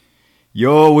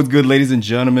Yo, what's good, ladies and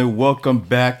gentlemen? Welcome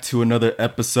back to another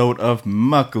episode of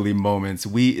Muckily Moments.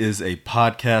 We is a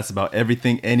podcast about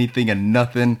everything, anything, and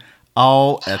nothing,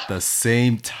 all at the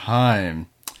same time.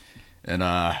 And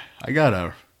I got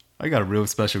a real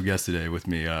special guest today with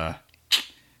me.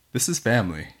 This is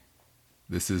family.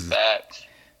 This is Facts.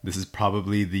 this is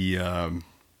probably the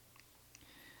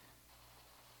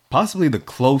possibly the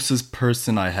closest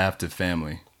person I have to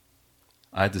family.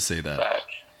 I have to say that. Facts.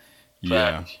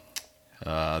 Yeah. Facts.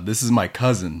 This is my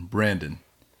cousin, Brandon.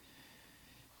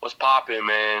 What's poppin',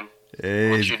 man?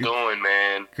 Hey, What you doing,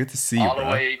 man? good to see you, All the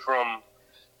bro. way from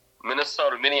Minneapolis,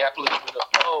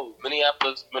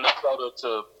 Minnesota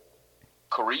to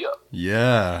Korea.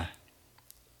 Yeah.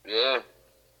 Yeah,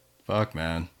 Fuck,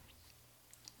 man.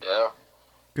 yeah,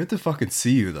 Good to fucking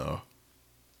see you, though.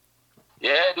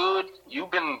 yeah, dude.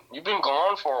 You've been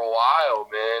gone for a while,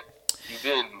 man. You've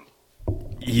been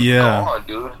Yeah. gone,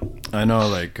 dude. I know,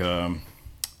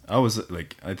 I was,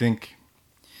 I think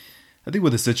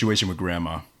with the situation with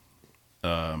grandma,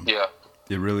 Yeah,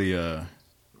 it really,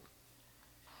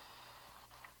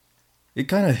 it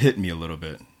kind of hit me a little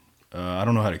bit. I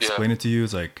don't know how to explain it to you.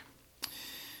 It's like,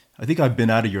 I think I've been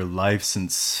out of your life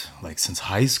since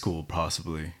high school,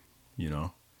 possibly, you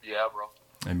know? yeah, bro.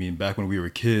 I mean, back when we were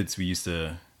kids, I used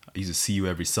to see you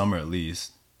every summer at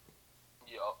least.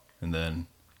 Yeah, And then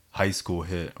high school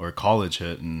hit or college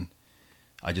hit, and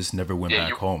I just never went Yeah, back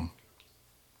you- home.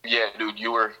 yeah, dude.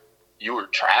 You were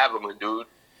traveling, dude.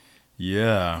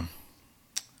 Yeah.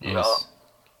 It You was- know.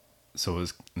 So it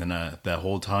was, and then that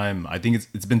whole time, I think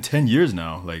it's been 10 years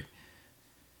now. Like,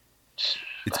 it's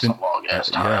That's been a long ass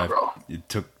time, yeah, bro. it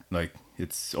took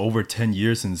it's over 10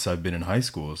 years since I've been in high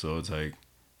school. So it's like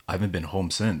I haven't been home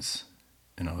since.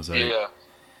 And I was like, Yeah,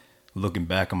 looking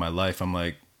back on my life, I'm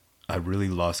like, I really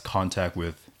lost contact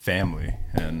with family,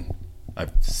 and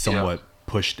I've somewhat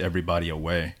pushed everybody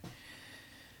away.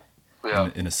 yeah,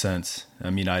 In a sense.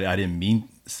 I mean, I didn't mean,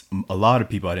 a lot of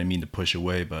people I didn't mean to push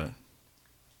away, but,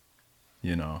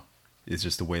 you know, it's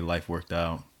just the way life worked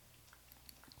out.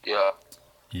 yeah.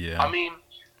 Yeah. I mean,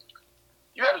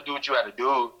 you had to do what you had to do.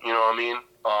 You know what I mean?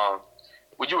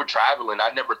 When you were traveling, I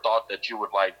never thought that you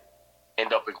would like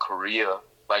end up in Korea.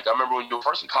 Like I remember when you were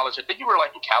first in college, I think you were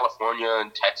like in California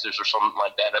and Texas or something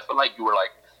like that. I feel like you were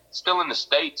like still in the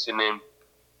States, and then,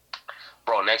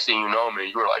 bro, next thing you know, man,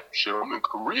 you were like, shit, I'm in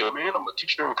Korea, man. I'm a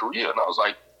teacher in Korea, and I was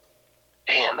like,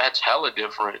 damn, that's hella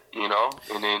different, you know.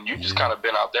 And then you just Yeah. kind of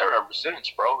been out there ever since,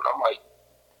 bro. And I'm like,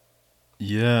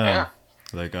 yeah.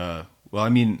 yeah, Well, I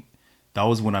mean, that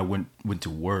was when I went to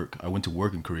work. I went to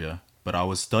work in Korea, but I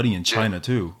was studying in China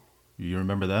too. You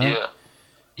remember that? yeah,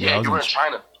 Yeah, I was You were in in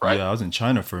China, right? Yeah, I was in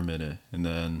China for a minute, and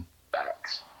then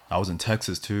Facts. I was in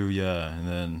Texas too. Yeah, and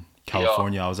then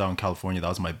California. I was out in California. That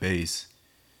was my base.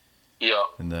 Yeah.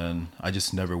 And then I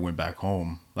just never went back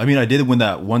home. I mean, I did win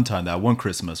that one time, that one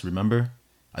Christmas, remember?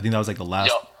 I think that was like the last.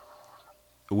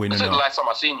 Yo, Wait, no, this is the no. last time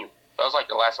I seen you. That was like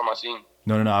the last time I seen you.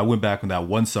 No. I went back in that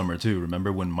one summer too.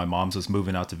 Remember when my mom's was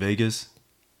moving out to Vegas?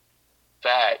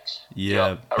 Facts. Yeah,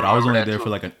 Yup, but I was remember only that there too.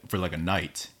 for like a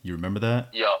night. You remember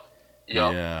that? Yup.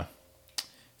 Yeah.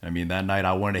 I mean, that night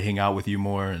I wanted to hang out with you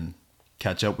more and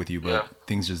catch up with you, but Yeah.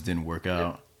 things just didn't work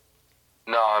out.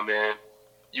 Nah, man.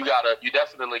 You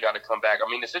definitely gotta come back. I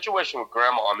mean, the situation with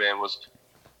grandma, man, was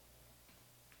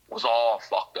all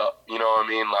fucked up. You know what I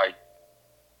mean? Like,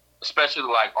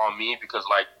 especially like on me because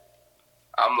like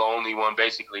I'm the only one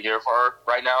basically here for her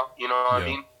right now. You know what I Yeah.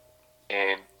 mean?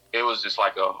 And it was just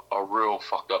like a real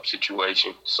fucked up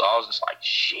situation. So I was just like,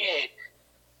 shit.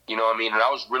 You know what I mean? And I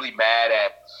was really mad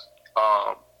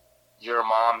at your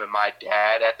mom and my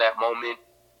dad at that moment.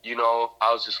 You know,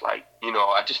 I was just like, you know,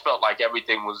 I just felt like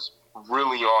everything was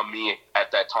really on me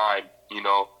at that time, you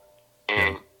know,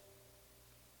 and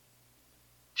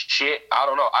shit, I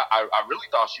don't know. I really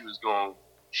thought she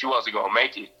wasn't gonna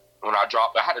make it when I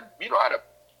dropped. I had to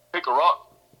pick her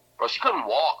up, bro. She couldn't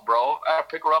walk, bro. I had to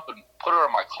pick her up and put her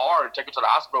in my car and take her to the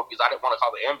hospital because I didn't want to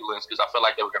call the ambulance because I felt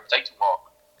like they were gonna take too long,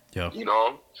 Yeah. you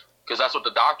know, because that's what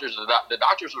the doctors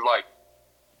were like.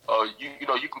 You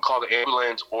know, you can call the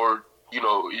ambulance, or you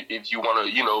know, if you want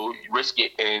to, you know, risk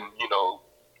it and you know,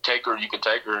 take her, you can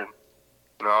take her. And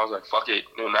you know, I was like, fuck it,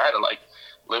 and I had to like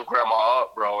lift grandma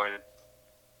up, bro, and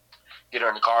get her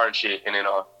in the car and shit. And then,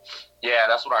 yeah,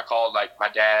 that's when I called like my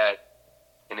dad,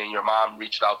 and then your mom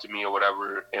reached out to me or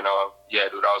whatever. And yeah,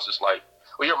 dude, I was just like,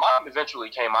 well, your mom eventually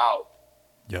came out,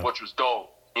 Yeah. which was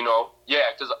dope, you know, yeah,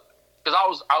 because I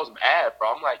was mad,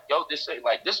 bro. I'm like, yo, this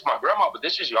is my grandma, but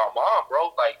this is your mom, bro.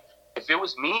 Like, if it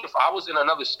was me, if I was in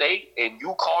another state and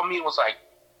you called me and was like,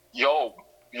 yo,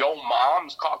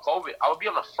 mom's caught COVID, I would be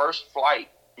on the first flight,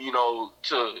 you know,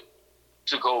 to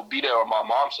to go be there with my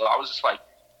mom. So I was just like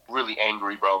really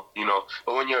angry, bro. You know,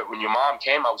 but when your mom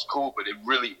came, I was cool, but it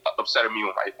really upset me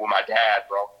with my dad,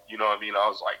 bro. You know what I mean? I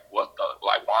was like, what the,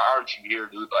 like, why aren't you here,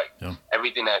 dude? Like,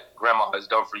 everything that grandma has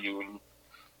done for you, and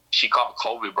she caught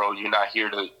COVID, bro. You're not here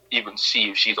to even see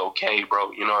if she's okay,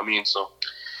 bro. You know what I mean? So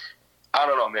I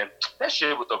don't know, man. That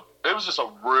shit it was just a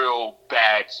real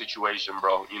bad situation,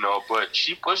 bro. You know, but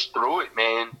she pushed through it,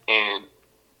 man, and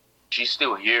she's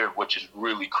still here, which is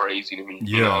really crazy to me.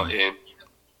 Yeah. You know, and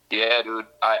yeah, dude,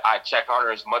 I check on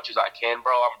her as much as I can,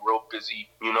 bro. I'm real busy,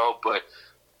 you know, but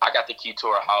I got the key to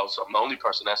her house. I'm the only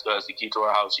person that still has the key to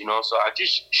her house, you know, so I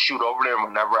just shoot over there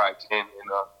whenever I can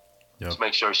and just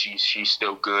make sure she's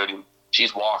still good and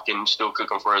she's walking, still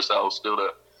cooking for herself, still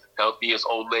the healthiest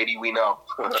old lady we know.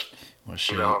 Well,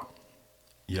 shit. You know?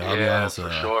 Yeah, I'll be honest, for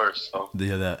sure. So.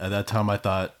 Yeah, at that time I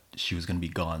thought she was gonna be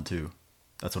gone too.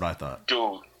 That's what I thought.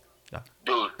 Dude,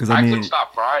 because I couldn't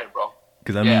stop crying, bro.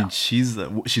 Because I mean, she's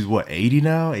what, 80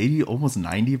 now? 80, almost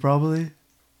 90 probably.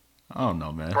 I don't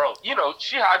know, man. Bro, you know,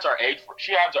 she hides her age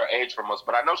from us,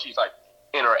 but I know she's like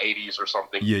in her 80s or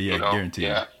something. Yeah, you know?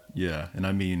 guaranteed. Yeah, and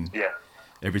I mean,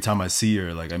 every time I see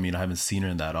her, like, I mean, I haven't seen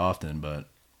her that often, but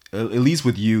at least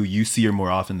with you see her more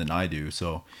often than I do,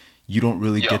 so you don't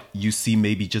really you see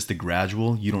maybe just the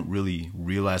gradual, you don't really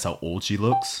realize how old she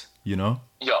looks, you know?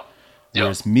 Yeah.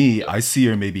 Whereas me, I see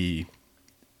her maybe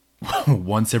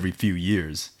once every few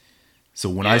years. So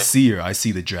when I see her, I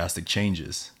see the drastic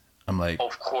changes. I'm like,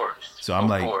 of course. So I'm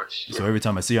so every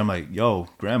time I see her, I'm like, yo,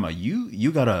 grandma,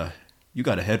 you got a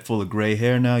head full of gray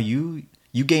hair now. You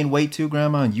gained weight too,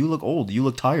 grandma, and you look old. You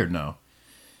look tired now.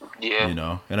 Yeah. You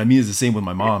know, and I mean, it's the same with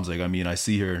my mom's. Like, I mean, I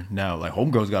see her now, like,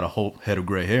 homegirl's got a whole head of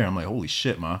gray hair. I'm like, holy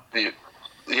shit, ma. Yeah.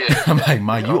 I'm like,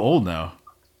 ma, you old now.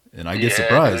 And I get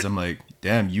surprised. I'm like,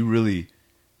 damn, you really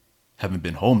haven't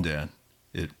been home, Dad.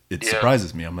 It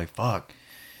surprises me. I'm like, fuck.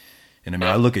 And I mean,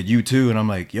 I look at you too, and I'm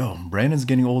like, yo, Brandon's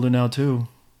getting older now too.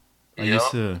 I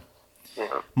used to.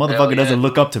 Motherfucker doesn't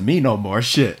look up to me no more.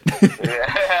 Shit.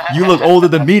 You look older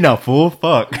than me now, fool.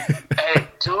 Fuck. Hey,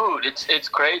 dude, it's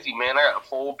crazy, man. I got a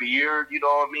full beard. You know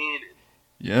what I mean?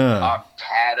 Yeah. I'm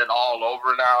tatted all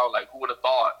over now. Like, who would have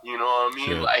thought? You know what I mean?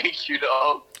 Shit. Like, you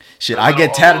know. Shit, I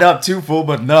get tatted up too, fool.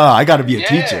 But nah, I gotta be a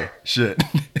teacher. Shit.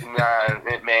 Nah,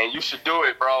 man, you should do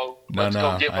it, bro. Let's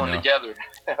go get one together.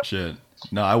 Shit.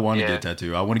 No, I want to get a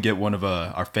tattoo. I want to get one of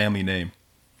our family name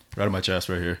right on my chest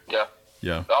right here.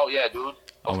 Yeah. Oh yeah, dude.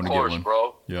 Of course,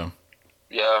 bro. Yeah.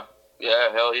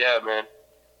 Hell yeah, man.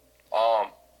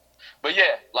 But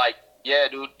yeah, like, yeah,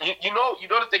 dude. You know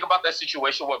the thing about that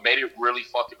situation, what made it really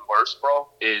fucking worse, bro,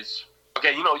 is,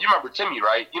 okay, you know, you remember Timmy,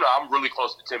 right? You know, I'm really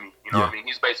close to Timmy. You know what I mean?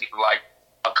 He's basically like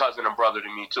a cousin and brother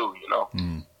to me too, you know?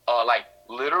 Like,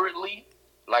 literally,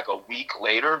 like a week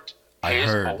later,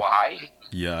 his Hawaii.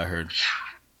 Yeah, I heard.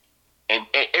 And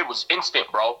it was instant,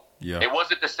 bro. Yeah. It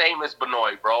wasn't the same as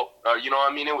Benoit, bro. You know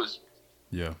what I mean? It was.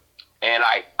 Yeah. And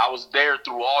I was there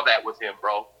through all that with him,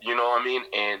 bro. You know what I mean?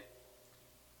 And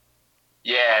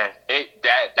yeah,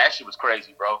 that shit was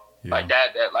crazy, bro. Yeah. Like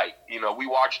that, like, you know, we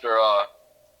watched her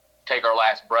take her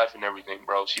last breath and everything,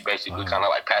 bro. She basically kind of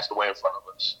like passed away in front of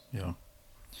us.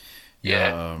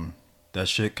 Yeah. That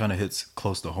shit kind of hits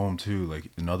close to home too. Like,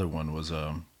 another one was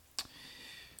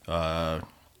her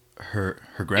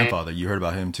grandfather. You heard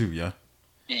about him too, yeah?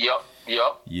 Yep.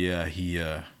 Yeah,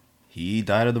 he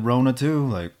died of the Rona too.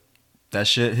 Like, that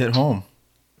shit hit home.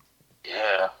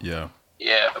 Yeah,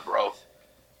 bro.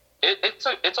 It's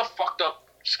a fucked up,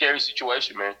 scary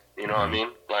situation, man. You know what I mean?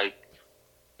 Like,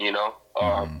 you know,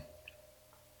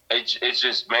 it's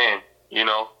just, man, you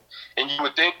know. And you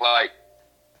would think, like,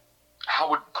 how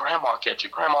would grandma catch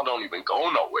it? Grandma don't even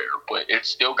go nowhere, but it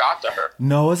still got to her.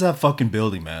 No, it's that fucking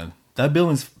building, man. That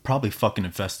building's probably fucking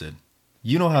infested.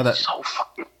 You know how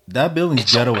that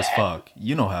building's ghetto as fuck.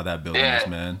 You know how that building is,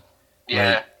 man.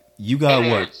 Yeah. Like, you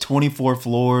got 24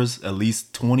 floors, at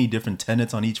least 20 different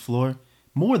tenants on each floor?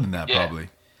 More than that, probably.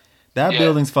 That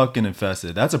building's fucking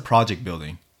infested. That's a project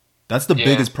building. That's the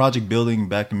biggest project building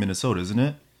back in Minnesota, isn't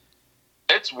it?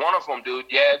 It's one of them, dude.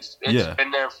 Yeah, it's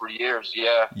been there for years.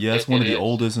 Yeah. Yeah, it's one of the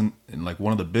oldest and like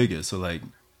one of the biggest. So, like,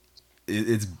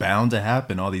 it's bound to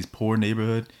happen. All these poor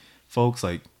neighborhood folks,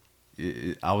 like,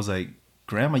 I was like,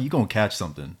 Grandma, you gonna catch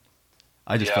something.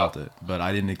 I just felt it, but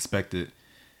I didn't expect it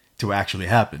to actually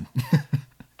happen.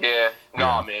 Man.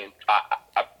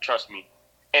 I trust me.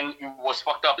 And what's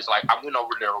fucked up is, like, I went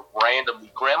over there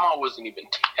randomly. Grandma wasn't even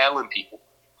telling people.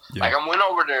 Yeah. Like, I went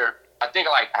over there. I think,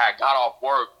 like, I got off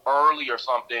work early or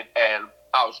something, and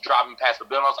I was driving past the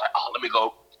building. I was like, oh, let me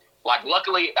go. Like,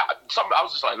 luckily, I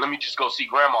was just like, let me just go see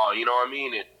Grandma. You know what I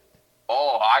mean? And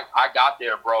I got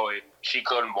there, bro, and she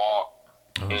couldn't walk.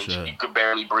 Oh and shit. she could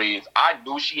barely breathe. I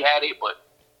knew she had it, but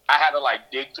I had to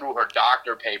like dig through her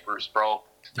doctor papers, bro,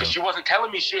 because she wasn't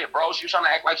telling me shit, bro. She was trying to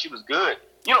act like she was good.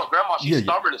 You know, grandma, she's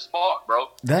stubborn as fuck, bro.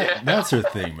 That's her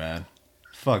thing, man.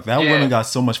 Fuck, that woman got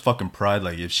so much fucking pride.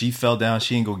 Like, if she fell down,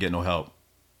 she ain't gonna get no help.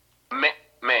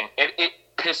 Man, it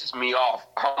pisses me off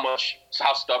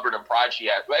how stubborn and pride she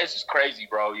has. But it's just crazy,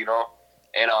 bro, you know?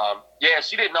 And,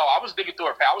 she didn't know. I was digging through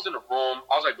I was in the room.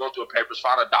 I was, like, going through her papers,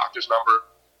 found a doctor's number.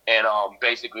 And,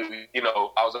 basically, you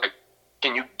know, I was like,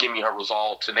 can you give me her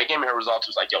results? And they gave me her results. It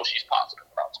was like, yo, she's positive.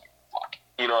 And I was like, fuck.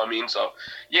 You know what I mean? So,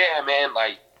 yeah, man,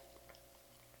 like,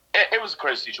 it was a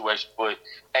crazy situation, but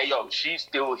hey, yo, she's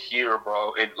still here,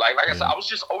 bro. And like I said, I was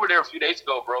just over there a few days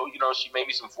ago, bro. You know, she made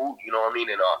me some food. You know what I mean?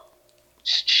 And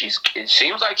it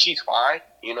seems like she's fine.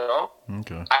 You know.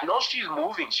 Okay. I know she's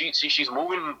moving. She's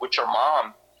moving with your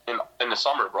mom in the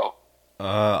summer, bro.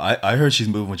 I heard she's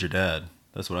moving with your dad.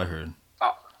 That's what I heard.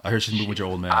 I heard she's moving with your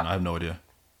old man. I have no idea.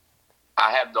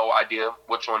 I have no idea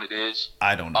which one it is.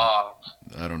 I don't know.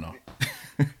 I don't know.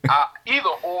 Either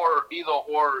or, you know,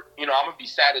 I'm gonna be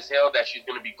sad as hell that she's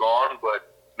gonna be gone,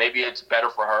 but maybe it's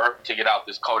better for her to get out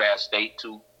this cold ass state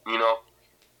too, you know?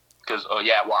 Because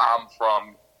I'm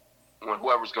from.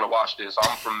 Whoever's gonna watch this,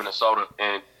 I'm from Minnesota,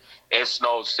 and it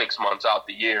snows 6 months out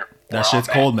the year. That shit's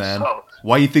cold, man. So,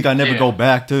 why you think I never go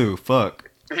back too?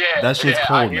 Fuck. Yeah, that shit's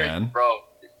cold, man. You, bro,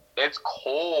 it's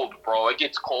cold, bro. It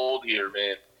gets cold here,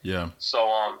 man. Yeah.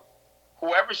 So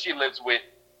whoever she lives with,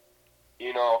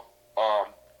 you know,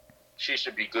 she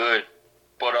should be good.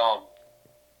 But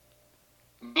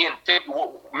me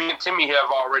and Timmy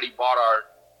have already bought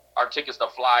our tickets to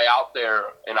fly out there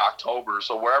in October.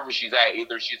 So wherever she's at,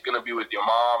 either she's gonna be with your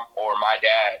mom or my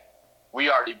dad.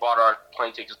 We already bought our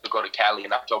plane tickets to go to Cali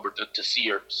in October to see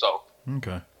her. So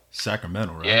okay,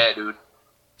 Sacramento, right? Yeah, dude.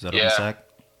 Is that up in Sac?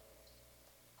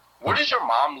 Where does your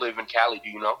mom live in Cali? Do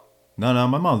you know? No,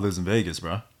 my mom lives in Vegas,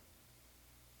 bro.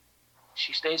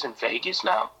 She stays in Vegas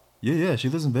now? Yeah, she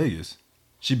lives in Vegas.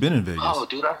 She been in Vegas. Oh,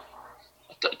 dude,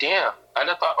 damn. I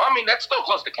thought. I mean, that's still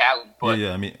close to Cali. But,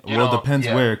 yeah. I mean, well, it depends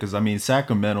where, because I mean,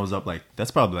 Sacramento's up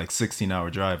that's probably like 16-hour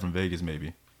drive from Vegas,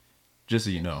 maybe. Just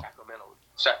so you know.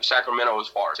 Sacramento is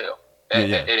far as hell.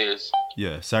 It is.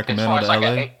 Yeah, Sacramento to it's like LA.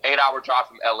 An 8-hour drive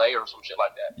from LA or some shit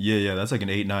like that. Yeah, that's like an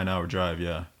 8-9 hour drive.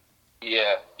 Yeah.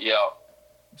 Yeah.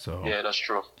 So. Yeah, that's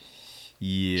true.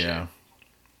 Yeah.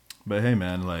 But hey,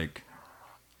 man, like.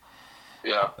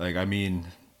 Yeah. Like, I mean,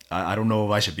 I don't know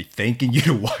if I should be thanking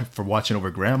you for watching over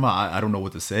grandma. I don't know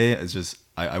what to say. It's just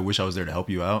I wish I was there to help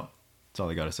you out. That's all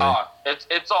I gotta say.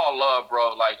 It's all love,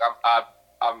 bro. Like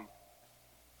I'm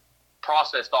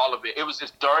processed all of it. It was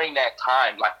just during that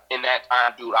time, like in that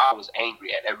time, dude, I was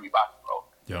angry at everybody, bro.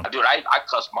 Yeah. Dude, I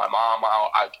cussed my mom out.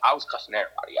 I was cussing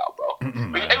everybody out, bro.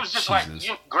 It was just like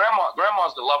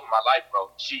grandma's the love of my life,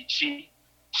 bro.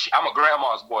 I'm a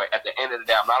grandma's boy. At the end of the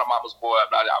day, I'm not a mama's boy.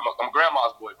 I'm a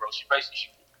grandma's boy, bro.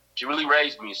 She really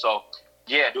raised me. So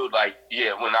yeah, dude, like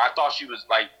when I thought she was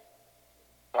like,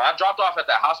 when I dropped off at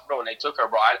that hospital and they took her,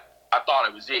 bro, I thought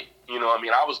it was it. You know what I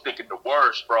mean? I was thinking the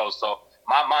worst, bro. So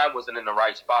my mind wasn't in the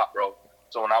right spot, bro.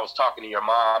 So when I was talking to your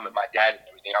mom and my dad and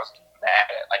everything, I was getting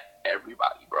mad at like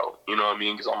everybody, bro. You know what I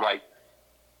mean? Because I'm like,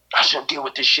 I shouldn't deal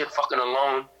with this shit fucking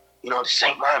alone. You know, this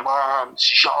ain't my mom. This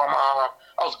is your mom.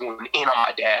 I was going in on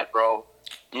my dad, bro.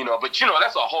 You know, but you know,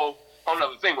 that's a whole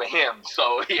other thing with him.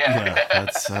 So yeah. Yeah,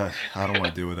 that's I don't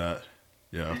want to deal with that.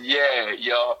 Yeah. Yeah,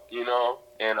 you know,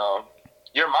 and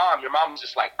your mom was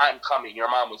just like, I'm coming. Your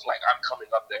mom was like, I'm coming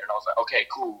up there, and I was like, okay,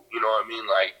 cool. You know what I mean?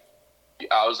 Like,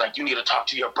 I was like, you need to talk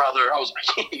to your brother. I was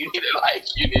like, you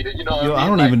need to, you know. Yo, what I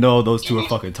don't mean? even know those two are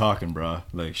fucking talking, bro.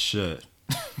 Like shit.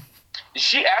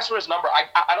 She asked for his number.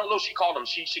 I don't know if she called him.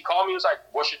 She called me. It was like,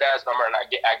 what's your dad's number? And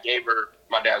I gave her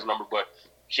my dad's number. But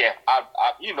yeah, I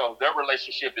you know, their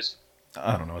relationship is,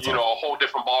 I don't know. It's a whole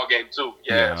different ball game too.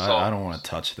 Yeah. So I don't want to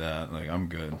touch that. Like, I'm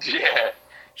good. Yeah.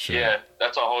 Sure. Yeah,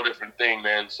 that's a whole different thing,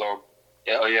 man. So,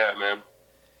 hell yeah, man.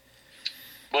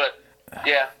 But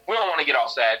yeah, we don't want to get all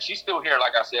sad. She's still here,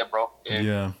 like I said, bro. And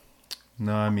yeah.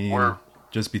 No, I mean,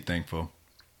 just be thankful.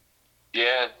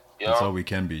 Yeah. That's all we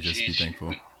can be. Just be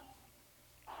thankful.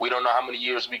 We don't know how many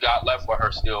years we got left with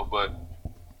her still, but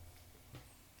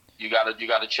you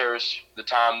gotta cherish the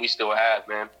time we still have,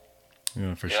 man.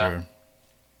 Yeah, for sure.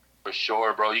 For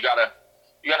sure, bro. You gotta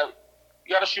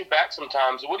shoot back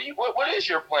sometimes. What is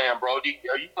your plan, bro? Are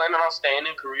you planning on staying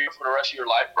in Korea for the rest of your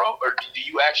life, bro, or do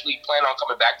you actually plan on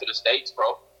coming back to the States,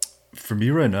 bro? For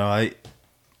me right now,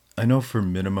 I know for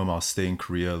minimum I'll stay in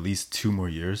Korea at least 2 more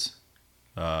years.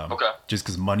 Okay. Just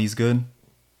because money's good.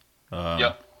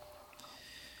 Yep.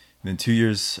 In 2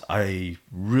 years, I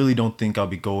really don't think I'll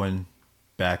be going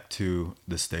back to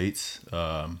the States,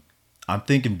 I'm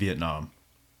thinking Vietnam.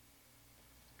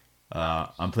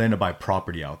 I'm planning to buy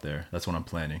property out there. That's what I'm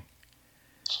planning.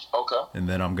 Okay. And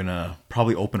then I'm gonna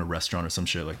probably open a restaurant or some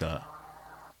shit like that.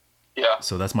 Yeah.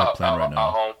 So that's my plan right now.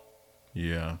 At home.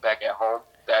 Yeah. Back at home.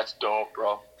 That's dope,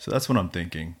 bro. So that's what I'm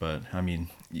thinking. But I mean,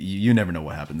 you never know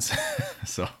what happens.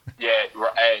 So. Yeah.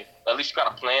 Hey, at least you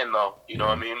got a plan though. You know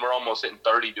what I mean? We're almost hitting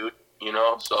 30, dude. You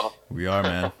know, so. We are,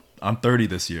 man. I'm 30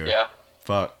 this year. Yeah.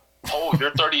 Fuck. Oh,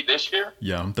 you're 30 this year?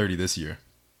 Yeah, I'm 30 this year.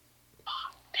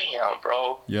 Damn,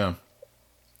 bro. Yeah.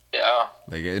 Yeah.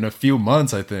 Like in a few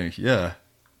months, I think. Yeah.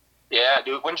 Yeah,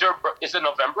 dude. Is it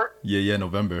November? Yeah,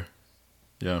 November.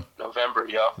 Yeah. November,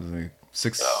 yeah. Like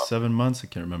 7 months? I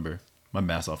can't remember. My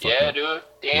math's all fucked Yeah, up. dude.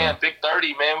 Damn, big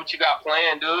 30, man. What you got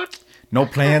planned, dude? No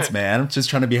plans, man. I'm just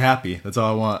trying to be happy. That's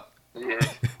all I want. Yeah.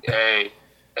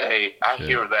 Hey, I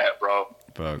hear that, bro.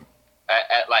 Fuck.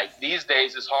 At like these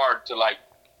days, it's hard to like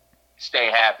stay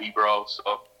happy, bro.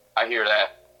 So I hear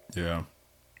that. Yeah.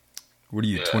 What are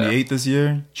you, 28 this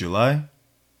year? July?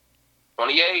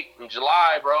 28 in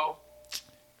July, bro.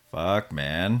 Fuck,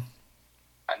 man.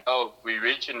 I know. We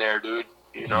reaching there, dude.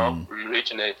 You know, we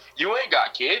reaching it. You ain't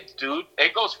got kids, dude.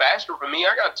 It goes faster for me.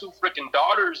 I got 2 freaking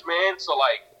daughters, man. So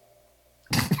like,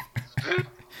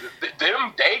 they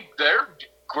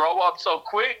grow up so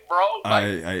quick, bro.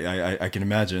 Like, I can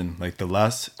imagine. Like the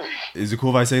last, is it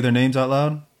cool if I say their names out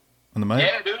loud on the mic?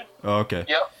 yeah, dude. Oh, okay.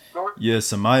 Yep. Yeah,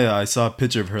 Samaya, I saw a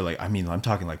picture of her. Like, I mean, I'm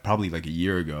talking like probably like a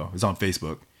year ago. It was on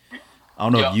Facebook. I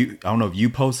don't know if you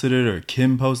posted it or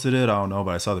Kim posted it. I don't know,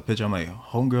 but I saw the picture. I'm like,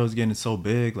 homegirl's getting so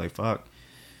big. Like, fuck.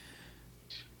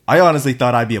 I honestly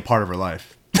thought I'd be a part of her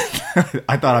life.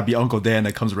 I thought I'd be Uncle Dan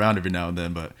that comes around every now and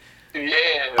then, but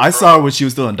Yeah. I saw her when she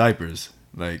was still in diapers.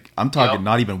 Like, I'm talking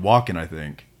not even walking, I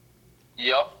think.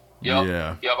 Yep. Yeah.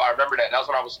 I remember that. That was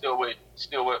when I was still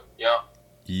with. Yeah.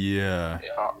 Yeah.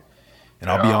 Yeah. And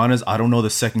I'll be honest, I don't know the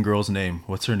second girl's name.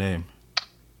 What's her name?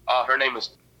 Her name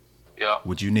is. Yeah.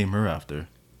 Would you name her after?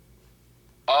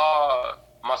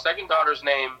 My second daughter's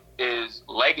name is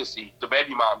Legacy, the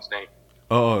baby mom's name.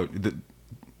 Oh,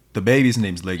 the baby's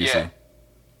name's Legacy. Yeah.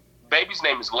 Baby's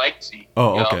name is Legacy.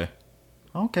 Oh, Yep. okay.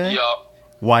 Okay. Yup.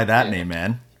 Why that name,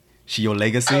 man? She your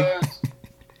legacy?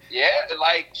 Yeah,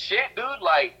 like shit, dude.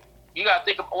 Like you gotta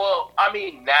think of. Well, I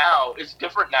mean, now it's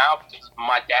different now because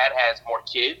my dad has more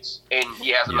kids and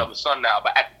he has another son now.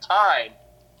 But at the time,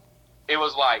 it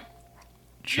was like,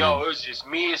 True. yo, it was just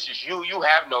me. It's just you. You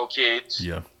have no kids.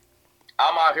 Yeah.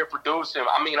 I'm out here producing.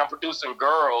 I mean, I'm producing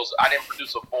girls. I didn't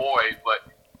produce a boy,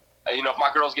 but you know, if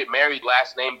my girls get married,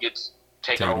 last name gets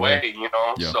taken away. You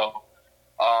know, so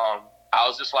I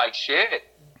was just like, shit.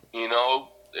 You know,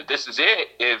 this is it.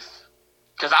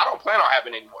 Because I don't plan on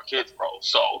having any more kids, bro.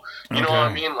 So you know what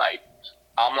I mean? Like,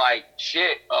 I'm like,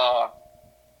 shit.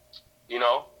 You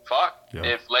know, fuck. Yeah.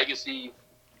 If Legacy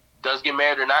does get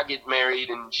married or not get married,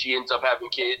 and she ends up having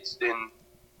kids, then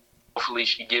hopefully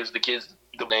she gives the kids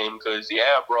the name. Because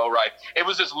bro, right? It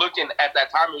was just looking at that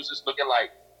time. It was just looking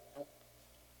like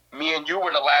me and you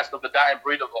were the last of the dying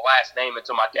breed of the last name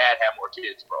until my dad had more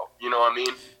kids, bro. You know what I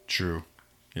mean? True.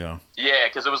 Yeah. Yeah,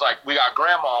 because it was like we got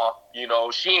grandma. You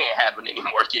know, she ain't having any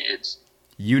more kids.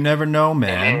 You never know,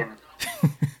 man.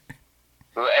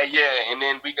 And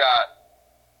then we got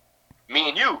me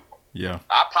and you. Yeah.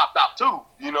 I popped out too.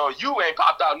 You know, you ain't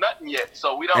popped out nothing yet,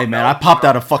 so we don't. Hey man, I popped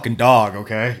out a fucking dog.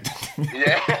 Okay.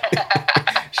 Yeah.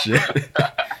 Shit.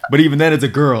 But even then, it's a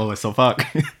girl, so fuck.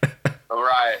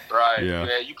 Right.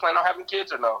 Yeah. You plan on having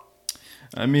kids or no?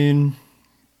 I mean,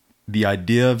 the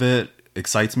idea of it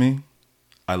excites me.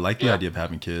 I like the idea of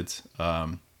having kids.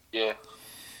 Yeah. But at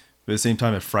the same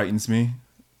time, it frightens me.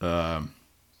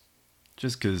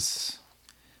 Just because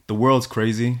the world's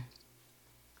crazy.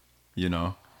 You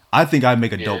know, I think I'd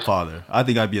make a dope father. I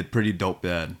think I'd be a pretty dope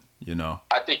dad. You know.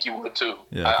 I think you would too.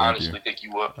 Yeah, I honestly think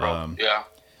you would, bro. Yeah.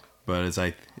 But it's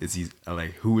like,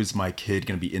 who is my kid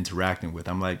gonna be interacting with?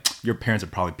 I'm like, your parents are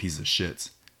probably pieces of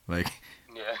shits. Like,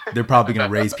 they're probably gonna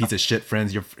raise piece of shit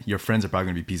friends. Your friends are probably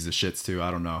gonna be pieces of shits too. I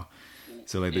don't know.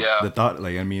 So like the thought,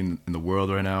 like I mean, in the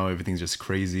world right now, everything's just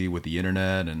crazy with the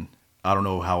internet, and I don't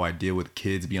know how I deal with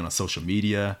kids being on social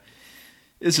media.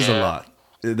 It's just a lot.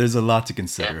 There's a lot to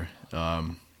consider.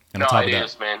 And on top of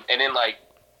that, man. And then like,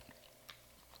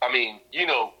 I mean, you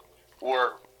know,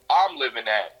 where I'm living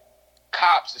at,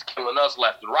 cops is killing us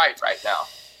left and right now.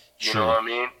 You know what I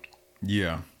mean?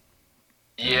 Yeah.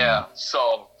 Yeah.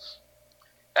 So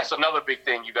that's another big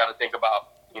thing you got to think about.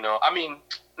 You know, I mean,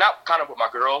 not kind of with my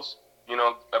girls, you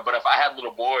know, but if I had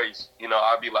little boys, you know,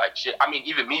 I'd be like, shit. I mean,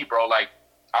 even me, bro, like,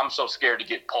 I'm so scared to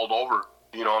get pulled over.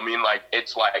 You know what I mean? Like,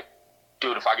 it's like,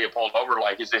 dude, if I get pulled over,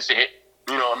 like, is this it?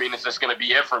 You know what I mean? It's just gonna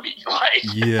be it for me. Like,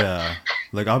 Yeah.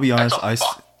 Like, I'll be honest, that's a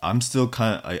fuck. I'm still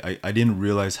kind of, I didn't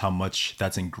realize how much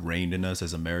that's ingrained in us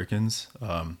as Americans.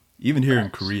 Even here in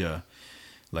Facts. Korea,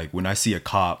 like when I see a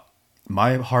cop,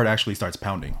 my heart actually starts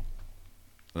pounding.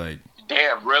 Like,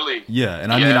 Damn, really? yeah.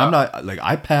 And I mean, I'm Yeah. not, like,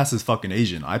 I pass as fucking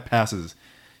Asian. I pass as,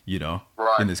 you know,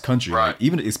 Right. in this country. Right. Like,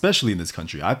 even, especially in this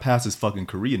country, I pass as fucking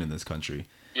Korean in this country.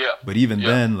 Yeah. But even Yeah.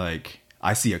 then, like,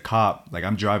 I see a cop, like,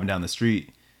 I'm driving down the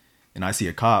street and I see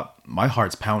a cop, my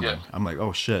heart's pounding. Yeah. I'm like,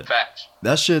 oh shit. Facts.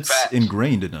 That shit's Facts.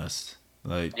 ingrained in us.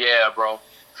 Like, Yeah, bro.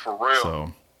 For real.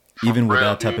 so For even with real,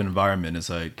 that type dude. of environment, it's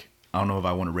like, I don't know if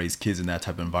I want to raise kids in that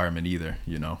type of environment either,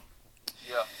 you know?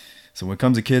 Yeah. So when it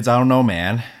comes to kids, I don't know,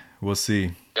 man. We'll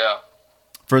see. Yeah.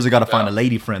 First, I got to find Yeah. a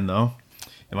lady friend, though.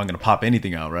 If I'm going to pop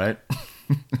anything out, right?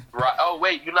 Right. Oh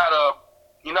wait, you're not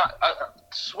I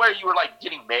swear you were like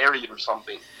getting married or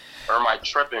something. Or am I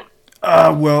tripping?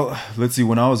 Well, let's see.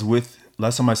 When I was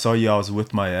last time I saw you, I was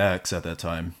with my ex at that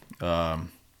time.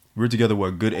 We were together, what,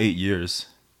 a good 8 years.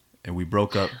 And we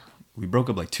broke up. We broke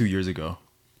up like 2 years ago.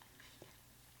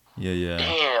 Yeah.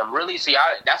 Damn, really? See,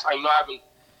 that's how you know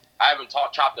I haven't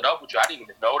chopped it up with you. I didn't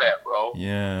even know that, bro.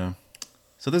 Yeah.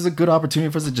 So there's a good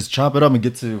opportunity for us to just chop it up and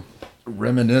get to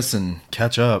reminisce and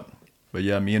catch up. But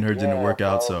yeah, me and her didn't Yeah, work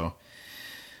out, bro. so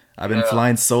I've been Yeah.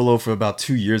 flying solo for about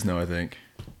 2 years now, I think.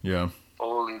 Yeah.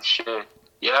 Holy shit.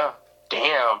 Yeah.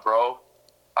 Damn, bro.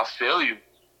 I feel you.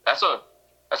 That's a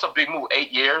big move.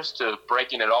 8 years to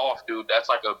breaking it off, dude. That's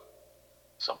like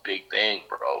it's a big thing,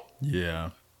 bro.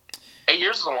 Yeah. 8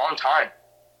 years is a long time.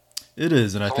 It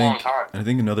is, and It's a long time. I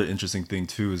think another interesting thing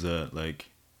too is that, like,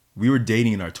 we were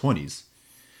dating in our 20s.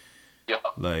 Yeah.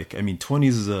 Like, I mean, 20s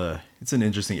is it's an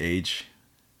interesting age.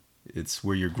 It's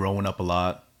where you're growing up a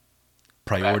lot.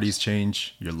 Priorities Facts.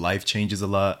 change, your life changes a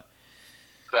lot.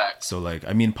 Facts. So, like,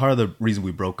 I mean, part of the reason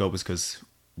we broke up was because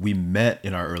we met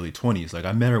in our early 20s. Like,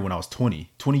 I met her when I was 20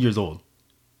 years old.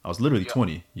 I was literally Yeah.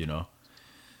 20, you know?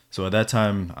 So at that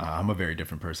time, I'm a very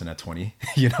different person at 20,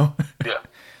 you know? Yeah.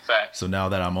 Facts. So now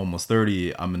that I'm almost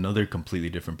 30, I'm another completely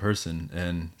different person.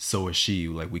 And so is she.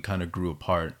 Like, we kind of grew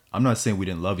apart. I'm not saying we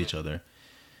didn't love each other.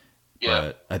 Yeah.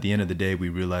 But at the end of the day, we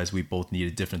realized we both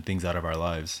needed different things out of our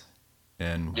lives.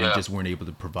 And we Yeah. just weren't able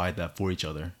to provide that for each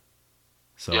other.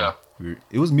 So Yeah.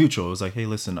 it was mutual. It was like, hey,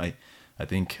 listen, I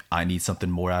think I need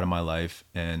something more out of my life.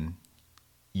 And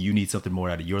you need something more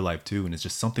out of your life too. And it's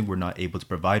just something we're not able to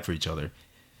provide for each other.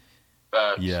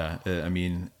 Facts. Yeah. I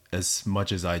mean, as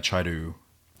much as I try to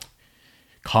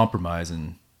compromise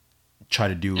and try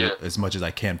to do Yeah. as much as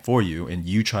I can for you, and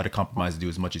you try to compromise and do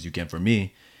as much as you can for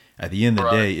me, at the end of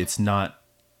the Right. day,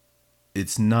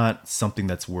 it's not something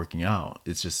that's working out.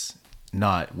 It's just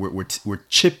not. We're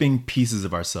chipping pieces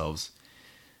of ourselves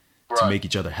to Right. make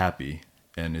each other happy,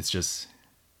 and it's just,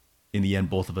 in the end,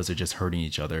 both of us are just hurting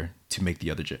each other to make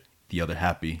the other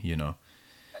happy, you know.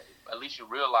 At least you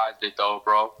realized it though,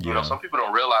 bro. You know, Yeah. some people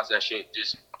don't realize that shit.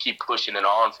 Just keep pushing it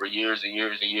on for years and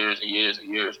years and years and years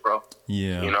and years, bro.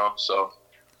 Yeah. You know, so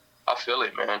I feel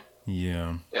it, man.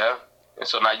 Yeah. Yeah. And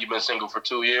so now you've been single for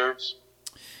 2 years.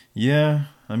 Yeah.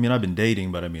 I mean, I've been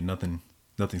dating, but I mean, nothing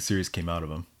serious came out of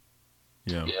them.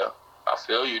 Yeah. Yeah. I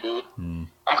feel you, dude. Mm.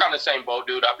 I'm kind of the same boat,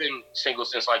 dude. I've been single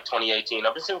since like 2018.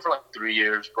 I've been single for like 3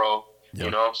 years, bro. Yeah.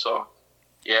 You know, so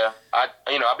yeah. I've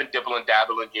been dibbling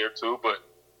dabbling here too, but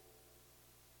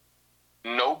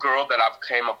no girl that I've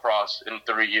came across in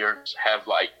 3 years have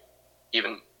like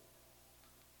even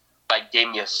like gave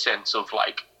me a sense of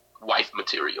like wife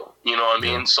material. You know what I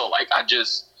mean? Yeah. So like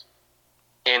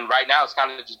and right now it's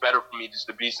kind of just better for me just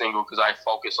to be single because I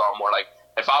focus on more like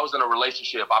if I was in a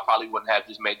relationship, I probably wouldn't have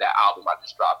just made that album I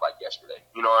just dropped like yesterday.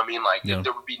 You know what I mean? Like Yeah.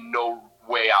 there would be no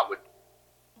way I would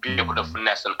be able to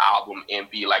finesse an album and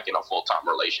be like in a full-time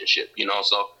relationship, you know?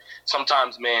 So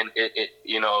sometimes, man, it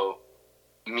you know,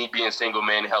 me being single,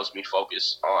 man, it helps me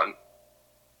focus on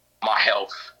my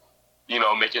health, you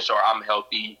know, making sure I'm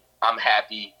healthy, I'm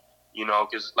happy, you know,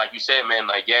 because like you said, man,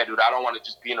 like, yeah, dude, I don't want to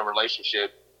just be in a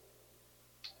relationship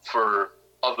for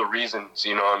other reasons,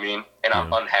 you know what I mean? And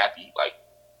I'm Yeah. unhappy. Like,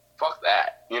 fuck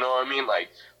that. You know what I mean? Like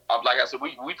I said,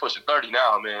 we pushing 30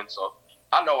 now, man, so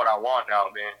I know what I want now,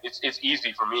 man. It's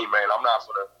easy for me, man. I'm not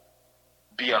gonna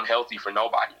be unhealthy for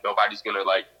nobody. Nobody's gonna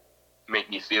like make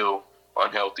me feel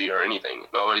unhealthy or anything.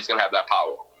 Nobody's gonna have that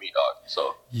power over me, dog.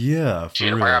 So Yeah, for shit,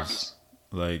 if I got reals.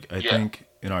 Like, I Yeah. think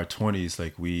in our 20s,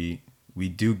 like, we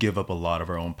do give up a lot of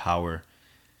our own power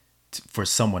for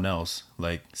someone else.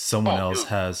 Like, someone Oh, else dude.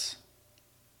 has,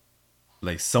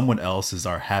 like, someone else is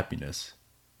our happiness.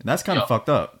 And that's kind of Yup. fucked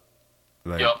up.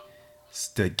 Like, Yep.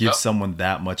 to give Yup. someone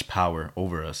that much power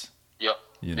over us, Yep.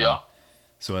 you know? Yep.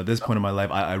 So at this point in my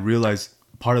life, I realized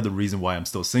part of the reason why I'm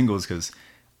still single is because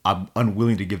I'm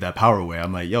unwilling to give that power away.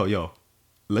 I'm like, yo,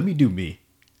 let me do me.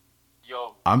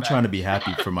 Yo, I'm trying to be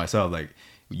happy for myself. Like,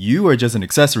 you are just an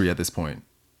accessory at this point.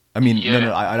 I mean,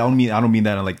 no, I don't mean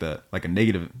that in like a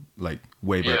negative like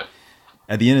way, but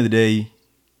at the end of the day,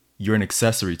 you're an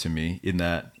accessory to me in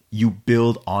that you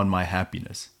build on my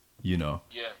happiness. You know,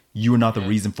 you are not the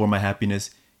reason for my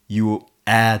happiness. You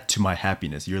add to my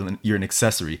happiness. You're an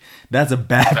accessory. That's a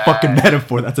bad fucking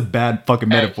metaphor. That's a bad fucking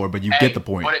metaphor, but you get the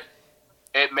point. But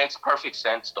it makes perfect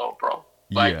sense though, bro.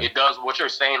 Like it does. What you're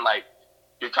saying, like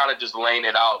you're kind of just laying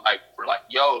it out, like for like,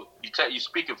 yo, you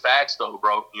speaking facts though,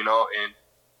 bro. You know, and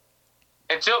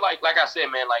until like I said,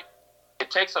 man, like it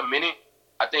takes a minute.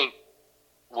 I think,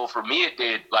 well, for me it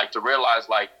did, like to realize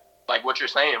like what you're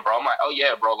saying, bro. I'm like, oh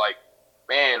yeah, bro, like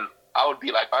man, I would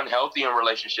be like unhealthy in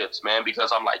relationships, man,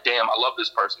 because I'm like, damn, I love this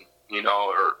person, you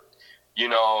know, or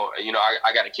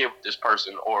I got a kid with this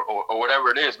person, or whatever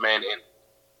it is, man. And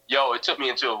yo, it took me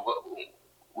until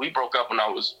we broke up when I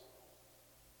was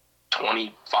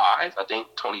 25, I think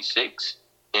 26,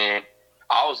 and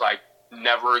I was like,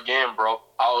 never again, bro.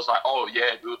 I was like, oh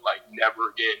yeah, dude, like never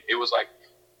again. It was like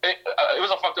it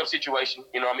was a fucked up situation,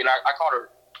 you know what I mean? I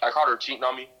caught her cheating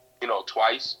on me, you know,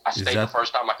 twice. I stayed the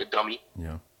first time like a dummy.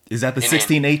 Yeah. Is that the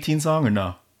 1618 song or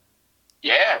no?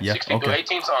 Yeah, 16 to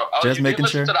 18 song. Oh, just making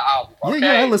sure. To the album. Okay,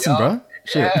 yeah, I listen, bro.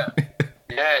 Shit.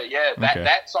 Yeah.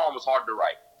 That song was hard to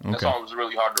write. That song was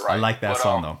really hard to write. I like that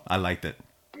song though. I liked it.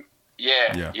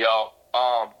 Yeah.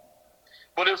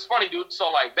 But it was funny, dude. So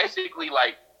like, basically,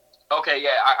 like, okay,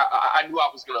 yeah, I knew I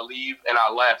was gonna leave, and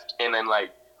I left, and then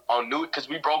like on because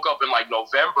we broke up in like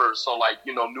November, so like,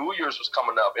 you know, New Year's was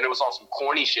coming up, and it was on some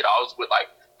corny shit. I was with like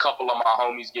a couple of my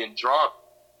homies getting drunk.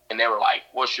 And they were like,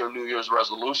 what's your New Year's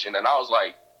resolution? And I was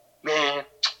like, man,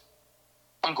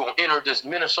 I'm going to enter this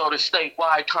Minnesota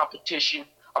statewide competition.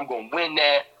 I'm going to win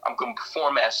that. I'm going to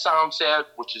perform at Soundset,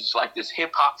 which is like this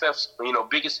hip-hop festival, you know,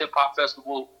 biggest hip-hop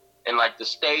festival in like the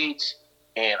States.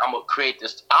 And I'm going to create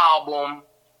this album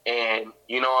and,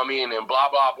 you know what I mean, and blah,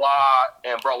 blah, blah.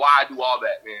 And, bro, why I do all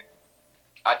that, man?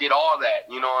 I did all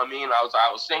that, you know what I mean? I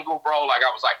was single, bro. I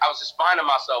was just finding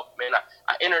myself, man.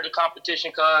 I entered the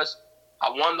competition because I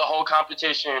won the whole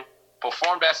competition,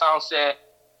 performed at Soundset,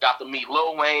 got to meet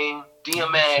Lil Wayne,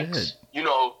 DMX, you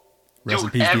know, rest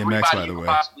in peace, everybody DMX, by the you way. could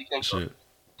possibly think of.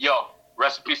 Yo,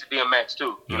 rest in peace to DMX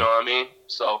too, you know what I mean?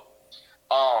 So,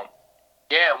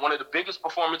 one of the biggest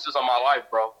performances of my life,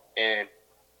 bro. And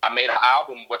I made an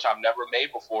album which I've never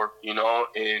made before, you know,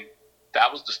 and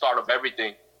that was the start of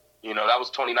everything. You know, that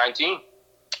was 2019.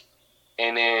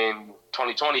 And then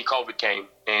 2020, COVID came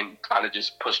and kind of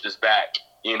just pushed us back.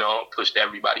 You know, pushed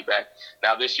everybody back.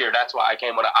 Now this year, that's why I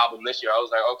came with an album this year. I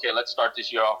was like, okay, let's start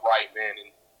this year off right, man,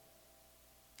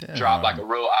 and drop like a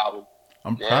real album.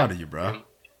 I'm proud of you, bro.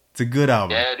 It's a good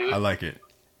album. Yeah, dude. I like it.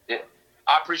 Yeah,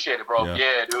 I appreciate it, bro.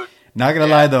 Yeah, dude. Not gonna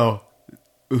lie though,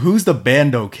 who's the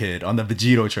Bando kid on the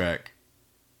Vegito track?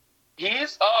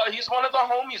 He's one of the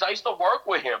homies. I used to work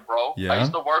with him, bro. Yeah, I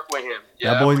used to work with him.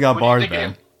 Yeah. That boy's got bars,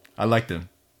 man. I liked him.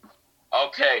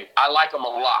 Okay, I like him a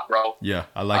lot, bro. Yeah,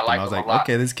 I like him. I was like,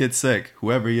 okay, this kid's sick.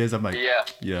 Whoever he is, I'm like,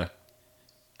 yeah.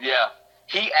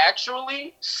 He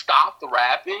actually stopped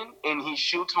rapping and he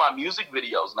shoots my music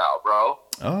videos now, bro.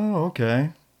 Oh,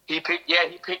 okay. He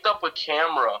picked up a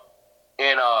camera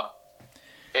and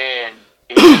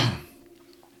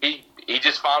he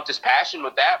just found his passion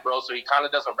with that, bro. So he kind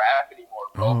of doesn't rap anymore,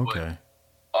 bro. Oh, okay.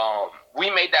 But, we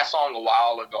made that song a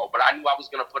while ago, but I knew I was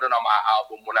going to put it on my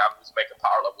album when I was making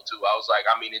Power Level 2. I was like,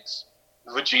 I mean, it's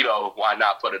Vegito. Why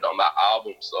not put it on my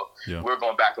album? So we're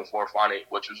going back and forth on it,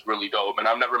 which was really dope. And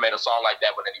I've never made a song like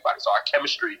that with anybody. So our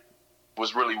chemistry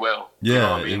was really well. Yeah, you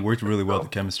know what I mean? It worked really well, the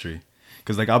chemistry.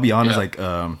 Because, like, I'll be honest, like,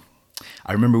 I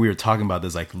remember we were talking about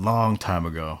this, like, long time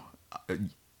ago.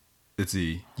 Let's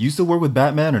see. You still work with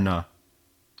Batman or not?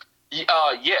 Yeah,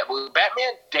 well,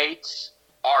 Batman dates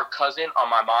our cousin on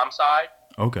my mom's side.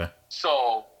 Okay.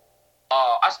 So,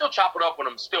 I still chop it up with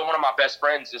him. Still one of my best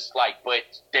friends. It's like, but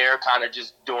they're kind of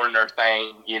just doing their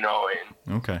thing, you know,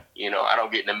 and, okay. You know, I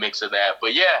don't get in the mix of that.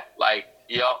 But yeah, like,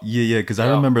 Yeah, because I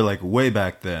remember, like, way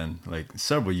back then, like,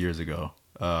 several years ago.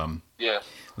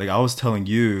 Like, I was telling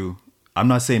you, I'm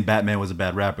not saying Batman was a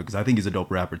bad rapper, because I think he's a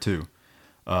dope rapper, too.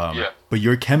 But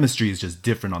your chemistry is just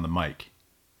different on the mic.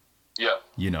 Yeah.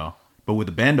 You know? But with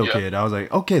the Bando kid, I was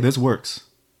like, okay, this works.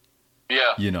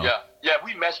 Yeah. You know? Yeah,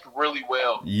 we meshed really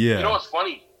well. Yeah. You know what's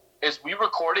funny is we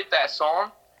recorded that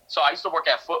song. So I used to work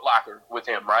at Foot Locker with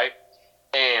him, right?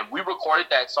 And we recorded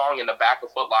that song in the back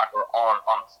of Foot Locker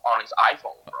on his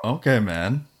iPhone, bro. Okay,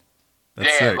 man. That's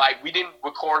Yeah, sick. like we didn't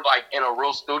record like in a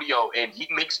real studio, and he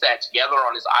mixed that together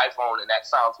on his iPhone, and that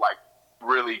sounds like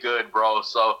really good, bro.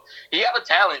 So he had a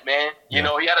talent, man. You Yeah.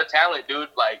 know, he had a talent, dude.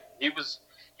 Like he was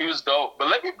dope. But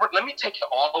let me take it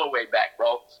all the way back,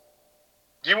 bro.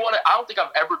 Do you want to? I don't think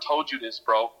I've ever told you this,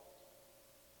 bro.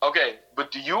 Okay,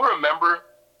 but do you remember,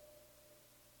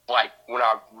 like when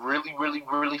I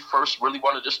really first really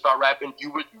wanted to start rapping?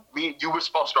 You were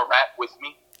supposed to rap with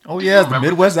me. Oh Do yeah, you the remember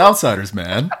Midwest this? Outsiders,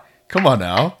 man. Come on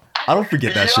now. I don't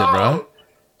forget that shit, bro.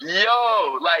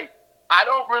 Yo, like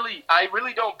I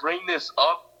really don't bring this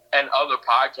up in other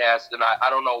podcasts, and I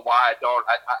don't know why I don't.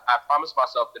 I promised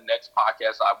myself the next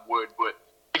podcast I would, but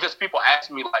because people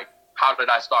ask me like, how did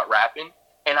I start rapping?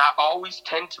 And I always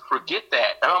tend to forget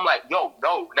that, and I'm like, yo,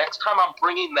 no, next time I'm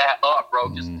bringing that up, bro,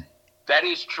 because that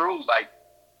is true. Like,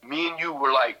 me and you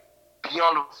were like, be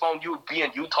on the phone. You would be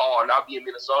in Utah, and I'd be in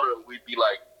Minnesota, and we'd be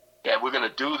like, yeah, we're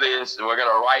gonna do this, and we're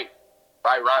gonna write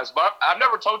rhymes. But I've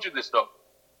never told you this though.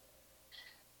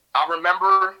 I don't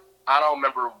remember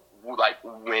like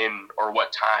when or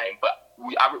what time, but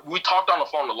we talked on the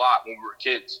phone a lot when we were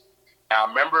kids. And I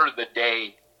remember the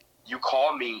day you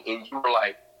called me and you were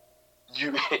like,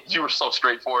 you were so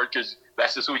straightforward because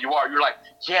that's just who you are. You're like,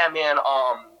 yeah, man,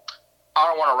 I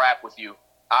don't want to rap with you.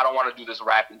 I don't want to do this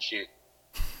rapping shit.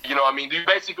 You know what I mean? You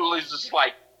basically was just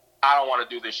like, I don't want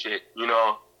to do this shit, you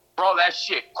know? Bro, that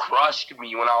shit crushed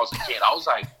me when I was a kid. I was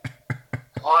like,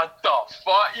 what the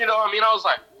fuck? You know what I mean? I was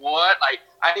like, what? Like,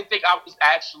 I didn't think I was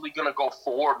actually going to go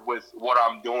forward with what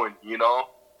I'm doing, you know?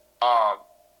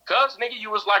 Cause, nigga, you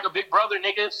was like a big brother,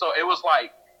 nigga. So it was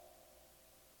like,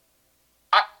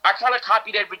 I kind of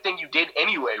copied everything you did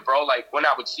anyway, bro. Like, when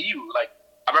I would see you, like,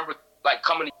 I remember, like,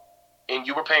 coming and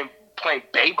you were playing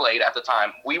Beyblade at the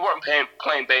time. We weren't playing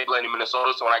Beyblade in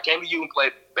Minnesota, so when I came to you and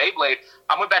played Beyblade,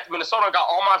 I went back to Minnesota and got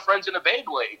all my friends in the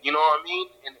Beyblade. You know what I mean?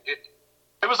 And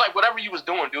it was like whatever you was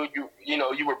doing, dude.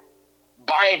 You were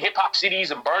buying hip hop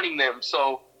CDs and burning them,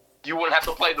 so you wouldn't have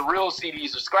to play the real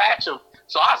CDs or scratch them.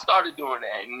 So I started doing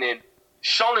that, and then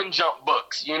Shonen Jump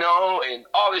books, you know, and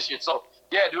all this shit. So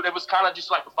yeah, dude, it was kind of just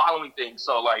like a following thing.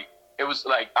 So like it was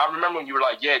like I remember when you were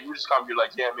like, yeah, you just come, you're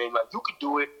like, yeah, man, like you could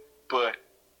do it, but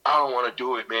I don't want to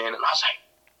do it, man. And I was like,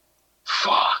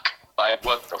 fuck. Like,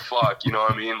 what the fuck? You know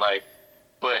what I mean? Like,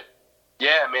 but,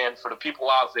 yeah, man, for the people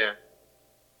out there,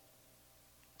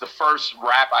 the first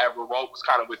rap I ever wrote was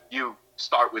kind of with you.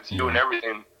 Start with you and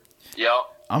everything. Yep.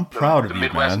 I'm proud of the you,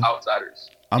 Midwest man.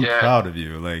 Outsiders. I'm proud of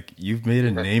you. Like, you've made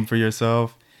a name for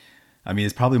yourself. I mean,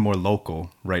 it's probably more local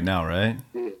right now, right?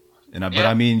 But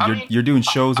I mean, you're doing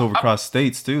shows over across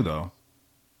states too, though.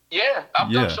 Yeah, I've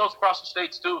done shows across the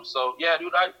states too. So yeah,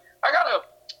 dude, I got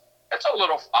it's a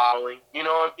little following. You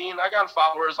know what I mean? I got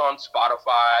followers on Spotify.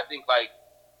 I think like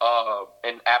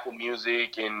and Apple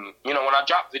Music, and you know when I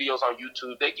drop videos on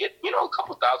YouTube, they get a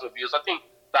couple thousand views. I think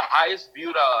the highest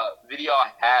viewed video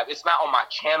I have. It's not on my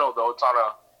channel though. It's on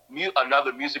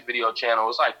another music video channel.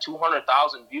 It's like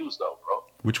 200,000 views though, bro.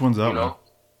 Which one's that one?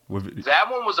 That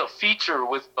one was a feature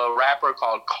with a rapper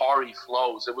called Kari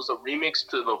Flows. It was a remix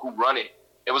to the Who Run It.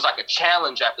 It was like a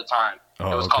challenge at the time. It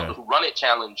was called the Who Run It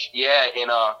Challenge. Yeah,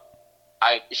 and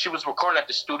she was recording at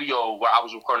the studio where I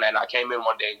was recording at, and I came in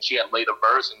one day and she had laid a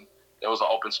verse and there was an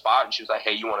open spot and she was like,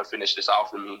 hey, you want to finish this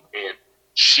out for me? And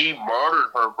she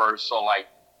murdered her verse, so like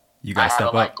you gotta step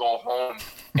up. Like go home,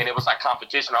 and it was like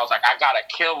competition. I was like, I gotta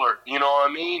kill her. You know what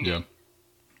I mean? Yeah.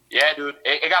 Yeah, dude.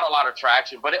 It got a lot of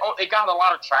traction, but it got a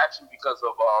lot of traction because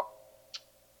of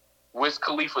Wiz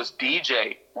Khalifa's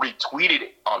DJ retweeted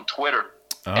it on Twitter,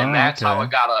 and that's how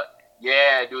it got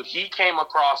Yeah, dude. He came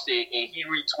across it and he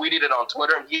retweeted it on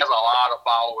Twitter, and he has a lot of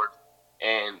followers.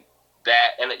 And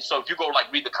so if you go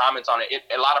like read the comments on it,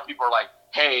 a lot of people are like,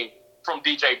 hey, from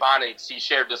DJ Bonix, he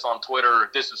shared this on Twitter.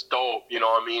 This is dope. You know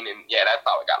what I mean? And yeah, that's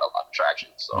how it got a lot of traction.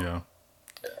 So yeah.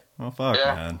 Well, fuck,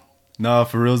 man. No,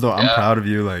 for reals though, I'm proud of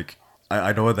you. Like,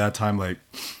 I know at that time, like,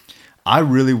 I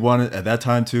really wanted at that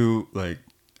time too. Like,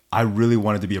 I really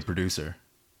wanted to be a producer.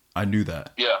 I knew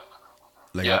that. Yeah.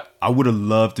 Like, I would have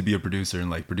loved to be a producer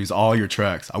and like produce all your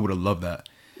tracks. I would have loved that.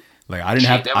 Like, I didn't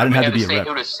have to be a rep.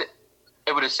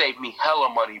 It would have saved me hella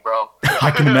money, bro. I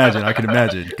can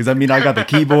imagine. Because I mean, I got the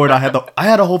keyboard. I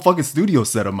had a whole fucking studio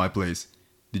set up my place.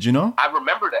 Did you know? I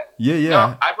remember that. Yeah.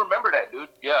 No, I remember that, dude.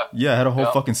 Yeah. Yeah, I had a whole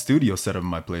fucking studio set up in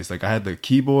my place. Like, I had the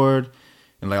keyboard,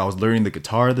 and like I was learning the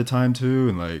guitar at the time too,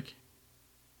 and like,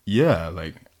 yeah,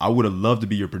 like I would have loved to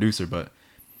be your producer, but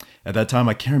at that time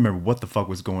I can't remember what the fuck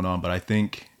was going on. But I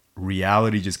think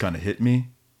reality just kind of hit me,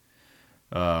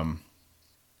 and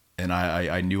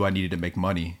I knew I needed to make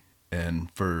money.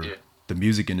 And for the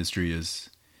music industry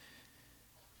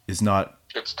is not.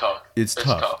 It's tough. It's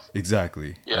tough.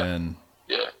 Exactly. Yeah. And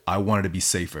Yeah. I wanted to be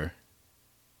safer,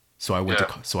 so I went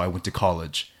to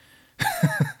college.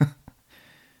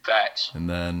 Facts. And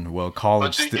then, well, But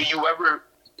college. do you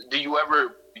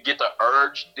ever get the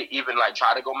urge to even like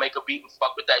try to go make a beat and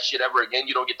fuck with that shit ever again?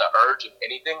 You don't get the urge of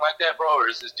anything like that, bro, or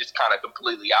is this just kind of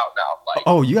completely out now? Like,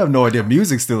 Oh, you have no idea.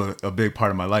 Music's still a big part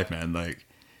of my life, man. Like,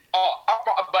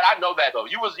 but I know that though.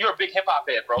 You're a big hip hop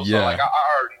head, bro. So Yeah. like I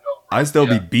already know. Bro. I still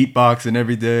Yeah. be beatboxing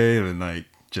every day, and like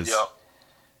just Yeah.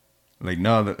 like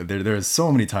no, there's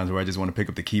so many times where I just want to pick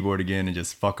up the keyboard again and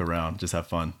just fuck around, just have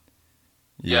fun.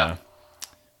 Yeah.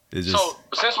 It's just So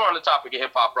since we're on the topic of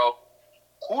hip hop, bro,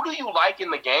 who do you like in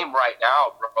the game right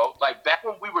now, bro? Like back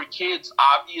when we were kids,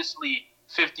 obviously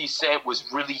 50 Cent was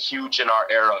really huge in our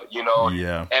era, you know?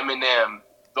 Yeah. Eminem,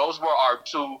 those were our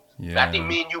two. Yeah. I think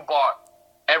me and you bought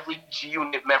every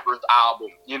G-Unit member's album,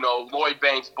 you know, Lloyd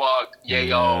Banks, Buck,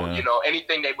 Yayo, Yeah. you know,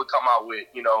 anything they would come out with,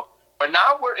 you know. But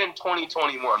now we're in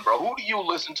 2021, bro. Who do you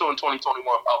listen to in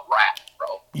 2021 of rap,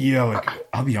 bro? yeah, like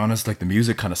I'll be honest, like the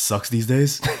music kind of sucks these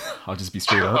days. I'll just be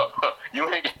straight up. you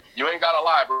ain't gotta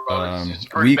lie, bro. It's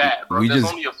pretty we- bad, bro. we There's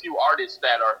just- only a few artists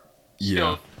that are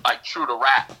still Yeah. like true to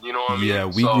rap. You know what I mean? Yeah,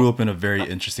 we grew up in a very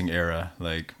interesting era.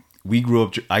 Like we grew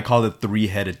up, I call it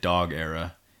three-headed dog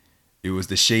era. It was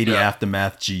the shady Yeah.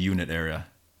 aftermath G-Unit era.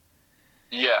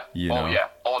 Yeah. You Oh know. yeah.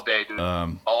 All day, dude.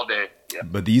 All day. Yeah.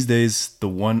 But these days,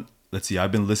 let's see,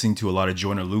 I've been listening to a lot of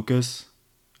Joyner Lucas.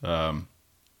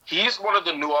 He's one of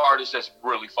the new artists that's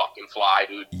really fucking fly,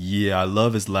 dude. Yeah, I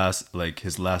love his last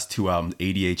two albums,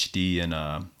 ADHD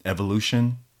and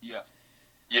Evolution. Yeah.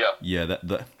 Yeah. Yeah,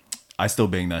 I still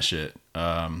bang that shit.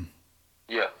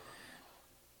 Yeah.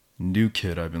 New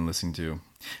kid I've been listening to.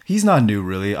 He's not new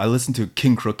really. I listen to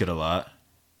King Crooked a lot.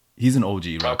 He's an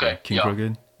OG rapper. Okay, King yeah.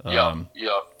 Crooked. Yeah.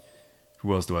 Yeah.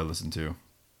 Who else do I listen to?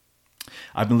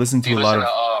 I've been listening to You a lot listen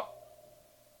of. to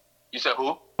you said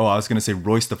who? Oh, I was gonna say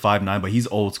Royce the 5'9", but he's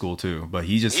old school too. But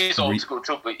he's old school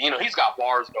too, but you know he's got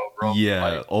bars though, bro. Yeah,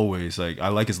 Like, always. Like I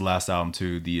like his last album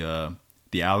too,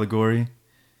 the Allegory.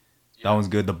 That one's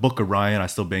good. The Book of Ryan, I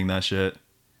still bang that shit.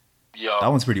 yeah. That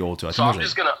one's pretty old too. I So think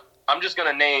I'm just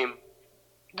gonna name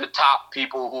the top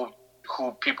people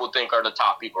who people think are the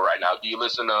top people right now. Do you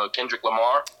listen to Kendrick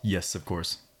Lamar? yes, of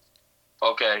course.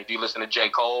 Okay. Do you listen to J.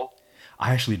 Cole?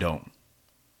 I actually don't.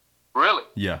 Really?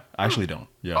 Yeah, I actually don't.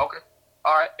 Yeah, Okay.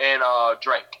 All right. And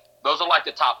Drake. Those are like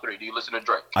the top three. Do you listen to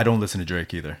Drake? I don't listen to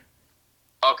Drake either.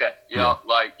 Okay. Yeah.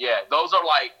 Those are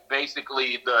like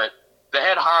basically the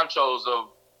head honchos of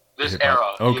this era.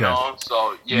 Hip-hop. Okay. You know.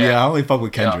 So Yeah, I only fuck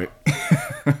with Kendrick.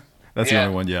 That's the Yeah.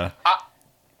 only one. Yeah.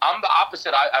 I'm the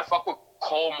opposite. I fuck with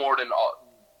Cole more than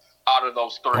out of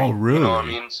those three. Oh, really? You know what I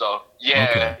mean? So yeah,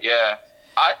 Okay. yeah.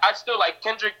 I still like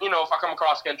Kendrick. You know, if I come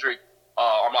across Kendrick,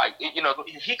 I'm like, you know,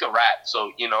 he can rap.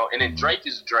 So you know, and then Drake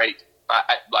is Drake.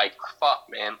 I like fuck,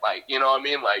 man. Like you know what I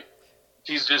mean? Like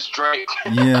he's just Drake.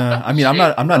 Yeah, I mean, I'm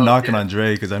not You know? knocking on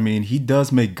Drake because I mean he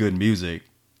does make good music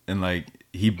and like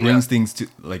he brings things to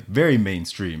like very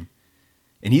mainstream,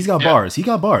 and he's got bars. He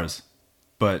got bars,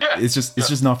 but Yeah. it's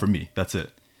just not for me. That's it.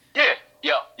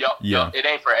 Yeah. It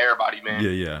ain't for everybody, man.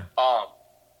 Yeah.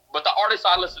 But the artist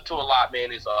I listen to a lot,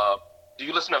 man, is do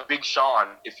you listen to Big Sean?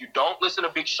 If you don't listen to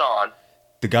Big Sean,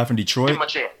 The guy from give Detroit. him a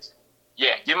chance.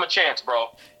 Yeah, give him a chance, bro.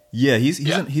 Yeah, he's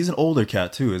Yeah. he's an older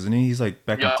cat too, isn't he? He's like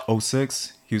back Yeah. in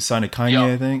 06. He was signed to Kanye,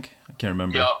 Yeah. I think. I can't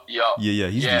remember. Yeah,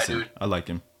 he's decent. Dude. I like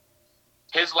him.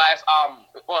 His last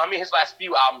his last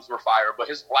few albums were fire, but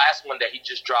his last one that he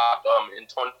just dropped in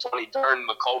 2020 during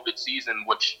the COVID season,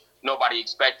 which nobody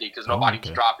expected because nobody was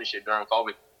dropping shit during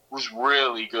COVID, was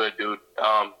really good, dude.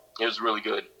 It was really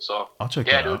good. So I'll check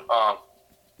yeah, that dude. out.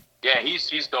 Yeah,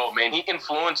 he's dope, man. He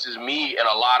influences me in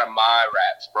a lot of my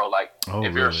raps, bro. Like Oh,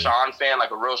 if you're a really? Sean fan,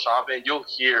 like a real Sean fan, you'll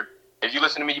hear. If you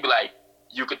listen to me, you be like,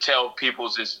 you could tell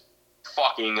people's is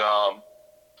fucking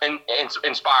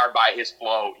inspired by his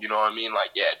flow. You know what I mean? Like,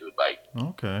 yeah, dude. Like,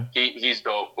 Okay. he's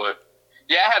dope. But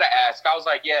yeah, I had to ask. I was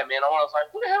like, yeah, man. I was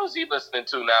like, who the hell is he listening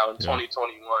to now in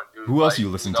 2021, dude? Who else like, you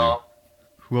listen know?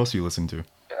 to? Who else you listen to?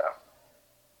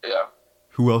 Yeah.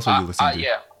 Who else are you listening to?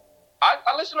 Yeah.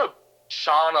 I listen to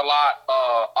Sean a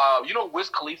lot. You know who Wiz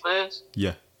Khalifa is?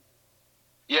 Yeah.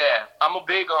 Yeah, I'm a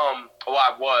big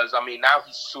I was. I mean, now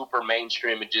he's super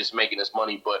mainstream and just making his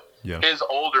money. But Yeah. his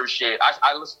older shit,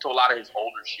 I listen to a lot of his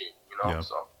older shit. You know, Yeah.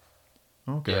 so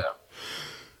Okay.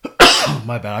 yeah.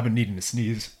 My bad. I've been needing to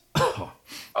sneeze.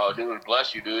 Oh, dude,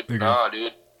 bless you, dude. There you go. Nah,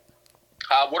 dude.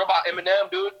 What about Eminem,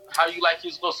 dude? How you like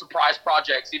his little surprise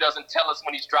projects? He doesn't tell us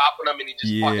when he's dropping them, and he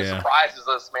just fucking Yeah. surprises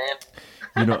us, man.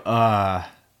 You know,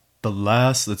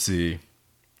 let's see.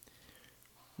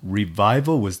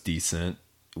 Revival was decent.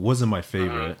 It wasn't my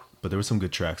favorite, but there were some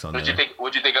good tracks on What'd there. you think?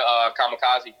 What'd you think of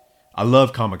Kamikaze? I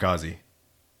love Kamikaze.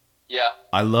 Yeah.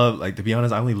 I love, like, to be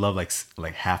honest, I only love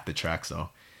like half the tracks though.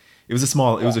 It was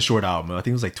a short album. I think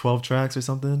it was like 12 tracks or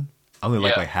something. I only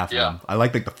like half of them. I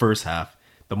like the first half.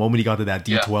 The moment he got to that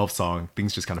D12 song,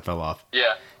 things just kind of fell off.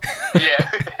 Yeah.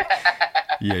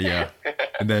 Yeah. Yeah.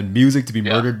 And then Music to Be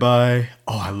Murdered By.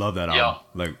 Oh, I love that album.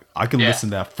 Like, I can listen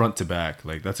to that front to back.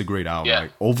 Like, that's a great album. Yeah.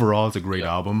 Like, overall, it's a great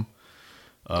album.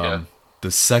 The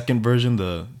second version,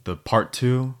 the part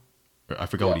 2, I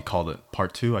forgot what he called it.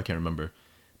 Part 2, I can't remember.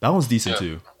 That one's decent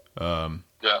too. I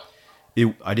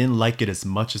didn't like it as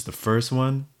much as the first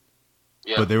one,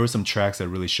 but there were some tracks that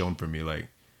really shone for me. Like,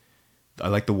 I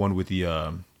like the one with the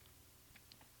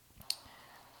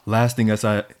last thing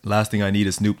I need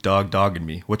is Snoop Dogg dogging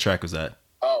me. What track was that?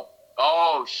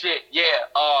 Oh shit, yeah.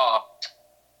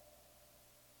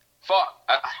 Fuck.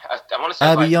 I want to say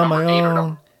I like be on my number 8 or own,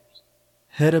 number.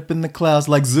 head up in the clouds,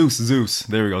 like Zeus.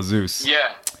 There we go, Zeus.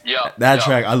 Yeah. That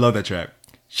track, I love that track.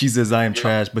 She says I am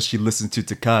trash, but she listens to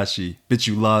Tekashi. Bitch,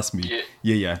 you lost me.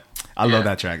 Yeah. I love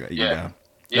that track. Yeah.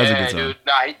 That's a good song. Dude.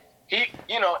 Nah, he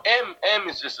M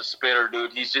is just a spitter,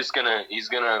 dude. He's gonna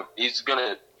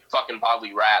fucking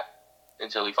probably rap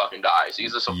until he fucking dies.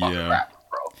 He's just a fucking rapper,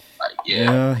 bro.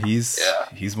 Like,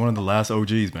 he's one of the last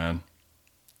OGs, man.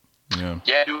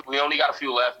 Yeah, dude. We only got a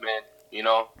few left, man. You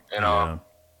know, and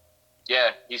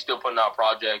he's still putting out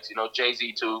projects. You know,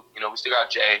 Jay-Z too. You know, we still got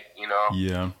Jay. You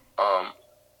know.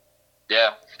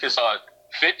 Yeah, because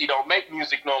 50 don't make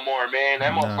music no more, man.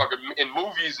 That motherfucker in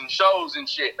movies and shows and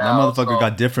shit now. That motherfucker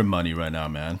got different money right now,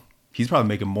 man. He's probably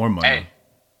making more money. Hey,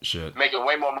 shit. Making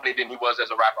way more money than he was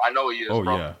as a rapper. I know he is, bro.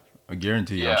 Oh, yeah. I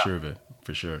guarantee you. I'm sure of it.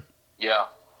 For sure. Yeah,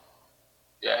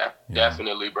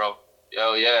 definitely, bro.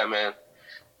 Hell yeah, man.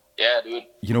 Yeah, dude.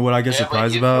 You know what I get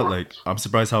surprised about? Like, I'm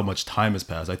surprised how much time has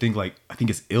passed. I think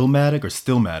it's Illmatic or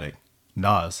Stillmatic.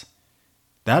 Nas.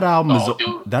 That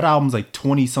album's like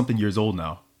 20 something years old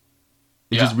now.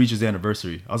 It just reached its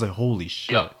anniversary. I was like, holy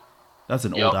shit. That's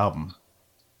an old album.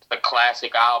 A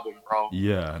classic album, bro.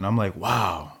 Yeah, and I'm like,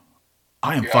 wow.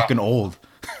 I am fucking old.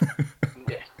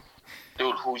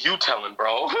 Dude, who you telling,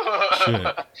 bro?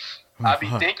 Shit. I be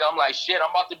thinking, I'm like, shit, I'm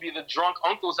about to be the drunk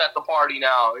uncles at the party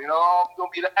now. You know, I'm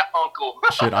gonna be that uncle.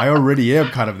 Shit, I already am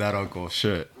kind of that uncle.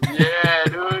 Shit. Yeah,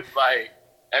 dude. Like,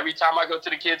 every time I go to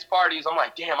the kids' parties, I'm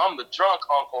like, damn, I'm the drunk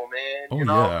uncle, man. You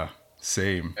know? Yeah.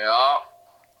 Same. Yeah.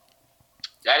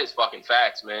 That is fucking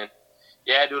facts, man.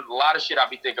 Yeah, dude, a lot of shit I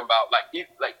be thinking about. Like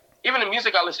even the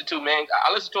music I listen to, man,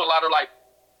 I listen to a lot of, like,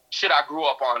 shit I grew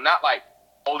up on. Not, like,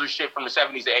 older shit from the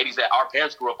 70s and 80s that our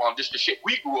parents grew up on. Just the shit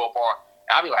we grew up on.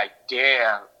 And I be like,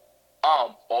 damn,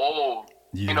 I'm old.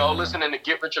 Yeah. You know, listening to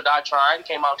Get Rich or Die Trying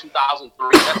came out in 2003.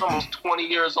 That's almost 20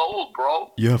 years old,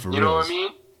 bro. Yeah, for real. You know what I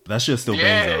mean? That shit still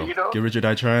bangs, though. You know? Get Rich or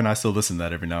Die Trying, I still listen to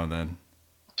that every now and then.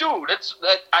 Dude,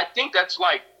 I think that's,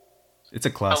 like, it's a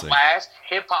classic. The last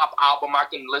hip-hop album I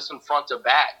can listen front to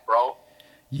back, bro.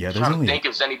 Yeah, I'm trying to think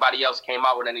if anybody else came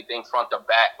out with anything front to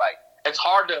back. Like, it's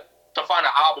hard to find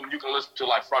an album you can listen to,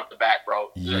 like, front to back, bro.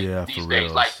 Yeah, like, these for days,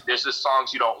 real. like, there's just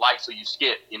songs you don't like, so you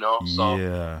skip, you know? So,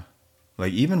 yeah.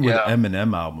 Like, even with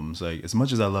Eminem albums, like, as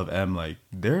much as I love M, like,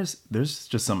 there's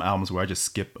just some albums where I just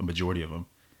skip a majority of them.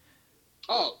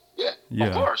 Oh, yeah,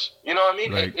 of course. You know what I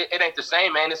mean? Like, it ain't the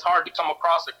same, man. It's hard to come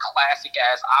across a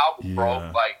classic-ass album,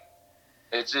 bro. Like,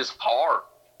 it's just hard.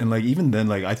 And, like, even then,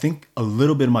 like, I think a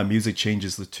little bit of my music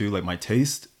changes too, like, my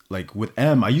taste. Like, with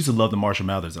M, I used to love the Marshall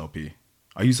Mathers LP.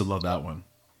 I used to love that one.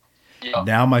 Yeah.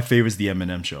 Now my favorite is the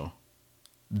Eminem Show.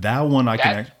 That one I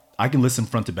can listen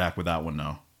front to back with that one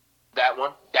now. That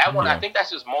one, I think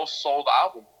that's his most sold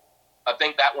album. I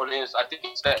think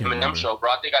it's that Eminem Show,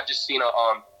 bro. I think I just seen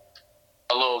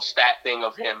a little stat thing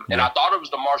of him, and I thought it was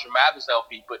the Marshall Mathers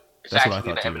LP, but it's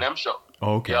actually the Eminem Show.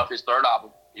 Oh, okay. Yeah, his third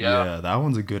album. Yeah, that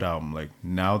one's a good album. Like,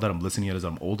 now that I'm listening to it as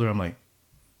I'm older, I'm like,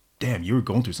 damn, you were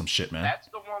going through some shit, man. That's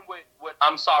the one with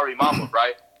I'm Sorry Mama,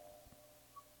 right?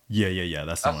 Yeah,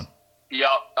 that's the one. Yeah,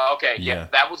 okay, yeah.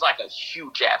 That was like a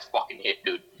huge ass fucking hit,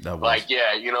 dude. That was. Like,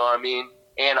 yeah, you know what I mean?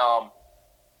 And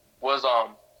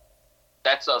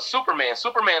that's Superman.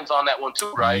 Superman's on that one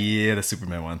too, right? Yeah, the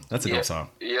Superman one. That's a good song.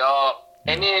 Yeah.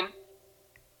 And then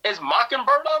is Mockingbird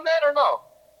on that or no?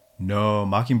 No,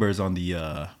 Mockingbird's on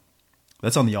the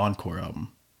that's on the Encore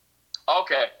album.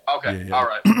 Okay. Yeah. All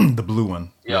right. The blue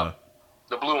one. Yeah.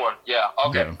 The blue one. Yeah.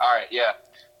 Okay. Yeah. All right. Yeah.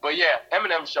 But yeah,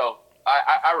 Eminem Show.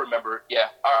 I remember. Yeah,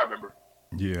 I remember.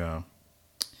 Yeah.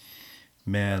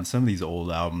 Man, some of these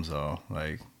old albums though,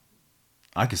 like,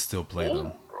 I could still play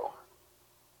them. Bro.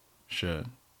 Shit.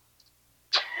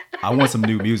 I want some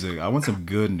new music. I want some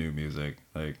good new music.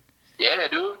 Like. Yeah,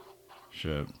 dude.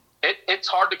 Shit. It's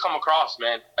hard to come across,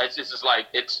 man. It's just like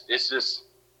it's just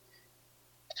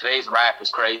today's rap is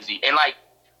crazy. And like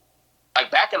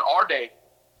back in our day,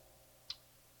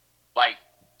 like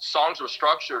songs were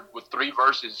structured with 3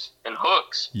 verses and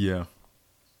hooks. Yeah.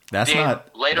 That's then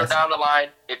not later that's, down the line,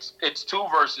 it's 2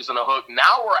 verses and a hook.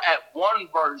 Now we're at 1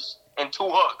 verse and 2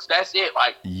 hooks. That's it.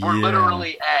 Like we're Yeah.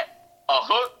 literally at a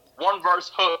hook, 1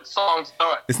 verse, hook, song's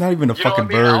done. It's not even a You know fucking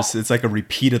what I mean? verse. It's like a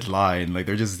repeated line. Like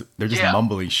they're just Yeah.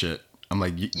 mumbling shit. I'm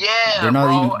like, Yeah, they're not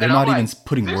bro. even they're And I'm not even like,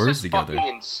 putting this words is together.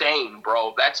 Fucking insane,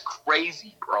 bro. That's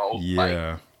crazy, bro.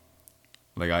 Yeah.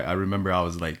 Like I remember I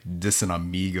was like dissing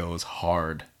Amigos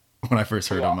hard when I first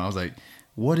heard them. I was like,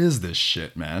 what is this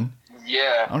shit, man?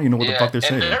 Yeah. I don't even know what the fuck they're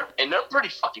saying. And they're pretty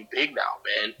fucking big now,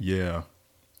 man. Yeah.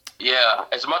 Yeah.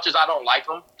 As much as I don't like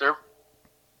them,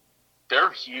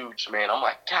 they're huge, man. I'm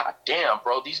like, God damn,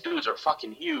 bro. These dudes are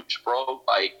fucking huge, bro.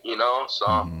 Like, you know, so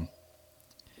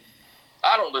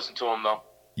I don't listen to them though.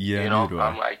 Yeah, You know, neither do I.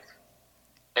 I'm like,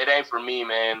 it ain't for me,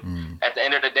 man. At the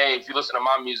end of the day, if you listen to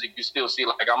my music, you still see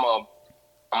like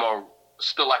I'm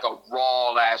still like a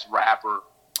raw ass rapper.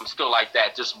 I'm still like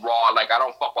that, just raw. Like I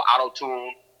don't fuck with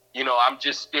auto-tune. You know, I'm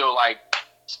just still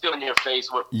in your face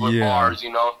with Yeah. bars,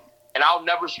 you know. And I'll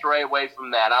never stray away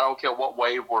from that. I don't care what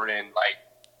wave we're in. Like,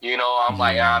 you know, I'm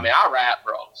like, Yeah. man, I rap,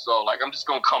 bro. So like I'm just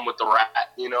gonna come with the rap,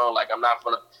 you know, like I'm not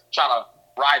gonna try to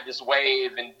ride this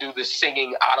wave and do this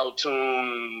singing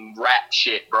auto-tune rap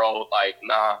shit, bro. Like,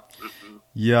 nah.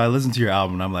 Yeah, I listened to your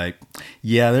album and I'm like,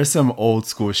 yeah, there's some old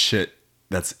school shit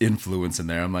that's influence in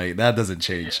there. I'm like, that doesn't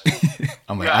change.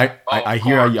 I'm like, Yeah. I Of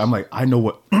hear course. I'm like, I know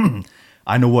what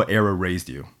I know what era raised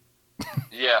you.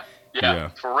 Yeah, Yeah.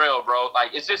 for real, bro.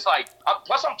 Like, it's just like,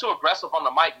 plus I'm too aggressive on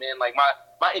the mic, man. Like,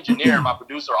 my engineer and my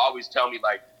producer always tell me,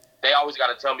 like, they always got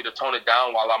to tell me to tone it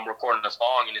down while I'm recording a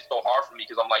song, and it's so hard for me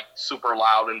because I'm, like, super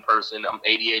loud in person. I'm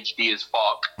ADHD as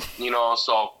fuck, you know?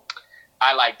 So,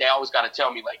 they always got to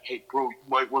tell me, like, hey, bro, you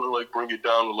might want to, like, bring it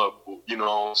down a level, you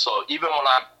know? So, even when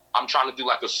I'm trying to do,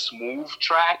 like, a smooth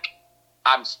track,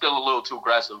 I'm still a little too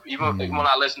aggressive. Even when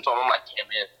I listen to them, I'm like, yeah,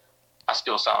 man, I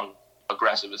still sound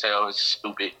aggressive as hell. It's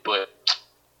stupid, but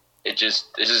this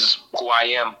is who I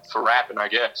am for rapping, I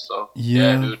guess. So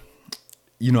yeah, dude.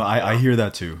 You know, I hear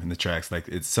that too in the tracks. Like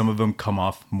it's some of them come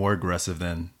off more aggressive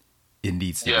than it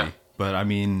needs to be. But I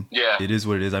mean, it is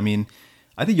what it is. I mean,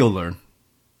 I think you'll learn.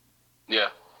 Yeah.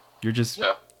 You're just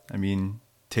I mean,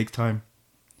 take time.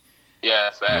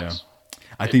 Yeah, facts. Yeah.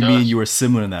 I think me and you are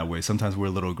similar in that way. Sometimes we're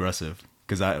a little aggressive.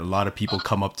 Because a lot of people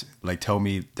come up to, like, tell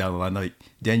me down the line, like,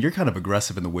 Dan, you're kind of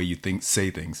aggressive in the way you say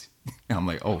things. And I'm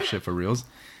like, oh, shit, for reals?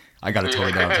 I got to tone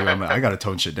it down, too. I'm like, I got to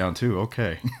tone shit down, too.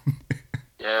 Okay.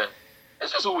 Yeah.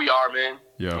 It's just who we are, man.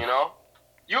 Yeah. You know?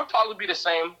 You would probably be the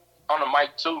same on the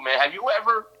mic, too, man. Have you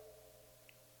ever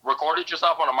recorded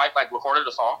yourself on a mic, like, recorded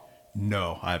a song?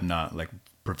 No, I have not. Like,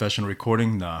 professional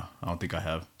recording? Nah, I don't think I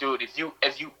have. Dude, if you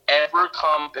ever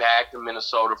come back to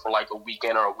Minnesota for like a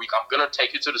weekend or a week, I'm gonna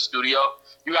take you to the studio.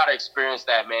 You gotta experience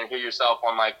that, man. Hear yourself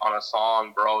on a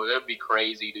song, bro. It'd be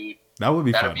crazy, dude. That would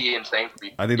be fun. That'd be insane for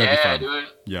me. I think that'd be fun. Dude.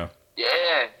 Yeah.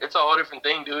 Yeah, it's a whole different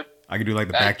thing, dude. I could do like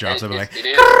the backdrops. I'd be like, it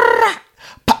is.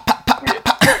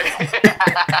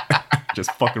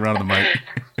 just fucking around the mic.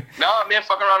 No, man,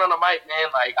 fucking around on the mic,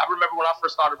 man. Like, I remember when I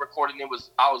first started recording,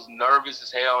 I was nervous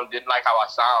as hell and didn't like how I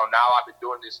sound. Now I've been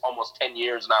doing this almost 10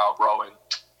 years now, bro, and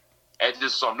it's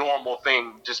just a normal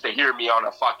thing just to hear me on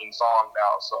a fucking song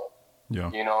now. So,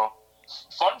 yeah, you know.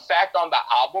 Fun fact on the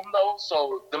album, though.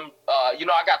 So, you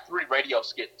know, I got 3 radio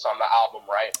skits on the album,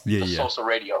 right? Yeah, the Sosa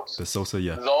radios. The Sosa,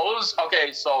 yeah. Those,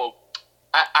 okay, so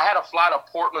I had to fly to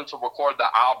Portland to record the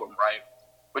album, right?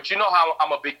 But you know how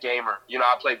I'm a big gamer. You know,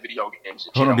 I play video games.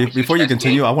 Hold on, before you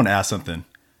continue, I want to ask something.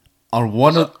 On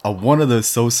one of the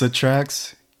Sosa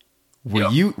tracks, were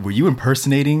you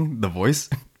impersonating the voice?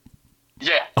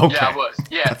 Yeah. Okay. Yeah, I was.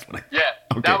 Yeah.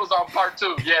 Okay. That was on part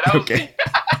 2. Yeah, that was me.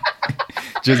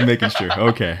 Just making sure.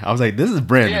 Okay. I was like, this is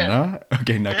Brandon, huh?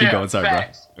 Okay, now keep going. Sorry,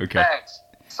 facts, bro. Okay. Facts.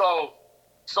 So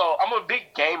I'm a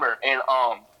big gamer, and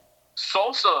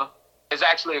Sosa is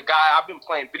actually a guy I've been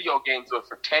playing video games with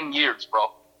for 10 years, bro.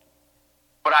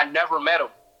 But I never met him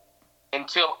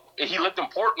until he lived in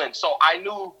Portland. So I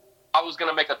knew I was going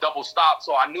to make a double stop.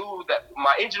 So I knew that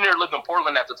my engineer lived in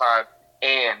Portland at the time,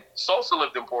 and Sosa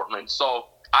lived in Portland. So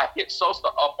I hit Sosa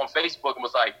up on Facebook and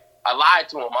was like, I lied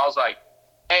to him. I was like,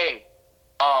 hey,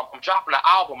 I'm dropping an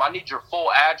album. I need your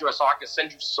full address so I can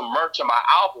send you some merch in my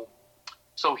album.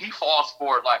 So he falls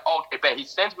for it, like, okay, bet. He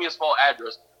sends me his full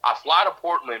address. I fly to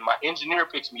Portland. My engineer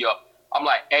picks me up. I'm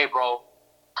like, hey, bro,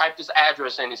 type this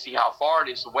address in and see how far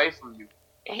it is away from you.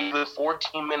 And he lived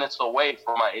 14 minutes away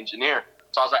from my engineer.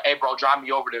 So I was like, hey, bro, drive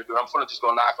me over there, dude. I'm gonna just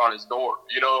go knock on his door,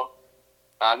 you know?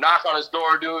 Knock on his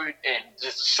door, dude, and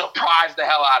just surprise the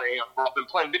hell out of him, bro. I've been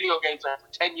playing video games for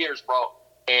 10 years, bro,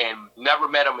 and never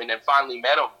met him, and then finally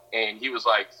met him. And he was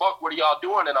like, fuck, what are y'all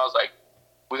doing? And I was like,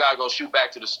 we got to go shoot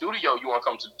back to the studio. You want to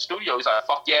come to the studio? He's like,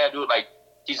 fuck yeah, dude. Like,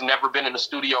 he's never been in the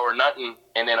studio or nothing.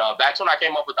 And then that's when I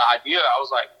came up with the idea. I was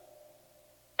like,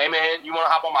 hey, man, you want to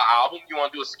hop on my album? You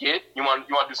want to do a skit? You want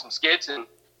to do some skits? And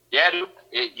yeah, dude,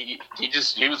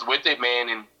 he was with it, man.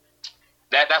 And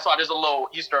that's why there's a little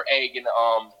Easter egg. And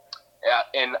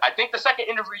I think the second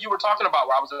interview you were talking about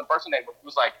where I was impersonating, he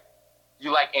was like,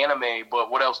 you like anime,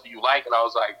 but what else do you like? And I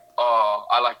was like,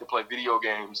 I like to play video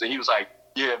games. And he was like,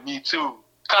 yeah, me too.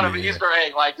 Kind of an Easter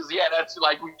egg, like, cause yeah, that's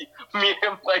like me and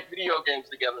him play video games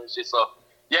together and shit. So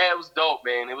yeah, it was dope,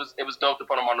 man. It was dope to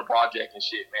put him on the project and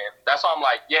shit, man. That's why I'm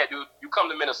like, yeah, dude, you come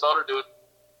to Minnesota, dude,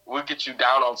 we'll get you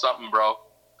down on something, bro.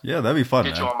 Yeah, that'd be fun,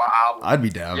 get man. you on my album. I'd be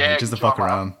down, yeah, just to fuck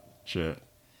around. Shit.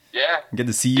 Yeah. Get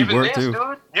to see you even work this, too.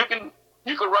 Dude,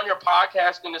 you can run your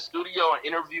podcast in the studio and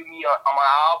interview me on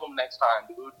my album next time,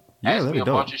 dude. Yeah, Ask that'd me be a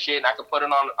dope. bunch of shit and I can put it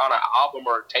on an album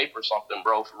or a tape or something,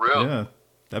 bro, for real. Yeah,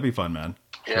 that'd be fun, man.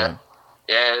 Yeah. Sure.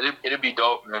 Yeah, it'd be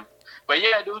dope, man. But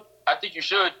yeah, dude, I think you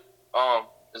should.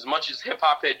 As much as hip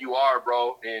hop head you are,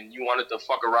 bro, and you wanted to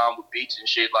fuck around with beats and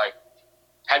shit, like,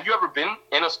 have you ever been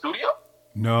in a studio?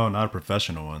 No, not a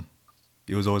professional one.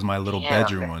 It was always my little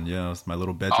bedroom one. Yeah, it was my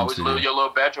little bedroom Always studio. your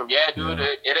little bedroom. Yeah, dude.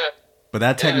 Yeah. But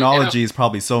that technology is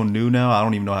probably so new now, I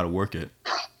don't even know how to work it.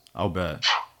 I'll bet.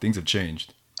 Things have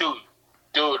changed.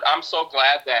 Dude, I'm so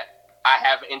glad that I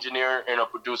have an engineer and a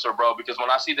producer, bro, because when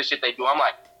I see the shit they do, I'm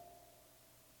like,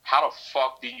 how the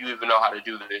fuck do you even know how to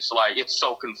do this? Like, it's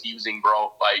so confusing,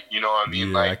 bro. Like, you know what I mean?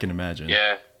 Yeah, like, I can imagine.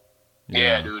 Yeah,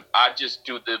 dude. I just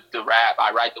do the rap.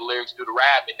 I write the lyrics, do the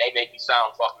rap, and they make me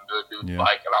sound fucking good, dude. Yeah.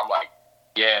 Like, and I'm like,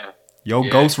 yeah. Yo,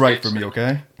 ghostwrite for me,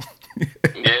 okay?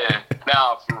 Yeah.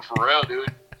 Nah, for real,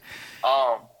 dude.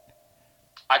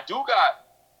 I do got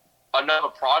another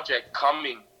project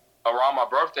coming around my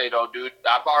birthday, though, dude.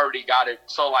 I've already got it.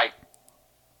 So, like,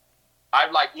 I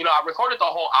recorded the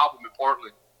whole album in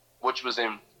Portland, which was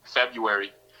in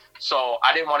February. So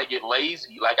I didn't want to get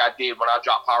lazy like I did when I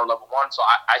dropped Power Level 1. So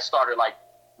I started, like,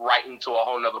 writing to a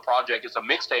whole nother project. It's a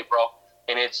mixtape, bro.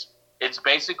 And it's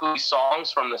basically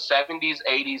songs from the 70s,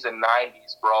 80s, and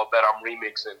 90s, bro, that I'm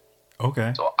remixing.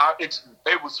 Okay. So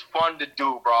it was fun to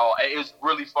do, bro. It was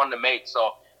really fun to make.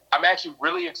 So I'm actually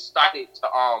really excited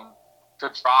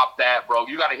to drop that, bro.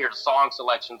 You got to hear the song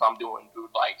selections I'm doing,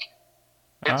 dude. Like,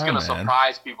 it's going to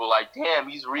surprise people. Like, damn,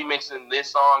 he's remixing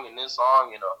this song and this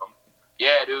song. And,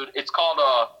 yeah, dude. It's called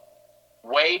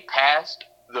Way Past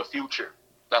the Future.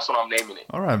 That's what I'm naming it.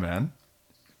 All right, man.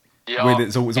 Yo,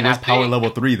 wait, so what's Power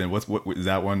Level 3 then? What is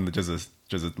that one? Just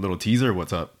a little teaser?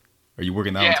 What's up? Are you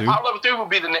working that one too? Yeah, Power Level 3 will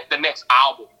be the next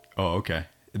album. Oh, okay.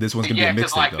 This one's gonna be a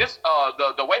mixtape, like though. This,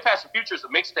 the Way Past the Future is a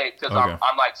mixtape because Okay.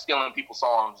 I'm like stealing people's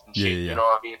songs and shit. Yeah. You know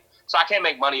what I mean? So I can't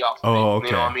make money off of it. Oh, okay.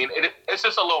 You know what I mean? It's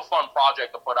just a little fun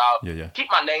project to put out. Yeah.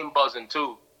 Keep my name buzzing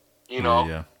too. You know.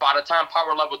 Yeah. By the time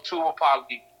Power Level 2 will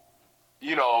probably,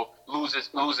 you know, lose its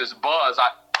buzz,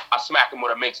 I smack them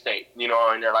with a mixtape. You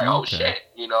know, and they're like, oh shit,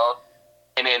 you know.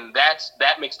 And then that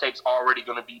mixtape's already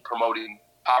gonna be promoting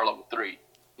Power Level 3.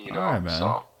 You know. All right, man.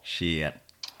 So. Shit.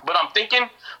 But I'm thinking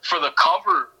for the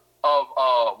cover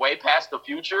of Way Past the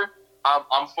Future,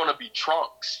 I'm gonna be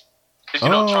Trunks. Cause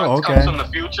Trunks comes from the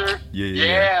future.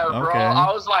 Yeah, bro. Okay.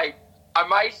 I was like, I'm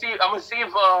gonna see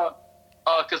if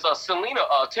cause Selena,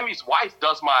 Timmy's wife,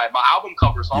 does my album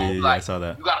cover. So I'm like, I saw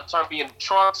that. You gotta turn me into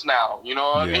Trunks now. You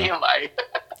know what I mean? Like,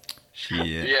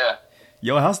 shit. Yeah.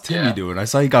 Yo, how's Timmy doing? I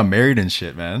saw he got married and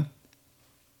shit, man.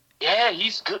 Yeah,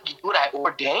 he's good. Dude, I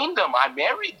ordained him. I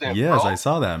married them. Yes, bro. I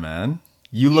saw that, man.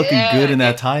 You looking good in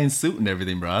that tie and suit and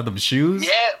everything, bro. Them shoes.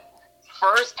 Yeah,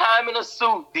 first time in a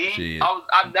suit, D. Shit.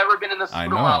 I've never been in a suit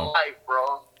in my life,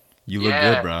 bro. You look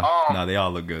good, bro. Nah, they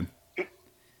all look good.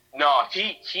 No,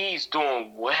 he's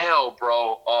doing well,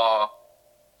 bro.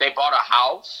 They bought a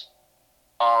house.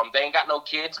 They ain't got no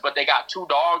kids, but they got 2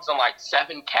 dogs and like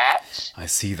 7 cats. I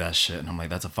see that shit, and I'm like,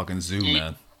 that's a fucking zoo,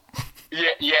 man.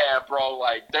 Yeah, bro.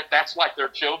 Like that's like their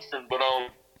children, but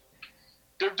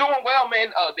they're doing well,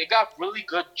 man. They got really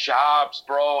good jobs,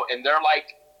 bro, and they're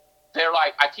like.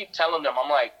 I keep telling them, I'm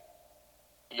like,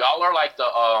 y'all are like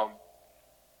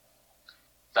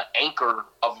the anchor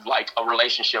of like a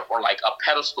relationship or like a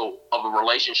pedestal of a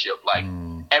relationship. Like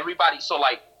everybody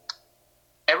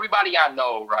I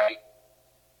know, right,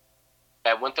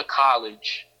 that went to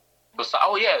college.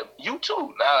 Oh yeah, you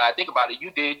too. Now that I think about it,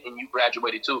 you did, and you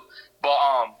graduated too. But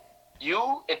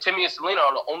you and Timmy and Selena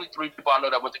are the only 3 people I know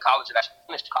that went to college and actually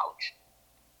finished college.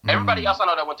 Everybody else I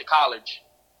know that went to college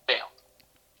failed.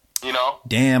 You know?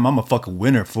 Damn, I'm a fucking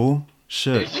winner, fool.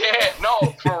 Shit. Yeah,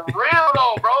 no, for real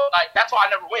though, bro. Like, that's why I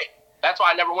never went. That's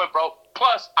why I never went, bro.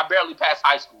 Plus, I barely passed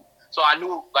high school. So I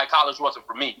knew, like, college wasn't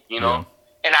for me, you know? Yeah.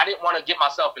 And I didn't want to get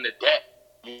myself into debt.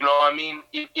 You know what I mean?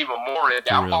 Even more in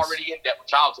debt. I'm already in debt with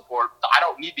child support. So I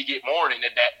don't need to get more into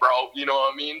debt, bro. You know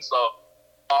what I mean? So,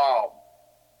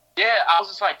 yeah, I was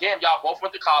just like, damn, y'all both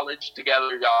went to college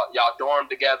together. Y'all dormed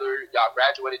together. Y'all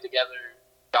graduated together.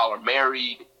 Y'all are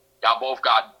married. Y'all both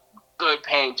got good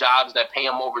paying jobs that pay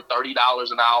them over $30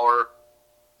 an hour.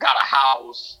 Got a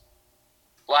house.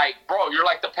 Like, bro, you're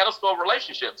like the pedestal of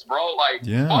relationships, bro. Like,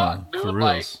 yeah, fuck, dude. For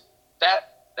like,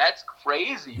 that's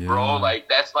crazy, bro. Like,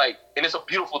 that's like, and it's a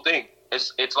beautiful thing.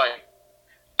 It's like,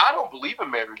 I don't believe in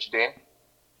marriage, Dan.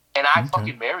 And I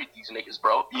fucking married these niggas,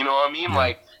 bro. You know what I mean? Yeah.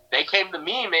 Like, they came to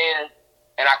me, man,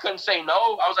 and I couldn't say no.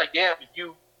 I was like, damn, if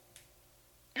you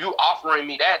offering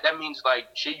me that means, like,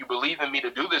 shit, you believe in me to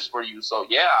do this for you. So,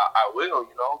 yeah, I will,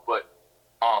 you know. But,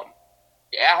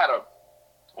 yeah, I had to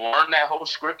learn that whole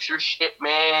scripture shit,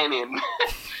 man,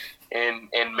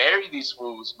 and marry these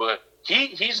fools. But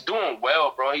he's doing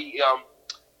well, bro. He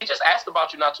just asked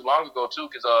about you not too long ago, too,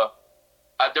 because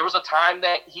there was a time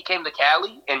that he came to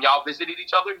Cali and y'all visited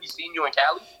each other. He seen you in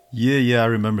Cali. Yeah, I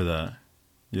remember that.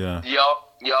 Yeah.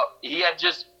 Yup. He had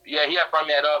brought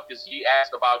me that up because he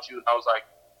asked about you, and I was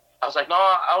like, no,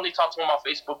 I only talk to him on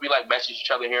Facebook. We like message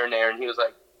each other here and there, and he was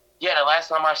like, yeah, the last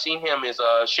time I seen him is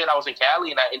shit. I was in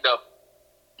Cali, and I ended up,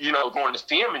 you know, going to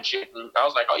see him and shit. And I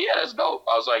was like, oh yeah, that's dope.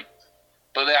 I was like,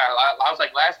 but then I was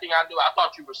like, last thing I knew, I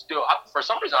thought you were still. For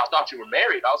some reason, I thought you were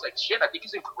married. I was like, shit, I think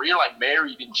he's in Korea, like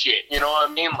married and shit. You know what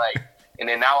I mean? Like, and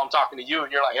then now I'm talking to you,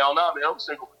 and you're like, hell no, man, I'm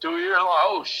single for 2 years. I'm like,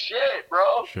 oh shit,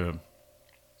 bro. Sure.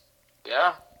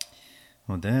 Yeah.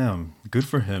 Well, damn, good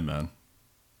for him, man.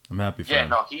 I'm happy for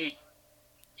him. Yeah, no,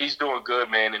 he's doing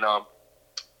good, man, and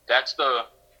that's the.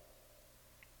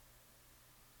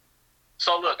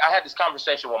 So look, I had this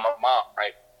conversation with my mom,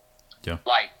 right? Yeah.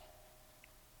 Like,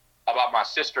 about my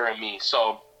sister and me.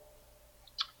 So,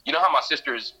 you know how my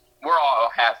sisters, we're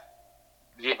all half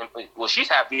Vietnamese. Well, she's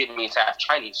half Vietnamese, half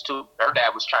Chinese too. Her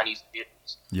dad was Chinese and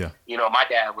Vietnamese. Yeah. You know, my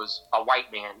dad was a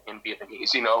white man in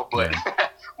Vietnamese, you know, but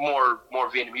more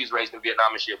Vietnamese raised in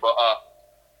Vietnam and shit. But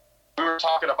we were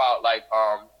talking about, like,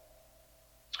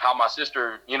 how my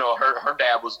sister, you know, her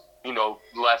dad was, you know,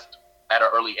 left at an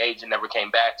early age and never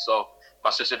came back. So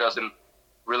my sister doesn't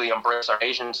really embrace our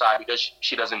Asian side because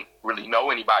she doesn't really know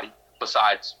anybody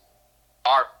besides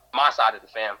my side of the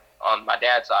fam on my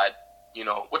dad's side, you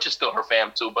know, which is still her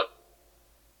fam too, but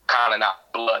kind of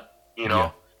not blood, you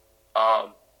know. Yeah.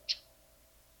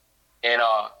 And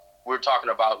we were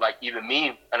talking about, like, even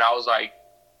me, and I was like,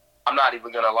 I'm not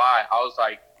even gonna lie, I was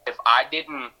like, if I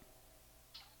didn't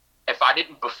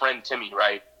befriend Timmy,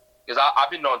 right? Because I've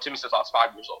been knowing Timmy since I was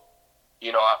 5 years old.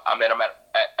 You know, I met him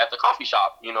at the coffee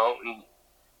shop, you know, in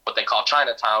what they call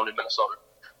Chinatown in Minnesota.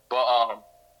 But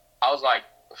I was like,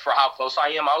 for how close I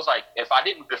am, I was like, if I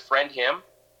didn't befriend him,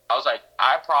 I was like,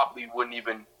 I probably wouldn't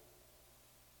even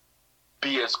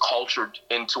be as cultured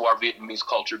into our Vietnamese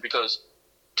culture because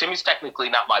Timmy's technically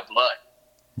not my blood.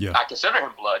 Yeah. I consider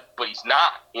him blood, but he's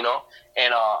not, you know?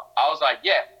 And I was like,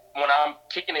 yeah, when I'm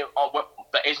kicking it on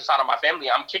the Asian side of my family,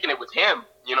 I'm kicking it with him.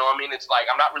 You know what I mean? It's like,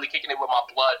 I'm not really kicking it with my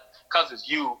blood cousins,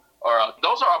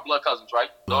 those are our blood cousins, right?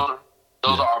 Those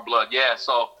are our blood, yeah.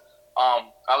 So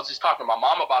I was just talking to my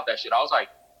mom about that shit. I was like,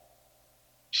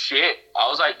 shit. I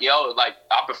was like, yo, like,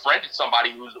 I befriended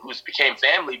somebody who's became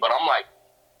family, but I'm like,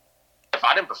 if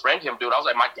I didn't befriend him, dude, I was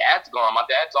like, my dad's gone. My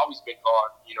dad's always been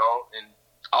gone, you know, and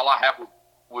all I have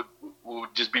would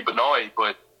just be Benoi.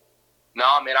 But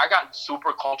nah, man, I got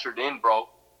super cultured in, bro,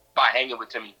 by hanging with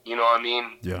Timmy. You know what I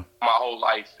mean? Yeah. My whole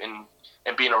life and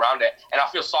being around that. And I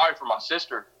feel sorry for my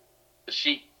sister.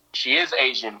 She is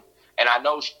Asian, and I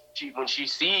know she when she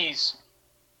sees,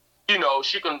 you know,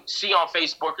 she can see on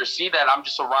Facebook or see that I'm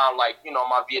just around, like, you know,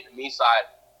 my Vietnamese side.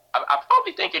 I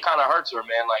probably think it kind of hurts her,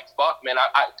 man. Like, fuck, man.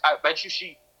 I bet you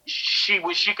she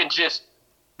wish she can just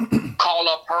call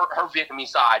up her Vietnamese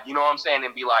side, you know what I'm saying,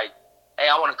 and be like, hey,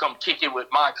 I want to come kick it with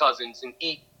my cousins and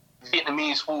eat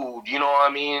Vietnamese food, you know what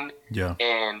I mean? Yeah.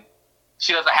 And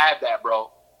she doesn't have that,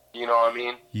 bro. You know what I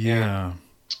mean? Yeah.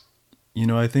 You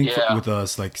know, I think with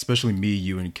us, like, especially me,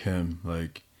 you, and Kim,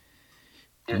 like,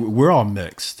 we're all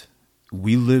mixed.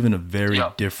 We live in a very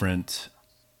different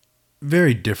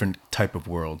type of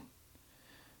world.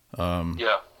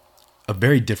 A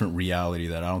very different reality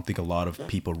that I don't think a lot of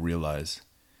people realize.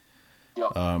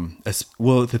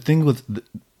 Well, the thing with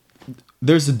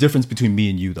there's a difference between me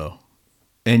and you, though,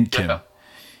 and Kim.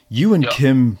 You and Yeah.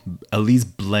 Kim at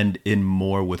least blend in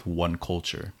more with one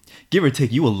culture. Give or take,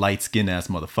 you a light skinned ass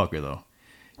motherfucker though.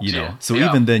 You know. Yeah. So Yeah.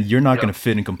 even then you're not Yeah. gonna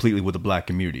fit in completely with the black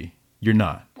community. You're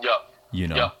not. Yeah. You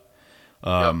know.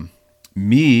 Yeah.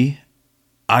 Me,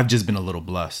 I've just been a little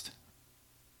blessed.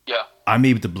 Yeah. I'm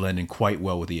able to blend in quite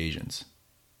well with the Asians.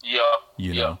 Yeah.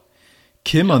 You Yeah. know.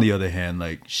 Kim, on the other hand,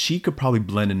 like she could probably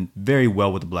blend in very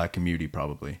well with the black community,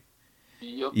 probably,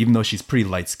 Yep. even though she's pretty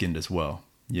light skinned as well.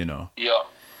 You know. Yeah.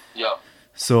 Yeah.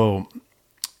 So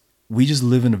we just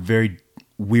live in a very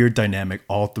weird dynamic,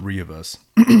 all three of us.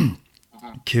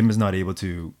 Kim is not able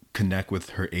to connect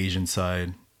with her Asian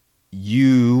side.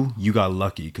 You got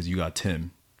lucky because you got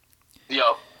Tim.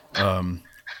 Yeah.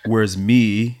 Whereas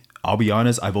me, I'll be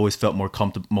honest, I've always felt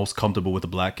most comfortable with the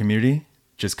black community,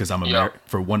 just because I'm Yeah.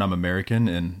 for one, I'm American,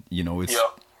 and you know Yeah.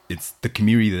 it's the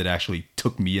community that actually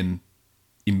took me in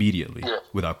immediately, Yeah.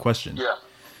 without question. Yeah.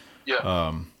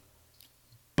 Yeah.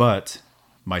 But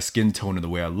my skin tone and the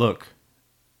way I look,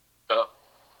 Yeah.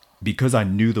 because I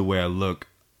knew the way I look,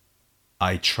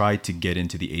 I tried to get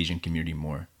into the Asian community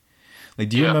more. Like,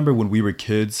 do you Yeah. remember when we were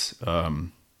kids?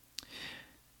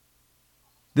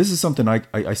 This is something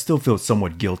I still feel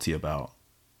somewhat guilty about.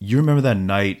 You remember that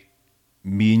night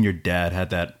me and your dad had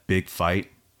that big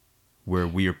fight where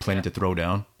we were planning to throw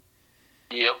down?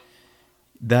 Yep.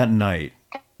 That night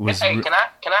was... Hey, can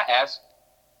I ask,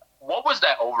 what was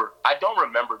that over? I don't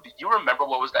remember. Do you remember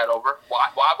what was that over?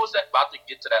 Why was that about to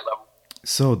get to that level?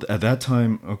 So at that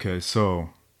time, okay, so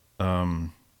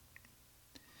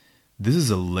this is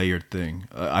a layered thing.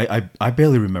 I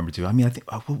barely remember too. I mean, I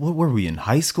think what were we in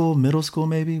high school, middle school,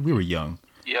 maybe? We were young.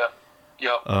 Yeah.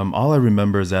 Yeah. All I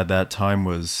remember is at that time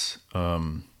was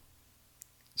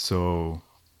so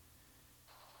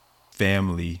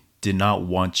family did not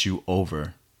want you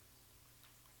over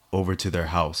to their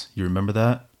house. You remember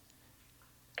that?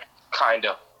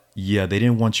 Kinda. Yeah, they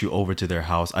didn't want you over to their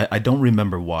house. I don't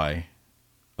remember why.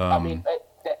 I mean,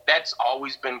 that's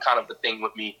always been kind of the thing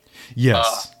with me.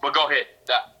 Yes. But go ahead.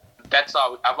 That's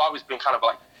I've always been kind of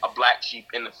like a black sheep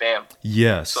in the family.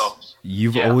 Yes. So,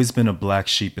 you've yeah. always been a black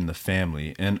sheep in the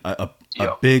family. And a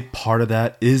Yeah. big part of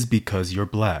that is because you're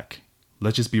black.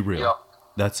 Let's just be real. Yeah.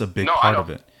 That's a big No, I part know. of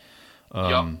it.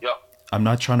 Yep. I'm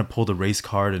not trying to pull the race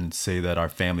card and say that our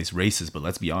family's racist, but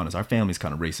let's be honest, our family's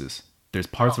kind of racist. There's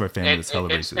parts of our family that's hella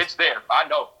racist. It's there. I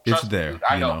know. It's Trust me, there, dude.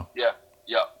 I you know. Yeah.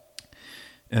 Yeah.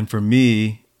 And for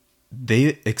me,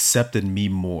 they accepted me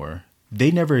more.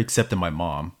 They never accepted my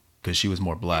mom because she was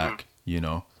more black, you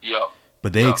know. Yeah.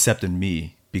 But they Yeah. accepted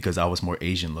me because I was more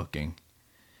Asian looking.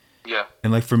 Yeah.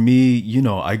 And like for me, you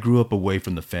know, I grew up away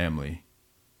from the family.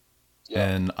 Yeah.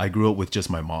 And I grew up with just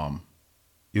my mom.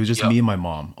 It was just Yeah. me and my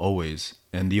mom, always.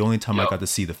 And the only time I Yeah. got to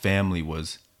see the family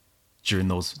was during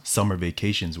those summer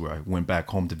vacations where I went back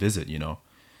home to visit, you know.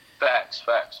 Facts.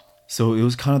 So it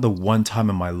was kind of the one time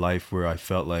in my life where I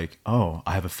felt like, oh,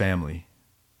 I have a family.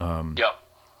 Yeah.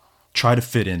 Try to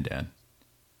fit in, Dan.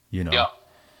 You know, Yeah.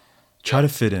 try to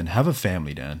fit in. Have a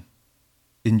family, Dan.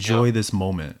 Enjoy Yeah. this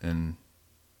moment and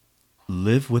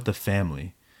live with the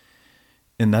family.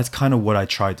 And that's kind of what I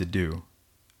tried to do.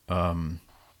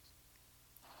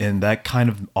 And that kind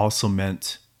of also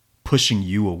meant pushing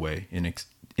you away in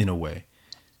a way,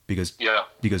 because Yeah.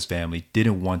 family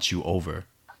didn't want you over,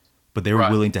 but they were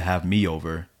Right. willing to have me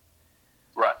over,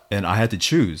 Right. and I had to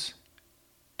choose.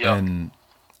 Yeah. And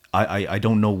I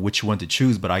don't know which one to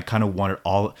choose, but I kind of wanted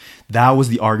all. That was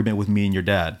the argument with me and your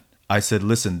dad. I said,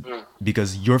 listen,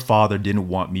 because your father didn't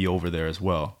want me over there as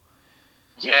well.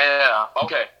 Yeah.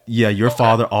 Okay. Yeah, your Okay.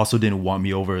 father also didn't want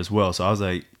me over as well. So I was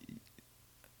like,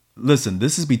 listen,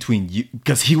 this is between you,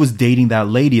 because he was dating that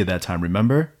lady at that time,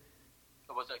 remember?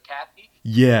 Was it Kathy?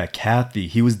 Yeah, Kathy.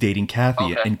 He was dating Kathy,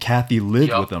 Okay. and Kathy lived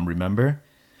Yup. with him, remember?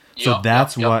 So Yup,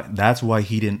 that's yup. why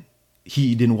he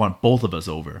didn't want both of us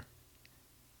over.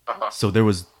 Uh-huh. So there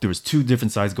was two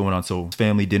different sides going on. So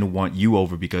family didn't want you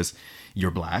over because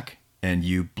you're black and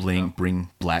you bring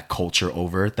black culture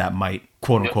over that might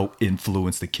quote unquote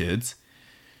influence the kids,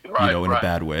 Right. you know, in a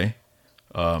bad way.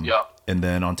 Yeah. And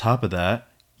then on top of that,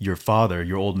 your father,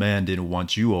 your old man, didn't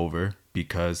want you over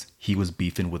because he was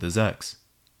beefing with his ex.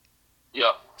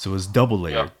 Yeah. So it was double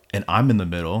layered. Yeah. And I'm in the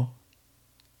middle.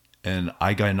 And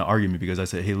I got in an argument because I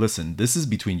said, hey, listen, this is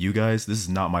between you guys. This is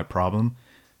not my problem.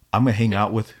 I'm going to hang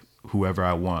out with whoever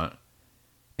I want.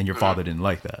 And your father didn't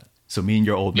like that. So me and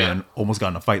your old man almost got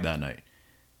in a fight that night.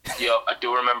 Yeah, I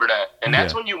do remember that. And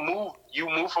that's Yeah. when you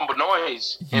moved from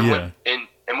Benoist and Yeah. went and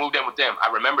moved in with them.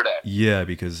 I remember that. Yeah,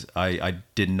 because I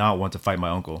did not want to fight my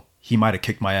uncle. He might have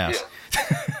kicked my ass.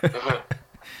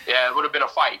 Yeah, it would have been a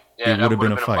fight. Yeah, It that would have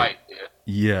been a would've fight. Yeah.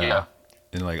 Yeah. Yeah.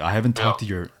 And like I haven't talked to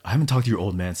your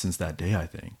old man since that day, I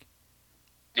think.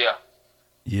 Yeah.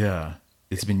 Yeah.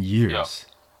 It's been years.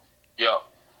 Yeah.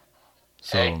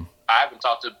 So hey, I haven't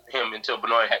talked to him until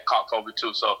Benoit had caught COVID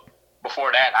too. So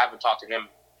before that, I haven't talked to him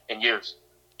in years.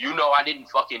 You know, I didn't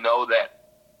fucking know that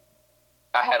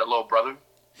I had a little brother.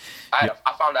 I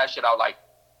found that shit out like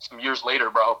some years later,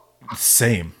 bro.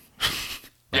 Same.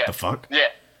 What the fuck? Yeah.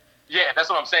 Yeah, that's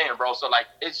what I'm saying, bro. So, like,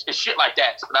 it's shit like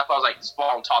that. So that's why I was like, just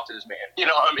fall and talk to this man. You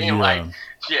know what I mean? Yeah. Like,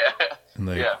 yeah. And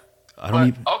like, yeah. I don't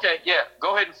even... Okay, yeah.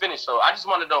 Go ahead and finish. So, I just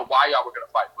want to know why y'all were going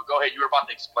to fight. But go ahead. You were about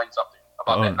to explain something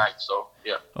about that night. So,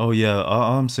 yeah. Oh, yeah.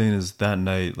 All I'm saying is that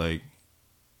night, like,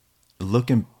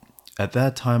 looking... At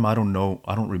that time, I don't know.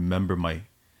 I don't remember my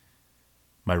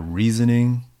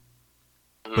reasoning.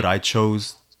 Mm-hmm. But I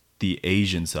chose the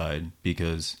Asian side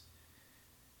because...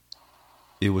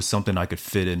 it was something I could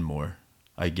fit in more,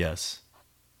 I guess.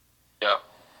 Yeah.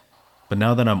 But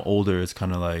now that I'm older, it's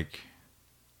kind of like,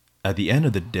 at the end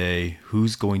of the day,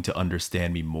 who's going to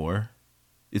understand me more?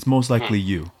 It's most likely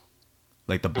you.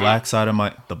 Like the black side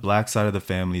of the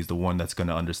family is the one that's going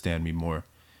to understand me more.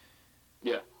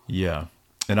 Yeah. Yeah.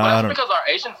 And well, that's because our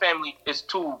Asian family is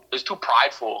too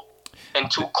prideful and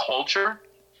too cultured,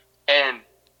 and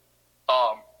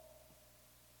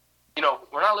you know,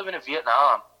 we're not living in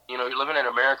Vietnam. You know, you're living in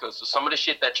America, so some of the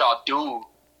shit that y'all do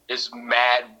is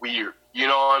mad weird. You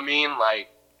know what I mean? Like,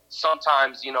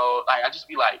 sometimes, you know, like, I just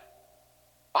be like,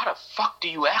 why the fuck do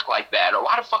you act like that? Or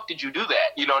why the fuck did you do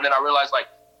that? You know, and then I realized, like,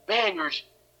 man,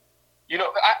 you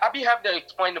know, I be having to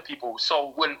explain to people.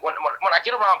 So when I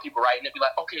get around people, right, and they be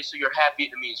like, okay, so you're half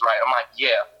Vietnamese, right? I'm like,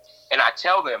 yeah. And I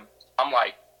tell them, I'm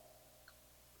like,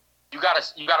 you gotta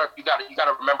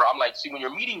remember, I'm like, see, when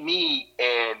you're meeting me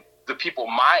and the people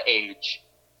my age,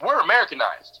 we're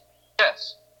Americanized.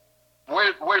 Yes.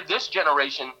 We're this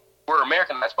generation, we're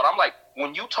Americanized. But I'm like,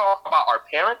 when you talk about our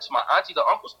parents, my aunties, the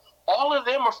uncles, all of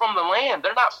them are from the land.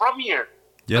 They're not from here.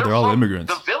 Yeah, they're all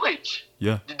immigrants. The village.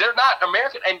 Yeah. They're not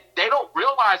American, and they don't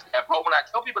realize that, bro. When I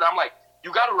tell people that, I'm like,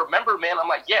 you got to remember, man. I'm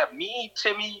like, yeah, me,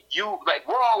 Timmy, you, like,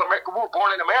 we're all American. We were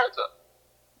born in America.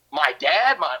 My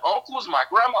dad, my uncles, my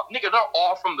grandma, nigga, they're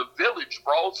all from the village,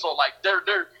 bro. So, like,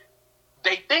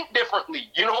 they think differently.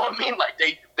 You know what I mean? Like,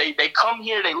 they come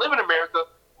here, they live in America,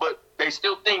 but they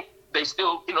still, you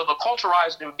know, they're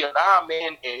culturized in Vietnam,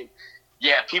 man. And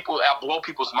yeah, I blow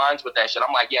people's minds with that shit.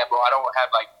 I'm like, yeah, bro, I don't have,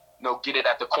 like, no, get it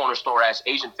at the corner store ass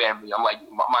Asian family. I'm like,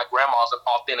 my grandma's an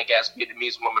authentic ass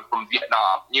Vietnamese woman from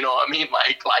Vietnam. You know what I mean?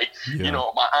 Like, yeah. You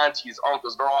know, my aunties,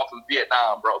 uncles, they're all from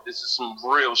Vietnam, bro. This is some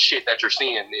real shit that you're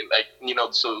seeing. And, like, you know,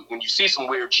 so when you see some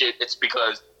weird shit, it's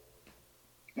because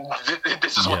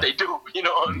this is what they do. You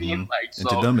know what I mean? Like, and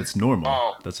to them, it's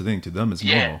normal. That's the thing. To them, it's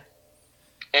normal.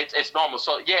 It's normal.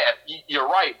 So yeah, you're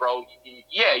right, bro.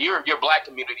 Yeah, your black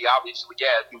community, obviously.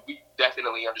 Yeah, we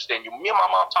definitely understand you. Me and my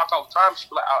mom talk all the time.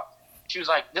 She was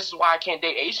like, this is why I can't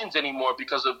date Asians anymore,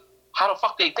 because of how the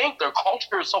fuck they think. Their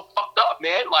culture is so fucked up,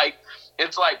 man. Like,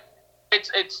 it's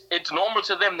normal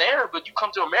to them there, but you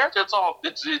come to America,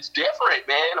 it's different,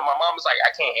 man. And my mom was like,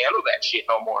 I can't handle that shit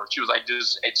no more. She was like,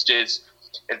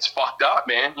 it's fucked up,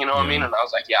 man. You know what I mean? And I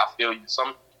was like, yeah, I feel you.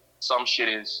 Some shit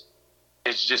is.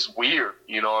 It's just weird,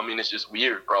 you know what I mean? It's just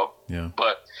weird, bro. Yeah.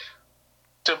 But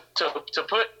to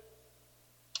put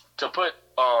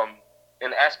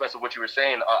in aspects of what you were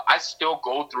saying, I still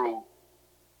go through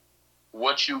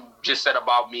what you just said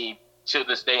about me to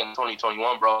this day in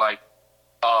 2021, bro. Like,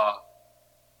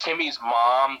 Timmy's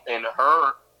mom and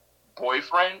her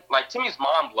boyfriend, like, Timmy's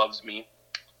mom loves me.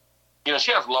 You know,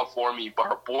 she has love for me, but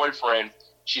her boyfriend,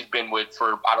 she's been with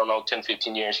for, I don't know, 10,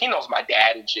 15 years. He knows my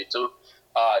dad and shit, too.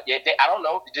 I don't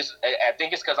know. I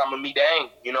think it's because I'm a me dang,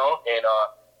 you know. And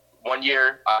one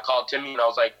year I called Timmy and I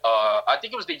was like, I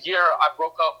think it was the year I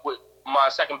broke up with my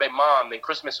second baby mom, and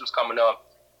Christmas was coming up.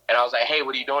 And I was like, hey,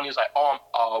 what are you doing? He was like,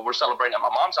 we're celebrating at my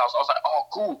mom's house. I was like, oh,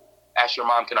 cool. Ask your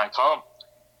mom, can I come?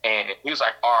 And he was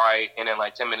like, all right. And then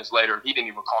like 10 minutes later, he didn't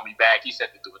even call me back. He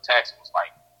sent it through a text and was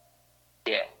like,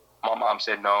 yeah. My mom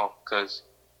said no because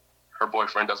her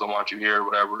boyfriend doesn't want you here or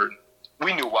whatever.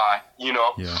 We knew why, you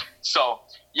know? Yeah. So,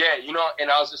 yeah, you know,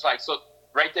 and I was just like, so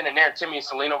right then and there, Timmy and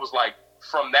Selena was like,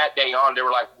 from that day on, they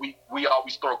were like, we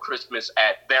always throw Christmas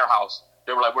at their house.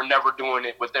 They were like, we're never doing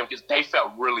it with them because they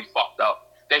felt really fucked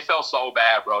up. They felt so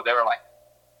bad, bro. They were like,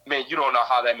 man, you don't know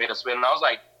how that made us feel. And I was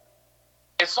like,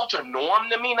 it's such a norm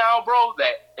to me now, bro,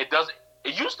 that it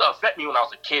used to affect me when I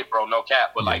was a kid, bro, no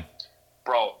cap. But like,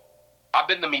 bro, I've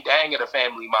been the me dang of the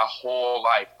family my whole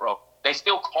life, bro. They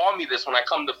still call me this when I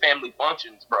come to family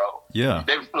functions, bro. Yeah.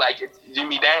 They're like, it's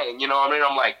Jimmy Dang, you know what I mean?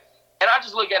 I'm like, and I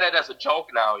just look at it as a joke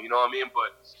now, you know what I mean?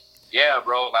 But Yeah,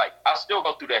 bro. Like, I still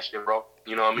go through that shit, bro.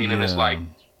 You know what I mean? And it's like,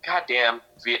 Yeah. goddamn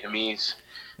Vietnamese.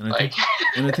 And I Like, think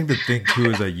and I think the thing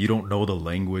too is that you don't know the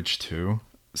language too.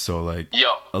 So like yo,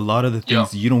 a lot of the yo,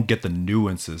 things you don't get the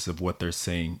nuances of what they're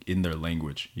saying in their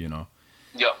language, you know.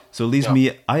 yo, So at least yo,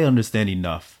 me, I understand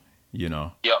enough, you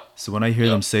know. yo, So when I hear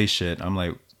yo. them say shit, I'm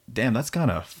like, damn, that's kind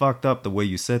of fucked up the way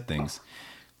you said things.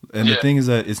 And the Yeah. thing is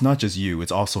that it's not just you,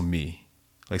 it's also me.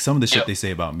 Like some of the shit Yeah. they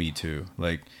say about me too.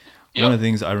 Like Yeah. one of the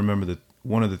things I remember that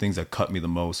one of the things that cut me the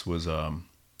most was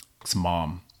his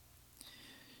mom.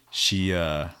 She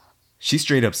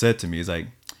straight up said to me, "It's like,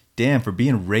 damn, for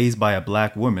being raised by a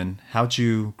black woman, how'd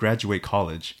you graduate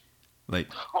college?" Like,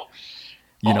 Oh,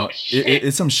 you oh, know, shit.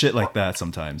 it's some shit like that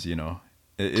sometimes, you know.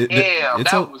 Damn,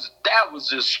 It's that was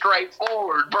just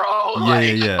straightforward, bro. yeah,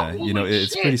 Like, yeah. You know, holy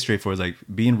it's shit. pretty straightforward. It's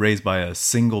like being raised by a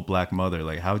single black mother.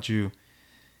 Like, how'd you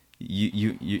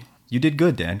did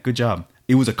good, Dan. Good job.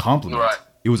 It was a compliment. Right.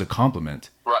 It was a compliment.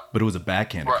 Right. But it was a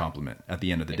backhanded Right. compliment at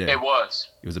the end of the day. It was.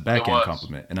 It was a backhand was.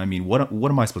 compliment. And I mean, what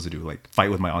am I supposed to do? Like fight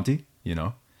with my auntie? You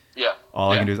know? Yeah.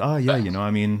 All I yeah. can do is, yeah, you know,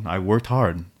 I mean, I worked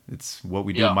hard. It's what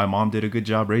we do. Yeah. My mom did a good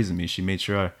job raising me. She made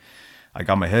sure I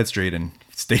got my head straight and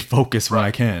stay focused when I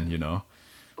Right. can, you know?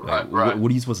 Like, Right.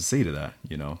 what are you supposed to say to that,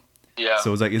 you know? Yeah.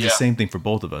 So it's like, it's yeah. the same thing for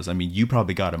both of us. I mean, you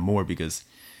probably got it more because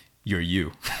you're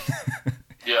you.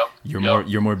 Yeah. You're more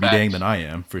Facts. bidang than I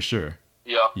am, for sure.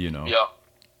 Yeah. you know. Yeah.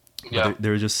 But Yeah.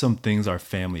 there are just some things our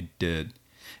family did.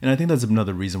 And I think that's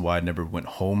another reason why I never went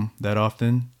home that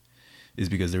often, is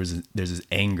because there's this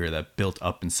anger that built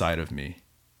up inside of me.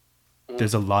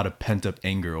 There's a lot of pent up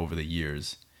anger over the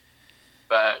years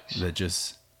Facts. that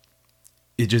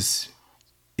it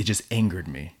just angered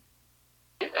me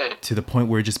Yeah. to the point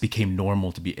where it just became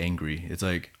normal to be angry. It's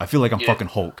like I feel like I'm Yeah. fucking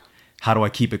Hulk. How do I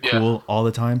keep it Yeah. cool all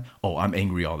the time? Oh, I'm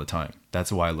angry all the time.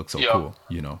 That's why I look so Yeah. cool,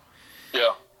 you know.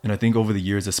 Yeah. And I think over the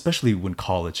years, especially when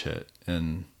college hit,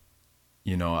 and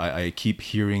you know, I keep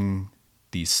hearing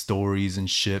these stories and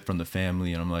shit from the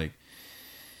family, and I'm like,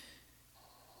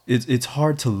 it's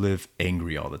hard to live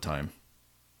angry all the time.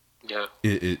 Yeah.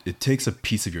 It takes a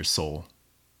piece of your soul.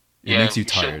 It Yeah. makes you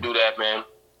shouldn't tired. do that, man.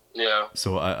 Yeah.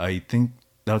 So I think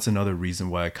that's another reason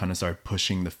why I kind of started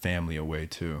pushing the family away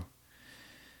too.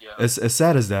 Yeah. As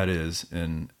sad as that is,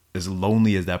 and as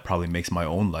lonely as that probably makes my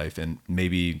own life, and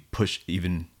maybe push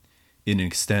even in an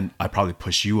extent, I probably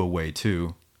push you away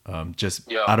too,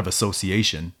 just Yeah. out of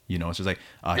association. You know, it's just like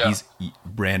Yeah.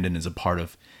 Brandon is a part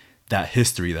of that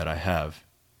history that I have.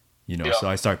 You know, Yeah. so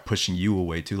I start pushing you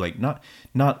away too, like not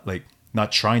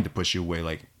trying to push you away,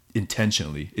 like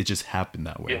intentionally. It just happened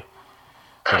that way. Yeah.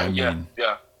 But I mean,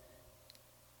 Yeah.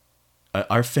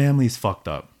 our family's fucked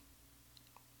up.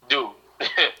 Dude.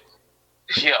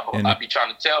 Yo, And I be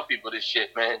trying to tell people this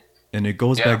shit, man. And it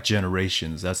goes Yeah. back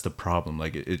generations. That's the problem.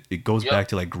 Like it goes Yep. back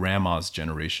to like grandma's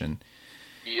generation.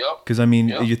 Yep. Because I mean,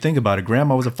 Yep. you think about it,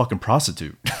 grandma was a fucking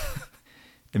prostitute.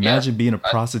 Imagine being a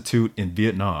prostitute in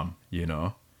Vietnam, you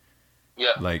know?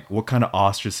 Yeah. Like what kind of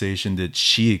ostracization did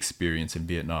she experience in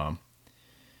Vietnam?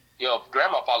 Yo,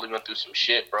 grandma probably went through some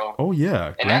shit, bro. Oh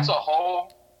yeah. And that's a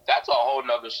whole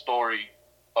nother story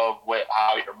of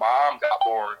how your mom got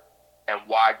born and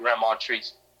why grandma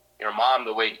treats your mom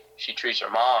the way she treats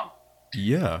your mom.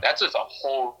 Yeah. That's just a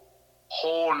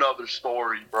whole nother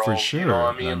story, bro. For sure. You know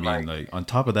what I mean? Like on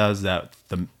top of that is that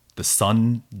the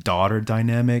son-daughter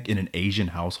dynamic in an Asian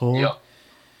household. Yeah.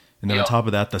 And then Yeah. on top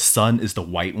of that, the son is the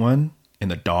white one and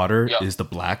the daughter Yeah. is the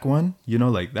black one. You know,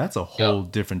 like that's a whole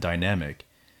different dynamic.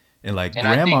 And like And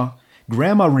I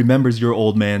grandma remembers your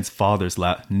old man's father's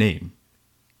name.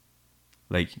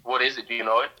 Like What is it? Do you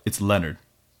know it? it's Leonard.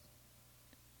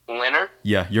 Leonard?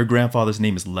 Yeah, your grandfather's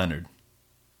name is Leonard.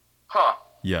 Huh.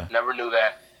 Yeah. Never knew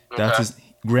that. That's Okay. his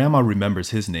grandma remembers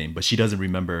his name, but she doesn't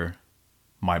remember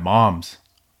my mom's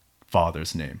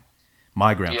father's name.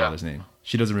 My grandfather's name.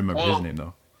 She doesn't remember his Well, name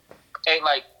though.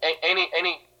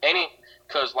 Any,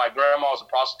 because like grandma was a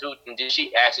prostitute, and did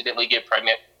she accidentally get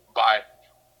pregnant by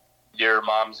your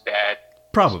mom's dad?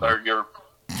 Probably.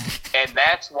 And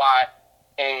that's why,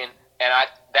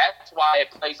 that's why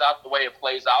it plays out the way it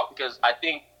plays out, because I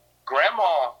think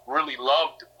grandma really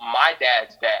loved my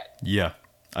dad's dad. Yeah.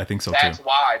 I think so That's too.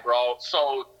 why, bro.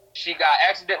 So she got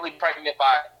accidentally pregnant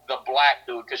by the black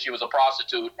dude because she was a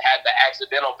prostitute, had the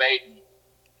accidental baby.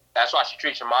 That's why she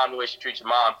treats your mom the way she treats your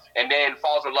mom, and then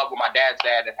falls in love with my dad's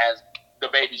dad and has the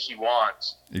baby she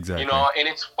wants. Exactly. You know, and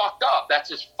it's fucked up. That's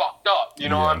just fucked up. You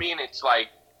know what I Yeah. mean? It's like,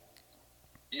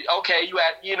 okay, you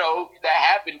had, that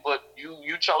happened, but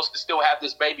you chose to still have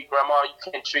this baby, grandma.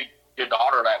 You can't treat your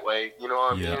daughter that way. You know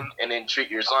what I mean? And then treat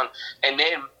your son. And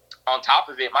then on top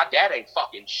of it, my dad ain't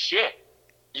fucking shit.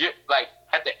 You like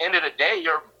at the end of the day,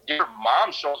 your your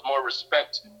mom shows more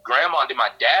respect to grandma than my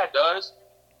dad does.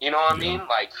 You know what I mean?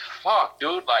 Like, fuck,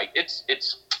 dude. Like, it's.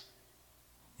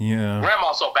 Yeah.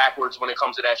 Grandma's so backwards when it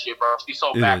comes to that shit, bro. She's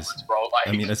so backwards, bro. Like,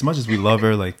 I mean, as much as we love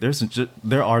her, like,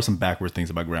 there are some backward things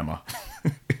about grandma.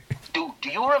 Dude, do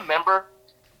you remember?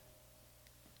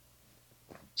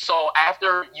 So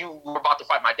after you were about to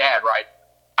fight my dad, right?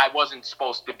 I wasn't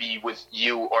supposed to be with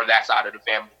you or that side of the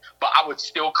family, but I would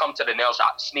still come to the nail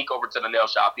shop, sneak over to the nail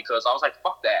shop because I was like,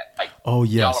 fuck that. Like, oh,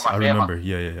 yes, I remember.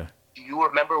 Yeah. Do you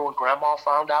remember when grandma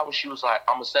found out when she was like,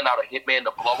 I'm going to send out a hitman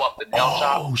to blow up the nail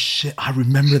shop? Oh, shit. I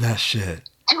remember that shit.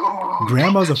 Dude.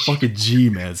 Grandma's a fucking G,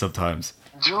 man, sometimes.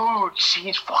 Dude,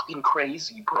 she's fucking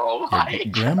crazy, bro.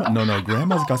 Like,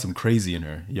 Grandma's got some crazy in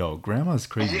her. Yo, grandma's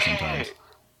crazy sometimes.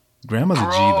 Grandma's a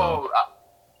G, though.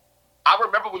 I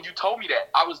remember when you told me that.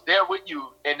 I was there with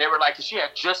you, and they were like, cause she had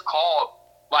just called,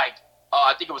 like,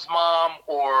 I think it was mom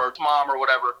or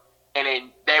whatever, and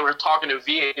then they were talking to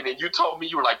Viet, and then you told me,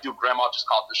 you were like, dude, grandma just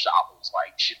called the shop. It was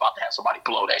like, she's about to have somebody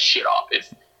blow that shit up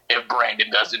if Brandon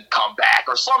doesn't come back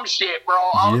or some shit, bro.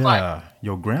 I was like,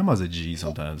 yo, grandma's a G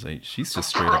sometimes. Like, she's just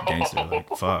straight up gangster.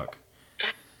 Like, fuck.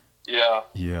 Yeah.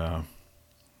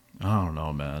 I don't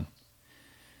know, man.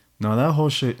 No, that whole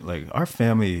shit, like, our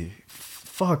family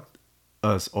fucked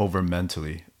us over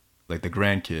mentally. Like, the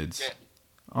grandkids. Yeah.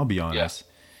 I'll be honest.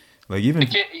 Yeah. Like, even...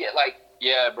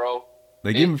 bro.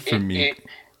 Like, even for me...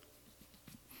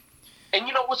 And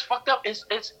you know what's fucked up? It's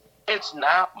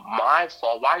not my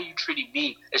fault. Why are you treating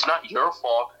me? It's not your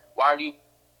fault. Why are you...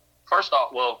 First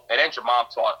off, well, it ain't your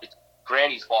mom's fault. It's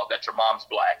Granny's fault that your mom's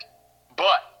black.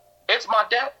 But it's my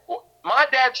dad. My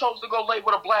dad chose to go lay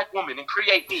with a black woman and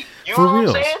create me. You know what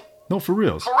I'm saying? No, for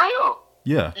real. For real.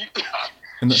 Yeah.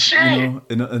 Shit.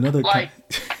 Another like,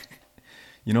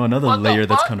 another layer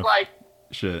that's kind of like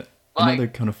shit. Like, another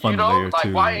kind of fun layer like,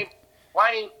 too. Why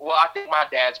ain't well, I think my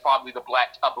dad's probably a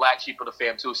black sheep of the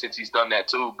fam too, since he's done that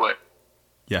too, but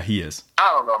yeah, he is.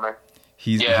 I don't know, man.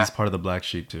 He's part of the black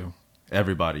sheep too.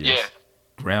 Everybody is. Yeah.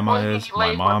 Grandma is,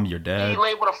 my mom, your dad. He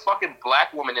laid with a fucking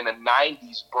black woman in the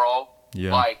 90s, bro.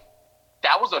 Yeah. Like,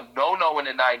 that was a no-no in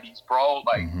the 90s, bro.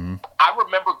 Like, I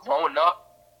remember growing up,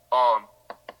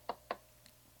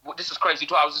 this is crazy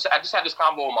too. I just had this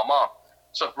convo with my mom.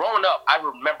 So growing up, I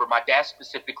remember my dad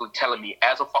specifically telling me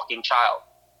as a fucking child,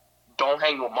 don't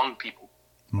hang with Hmong people.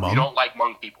 You don't like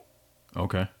Hmong people.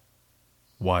 Okay.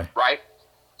 Why? Right?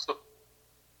 So,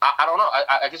 I don't know.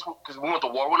 I guess because we went to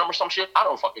war with them or some shit. I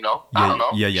don't fucking know. Yeah, I don't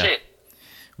know. Yeah. Shit.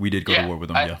 We did go to war with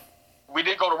them, We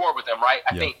did go to war with them, right?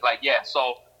 I think,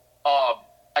 so,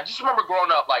 I just remember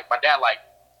growing up, like, my dad, like,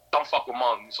 don't fuck with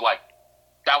Hmongs. Like,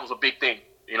 that was a big thing.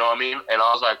 You know what I mean? And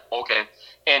I was like, okay.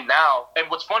 And now, and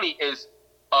what's funny is,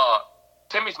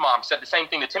 Timmy's mom said the same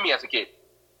thing to Timmy as a kid,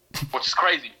 which is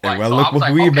crazy. Like, well, so look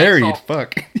what we married.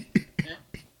 Fuck.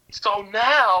 So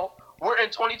now we're in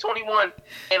 2021,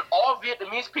 and all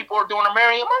Vietnamese people are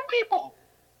marrying Hmong people.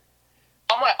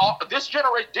 I'm like, this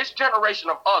generation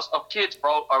of us, of kids,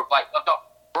 bro, are like,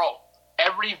 bro,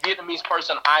 every Vietnamese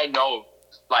person I know,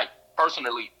 like,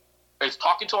 personally, is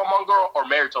talking to a Hmong girl or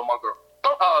married to a Hmong girl.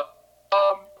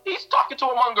 He's talking to a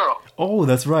Hmong girl. Oh,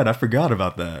 that's right. I forgot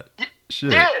about that.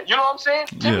 Shit. Yeah, you know what I'm saying?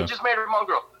 Timmy just married a Hmong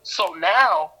girl. So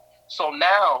now,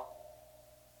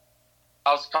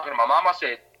 I was talking to my mom. I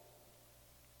said,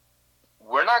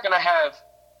 we're not going to have,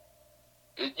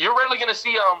 you're rarely going to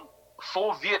see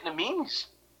full Vietnamese.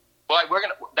 Like,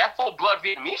 that full blood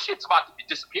Vietnamese shit's about to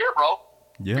disappear, bro.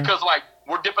 Yeah. Because, like,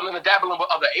 we're dipping and dabbling with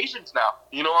other Asians now.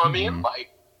 You know what I mean? Like,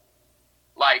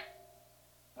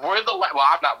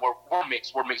 we're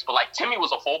mixed, but like Timmy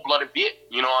was a full-blooded Viet,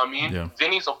 you know what I mean? Yeah.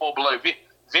 Vinny's a full-blooded Viet.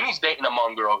 Vinny's dating a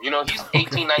Hmong girl, you know, he's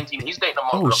 18, 19, he's dating a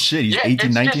Hmong girl. Oh shit, he's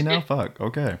 18, 19 now? Fuck,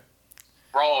 okay.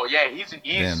 Bro, yeah,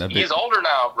 he's older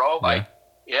now, bro, like,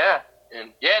 yeah,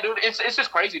 and yeah, dude, it's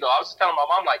just crazy though. I was just telling my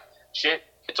mom, like, shit,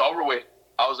 it's over with.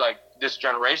 I was like, this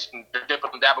generation, they're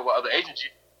dipping and dabbling with other Asians.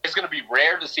 It's gonna be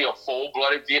rare to see a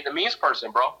full-blooded Vietnamese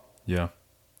person, bro. Yeah.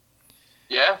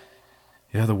 Yeah.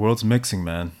 Yeah, the world's mixing,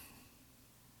 man.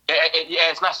 Yeah,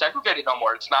 it's not segregated no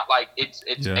more. It's not like it's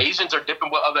Asians are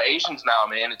dipping with other Asians now,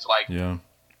 man. It's like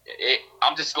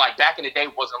I'm just like, back in the day,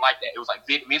 it wasn't like that. It was like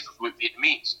Vietnamese was with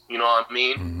Vietnamese. You know what I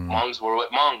mean? Hmongs were with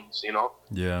Hmongs. You know?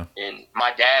 Yeah. And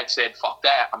my dad said, "Fuck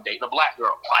that! I'm dating a black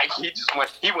girl." Like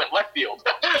he went left field.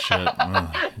 Shit.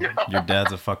 Your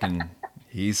dad's a fucking.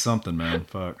 He's something, man.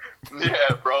 Fuck.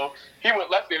 Yeah, bro. He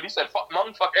went left field. He said, "Fuck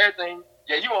Hmong, fuck everything."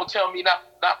 Yeah, you won't tell me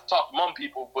not to talk to Hmong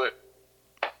people, but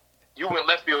you went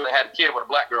left field and had a kid with a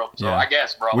black girl. So I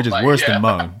guess, bro. Which is worse than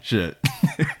Hmong. Shit.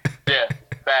 Yeah,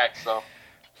 facts. So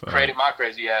created my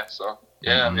crazy ass. So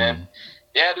yeah, man.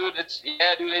 Yeah, dude.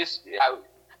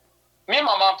 Me and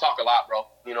my mom talk a lot, bro.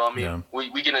 You know what I mean? Yeah.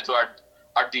 We get into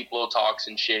our deep little talks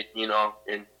and shit, you know,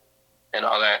 and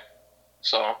all that.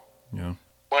 So Yeah.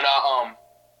 when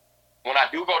I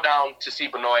do go down to see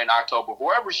Benoit in October,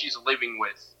 whoever she's living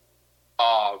with,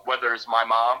 whether it's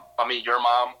your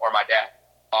mom or my dad,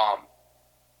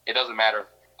 it doesn't matter.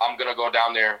 I'm gonna go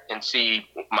down there and see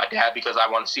my dad because I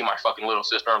want to see my fucking little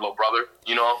sister and little brother,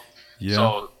 you know? Yeah.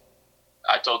 So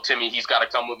I told Timmy he's got to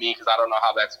come with me because I don't know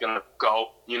how that's gonna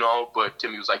go, you know. But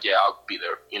Timmy was like, "Yeah, I'll be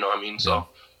there." You know what I mean? So,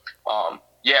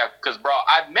 because bro,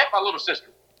 I met my little sister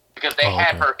because they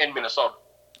had her in Minnesota.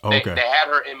 Oh, okay. They had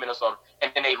her in Minnesota,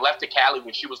 and then they left to Cali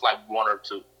when she was like 1 or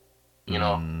 2, you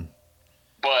know.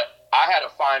 But I had to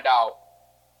find out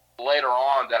later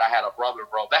on that I had a brother,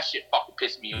 bro. That shit fucking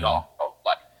pissed me off, bro.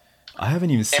 Like, I haven't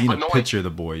even seen Benoit, a picture of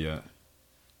the boy yet.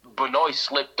 Benoit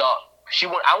slipped up.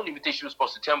 I don't even think she was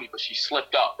supposed to tell me, but she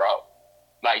slipped up, bro.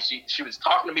 Like, she was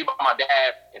talking to me about my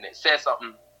dad, and then said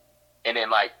something, and then,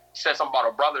 like, said something about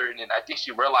her brother, and then I think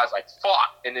she realized, like,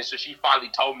 fuck. And then so she finally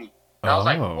told me. And I was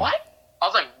like, what? I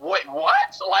was like, what?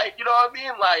 So, like, you know what I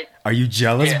mean? Like, are you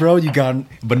jealous, bro?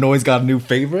 Benoit's got a new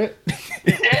favorite?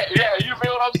 yeah, you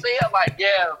feel what I'm saying? Like,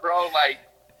 yeah, bro, like,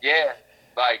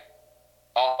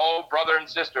 a whole brother and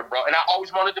sister, bro. And I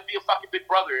always wanted to be a fucking big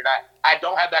brother, and I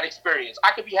don't have that experience.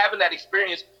 I could be having that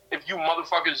experience if you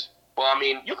motherfuckers. Well, I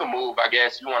mean, you can move, I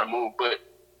guess. You want to move, but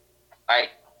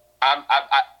like,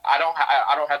 I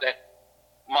don't have that.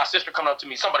 My sister coming up to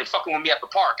me, somebody fucking with me at the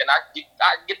park, and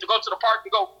I get to go to the park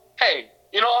and go, hey,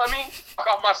 you know what I mean? Fuck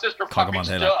off my sister, fuck beat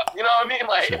you up. You know what I mean?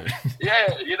 Like,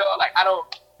 yeah, you know, like I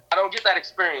don't get that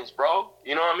experience, bro.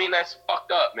 You know what I mean? That's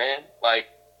fucked up, man. Like,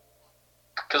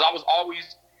 because I was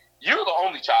always, you're the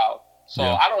only child, so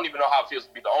I don't even know how it feels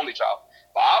to be the only child.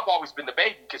 But I've always been the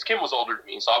baby because Kim was older than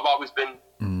me, so I've always been,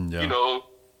 you know,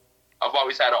 I've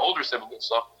always had an older sibling.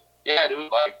 So yeah,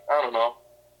 dude, like, I don't know.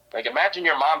 Like, imagine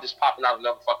your mom just popping out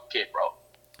another fucking kid, bro.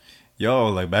 Yo,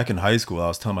 like back in high school, I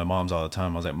was telling my moms all the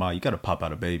time. I was like, "Ma, you gotta pop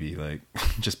out a baby, like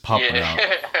just pop it out."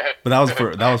 But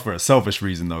that was for a selfish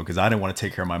reason though, because I didn't want to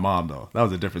take care of my mom though. That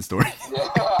was a different story.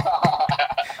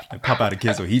 Like, pop out a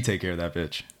kid so he take care of that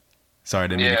bitch. Sorry, I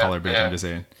didn't mean to call her bitch. I'm just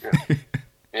saying.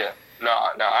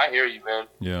 No, I hear you, man.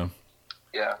 Yeah.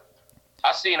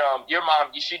 I seen your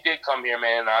mom. She did come here,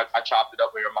 man. I chopped it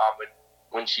up with your mom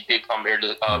when she did come here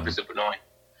to visit Benoit.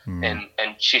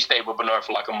 And she stayed with Benoit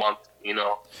for like a month, you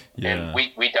know. And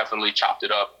we definitely chopped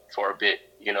it up for a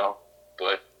bit, you know.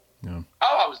 But I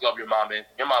always love your mom, man.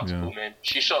 Your mom's cool, man.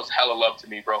 She shows hella love to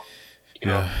me, bro. You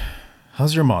know?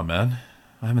 How's your mom, man?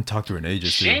 I haven't talked to her in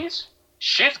ages.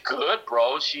 She's good,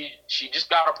 bro. She just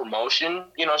got a promotion.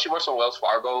 You know, she works at Wells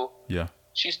Fargo. Yeah.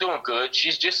 She's doing good.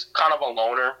 She's just kind of a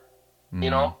loner, you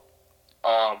know.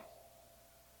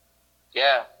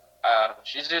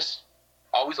 She's just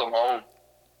always alone.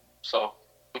 So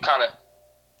we kind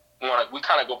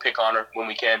of go pick on her when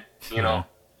we can, you know.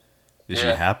 Is she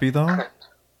happy though? I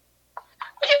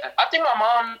think my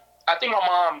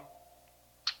mom.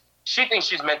 She thinks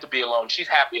she's meant to be alone. She's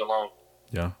happy alone.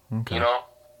 Yeah. Okay. You know.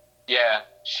 Yeah.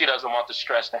 She doesn't want the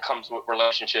stress that comes with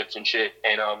relationships and shit.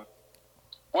 And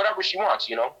whatever she wants,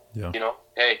 you know. Yeah. You know.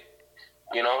 Hey.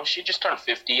 You know, she just turned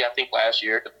 50, I think, last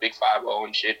year, the big 5-0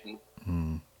 and shit.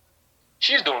 And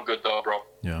she's doing good though, bro.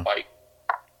 Yeah. Like.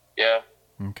 Yeah.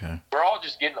 Okay. We're all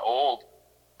just getting old.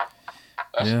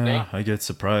 That's the thing. I get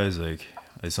surprised. Like,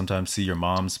 I sometimes see your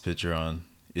mom's picture on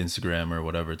Instagram or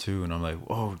whatever too, and I'm like,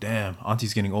 whoa, damn,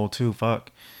 Auntie's getting old too.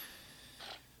 Fuck.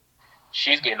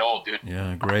 She's getting old, dude.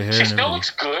 Yeah, gray hair. She still looks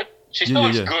good. She still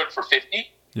looks good for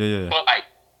 50. Yeah. But like,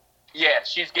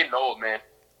 she's getting old, man.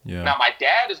 Yeah. Now my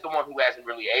dad is the one who hasn't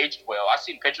really aged well. I've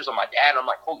seen pictures of my dad, and I'm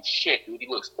like, holy shit, dude, he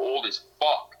looks old as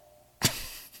fuck.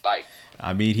 Like.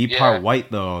 I mean, he part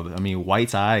white though. I mean,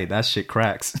 white's eye. That shit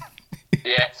cracks.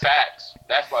 Yeah, facts.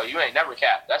 That's why you ain't never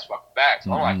capped. That's fucking facts.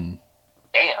 I'm like,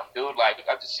 damn, dude. Like,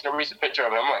 I just seen a recent picture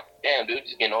of him. I'm like, damn, dude,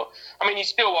 he's getting old. I mean, he's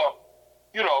still,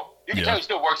 you know, you can tell he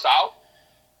still works out.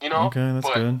 You know. Okay, that's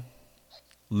good.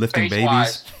 Lifting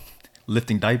babies,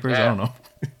 lifting diapers. I don't know.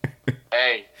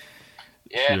 Hey,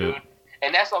 yeah, dude.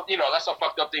 And that's a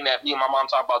fucked up thing that me and my mom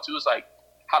talk about too. It's like,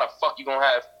 how the fuck you gonna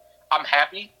have? I'm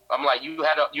happy. I'm like, you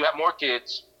have more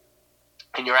kids,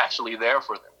 and you're actually there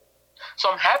for them. So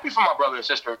I'm happy for my brother and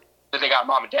sister that they got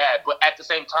mom and dad. But at the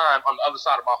same time, on the other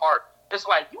side of my heart, it's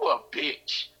like, you a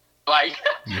bitch. Like,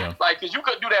 like, cause you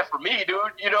couldn't do that for me, dude.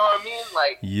 You know what I mean?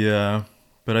 Like, yeah.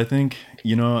 But I think,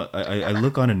 you know, I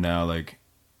look on it now, like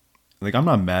I'm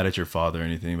not mad at your father or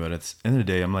anything, but at the end of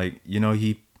the day, I'm like, you know,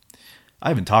 I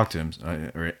haven't talked to him,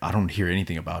 or I don't hear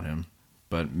anything about him.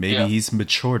 But maybe he's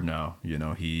matured now, you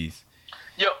know,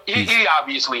 Yo, he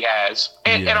obviously has,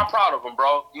 and I'm proud of him,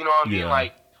 bro. You know what I mean?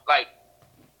 Like,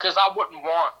 because I wouldn't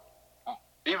want,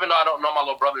 even though I don't know my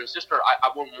little brother and sister, I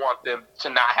wouldn't want them to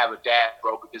not have a dad,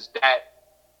 bro, because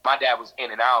my dad was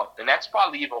in and out, and that's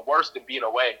probably even worse than being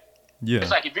away. Yeah.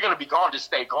 It's like, if you're gonna be gone, just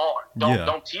stay gone.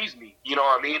 Don't tease me. You know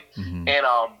what I mean? Mm-hmm. And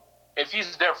if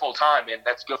he's there full time, man,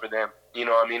 that's good for them. You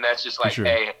know what I mean? That's just like,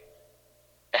 hey,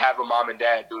 have a mom and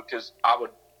dad, dude, because I would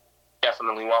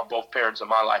definitely want both parents in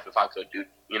my life if I could, dude.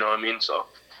 You know what I mean? So,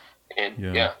 and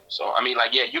so I mean,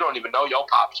 like, you don't even know your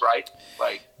pops, right?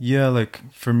 Like,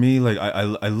 like for me, like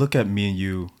I look at me and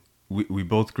you, we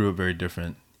both grew up very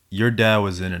different. Your dad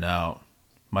was in and out.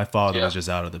 My father was just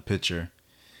out of the picture.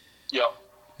 Yep.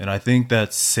 And I think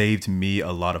that saved me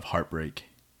a lot of heartbreak.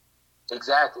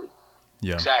 Exactly.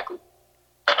 Yeah. Exactly.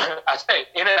 I say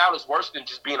in and out is worse than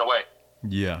just being away.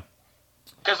 Yeah.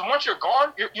 Because once you're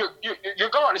gone, you're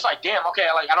gone. It's like, damn, okay,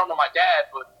 like, I don't know my dad,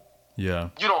 but you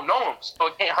don't know him, so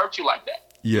it can't hurt you like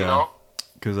that. Yeah. You know?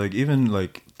 Because, like, even,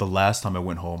 like, the last time I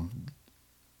went home,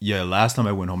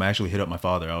 I actually hit up my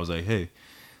father. I was like, hey,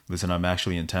 listen, I'm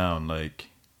actually in town. Like,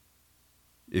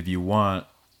 if you want,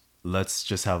 let's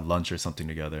just have lunch or something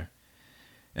together.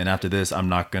 And after this, I'm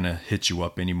not going to hit you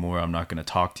up anymore. I'm not going to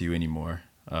talk to you anymore.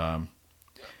 And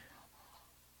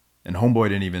homeboy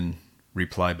didn't even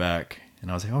reply back. And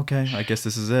I was like, okay, I guess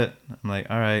this is it. I'm like,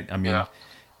 all right. I mean,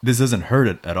 this doesn't hurt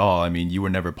it at all. I mean, you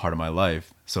were never part of my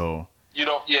life. So you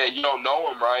don't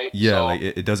know him, right? Yeah, so, like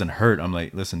it doesn't hurt. I'm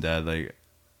like, listen, Dad, like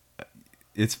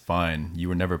it's fine. You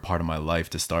were never part of my life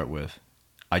to start with.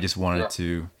 I just wanted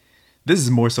to. This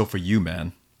is more so for you,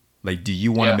 man. Like, do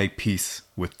you want to make peace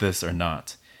with this or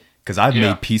not? Because I've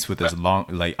made peace with this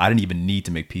like, I didn't even need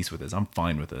to make peace with this. I'm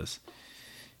fine with this.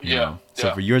 You know?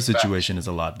 So for your situation, it's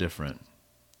a lot different.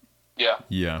 Yeah.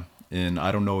 Yeah. And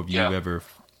I don't know if you ever...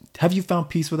 Have you found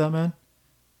peace with that, man?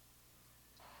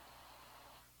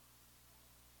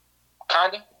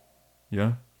 Kinda.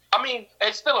 Yeah? I mean,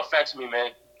 it still affects me,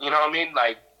 man. You know what I mean?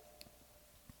 Like,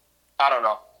 I don't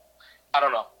know.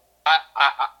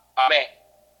 I may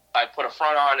like put a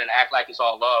front on and act like it's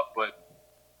all love, but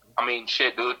I mean,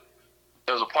 shit, dude.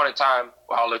 There was a point in time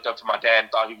where I looked up to my dad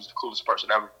and thought he was the coolest person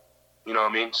ever. You know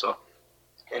what I mean? So,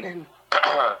 and then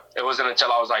it wasn't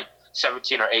until I was like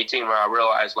 17 or 18 where I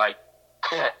realized, like,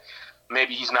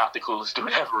 maybe he's not the coolest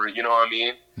dude ever. You know what I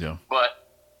mean? Yeah. But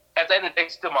at the end of the day,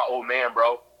 he's still my old man,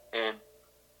 bro. And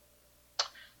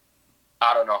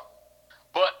I don't know.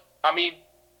 But, I mean,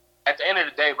 at the end of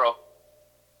the day, bro,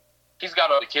 he's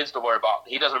got other kids to worry about.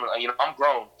 He doesn't, I'm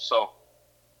grown. So,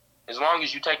 as long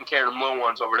as you're taking care of them little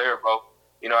ones over there, bro,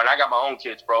 and I got my own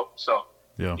kids, bro. So,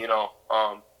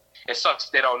 it sucks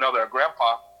they don't know their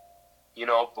grandpa,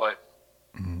 but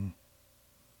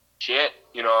shit,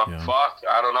 fuck,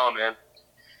 I don't know, man.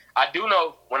 I do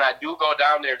know when I do go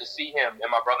down there to see him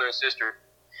and my brother and sister,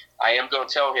 I am going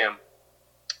to tell him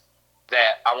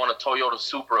that I want a Toyota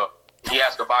Supra. He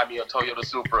has to buy me a Toyota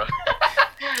Supra.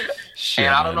 Shit,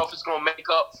 and I don't know if it's going to make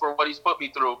up for what he's put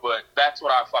me through, but that's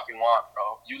what I fucking want,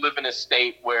 bro. You live in a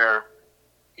state where,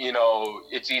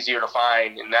 it's easier to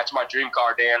find, and that's my dream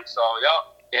car, Dan. So,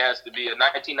 it has to be a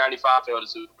 1995 Toyota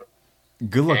Supra.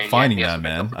 Good luck finding that,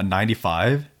 man. A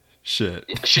 95? Shit.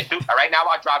 Shit, dude. Right now,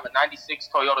 I drive a 96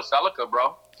 Toyota Celica,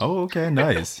 bro. Oh, okay,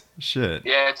 nice. Shit.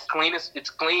 Yeah, it's clean. It's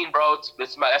clean, bro.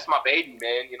 That's my baby,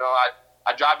 man.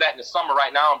 I drive that in the summer.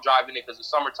 Right now, I'm driving it because it's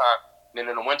summertime. And then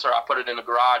in the winter, I put it in the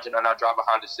garage, and then I drive a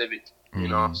Honda Civic.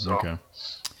 So. Okay.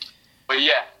 But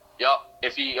yeah,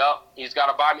 if he's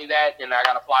got to buy me that, and I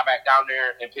got to fly back down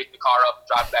there and pick the car up and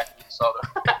drive back to Minnesota.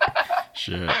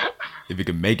 Shit. If you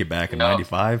can make it back in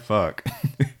 95, fuck.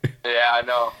 Yeah, I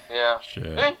know. Yeah.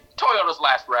 Shit. Toyotas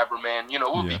last forever, man.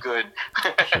 We'll be good.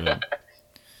 Shit.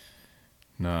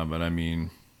 Nah, but I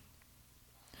mean,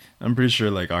 I'm pretty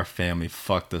sure like our family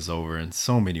fucked us over in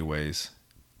so many ways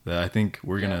that I think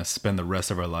we're gonna spend the rest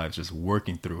of our lives just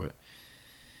working through it.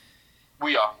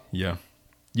 We are. Yeah.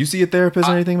 You see a therapist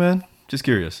or anything, man? Just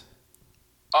curious.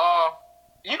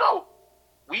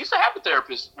 We used to have a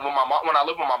therapist when I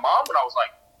lived with my mom when I was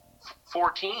like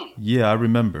 14. Yeah, I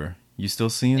remember. You still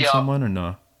seeing someone or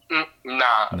no?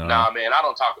 Nah, man. I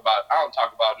don't talk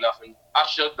about nothing. I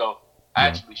should though. I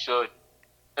actually should.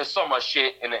 There's so much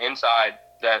shit in the inside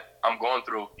that I'm going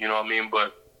through. You know what I mean?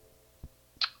 But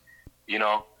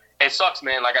it sucks,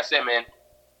 man. Like I said, man.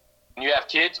 When you have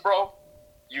kids, bro,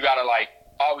 you gotta like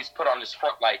always put on this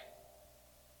front like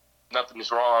nothing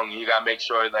is wrong. You gotta make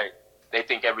sure like they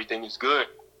think everything is good.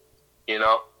 And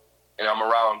I'm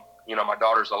around my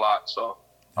daughters a lot, so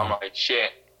I'm like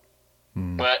shit.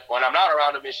 But when I'm not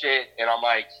around them and shit, and I'm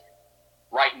like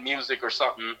writing music or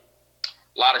something,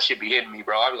 a lot of shit be hitting me,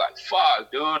 bro. I be like,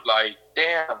 fuck, dude, like,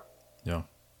 damn. Yeah.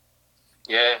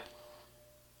 Yeah.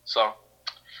 So,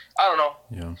 I don't know.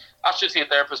 Yeah. I should see a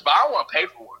therapist, but I don't want to pay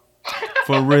for it.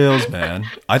 For reals, man.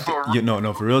 For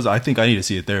for reals. I think I need to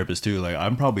see a therapist too. Like,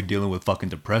 I'm probably dealing with fucking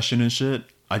depression and shit.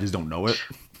 I just don't know it.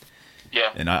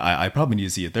 Yeah. And I probably need to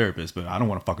see a therapist, but I don't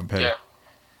want to fucking pay. Yeah.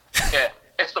 Yeah.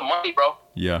 It's the money, bro.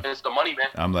 Yeah. It's the money, man.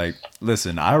 I'm like,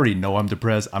 listen, I already know I'm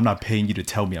depressed. I'm not paying you to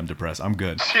tell me I'm depressed. I'm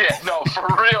good. Yeah, no, for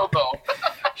real, though.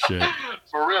 Shit.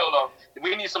 For real, though.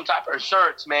 We need some type of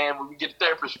insurance, man, when we get a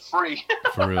therapist for free.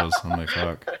 For reals. I'm like,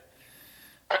 fuck.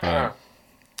 But,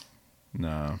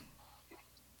 nah.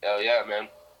 Hell yeah, man.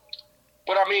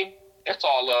 But, I mean, it's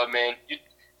all love, man.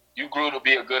 You grew to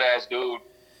be a good-ass dude.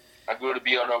 I grew to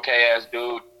be an okay-ass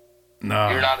dude. Nah.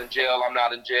 You're not in jail. I'm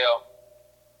not in jail.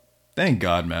 Thank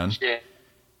God, man. Shit.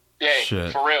 Yeah,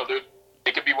 Shit. For real, dude.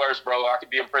 It could be worse, bro. I could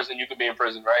be in prison. You could be in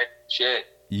prison, right? Shit.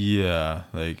 Yeah.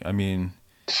 Like, I mean,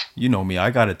 you know me.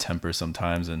 I got a temper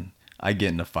sometimes, and I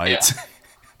get into fights.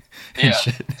 Yeah. And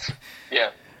shit. Yeah.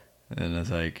 And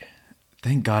it's like,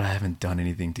 thank God I haven't done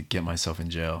anything to get myself in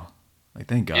jail. Like,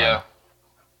 thank God. Yeah.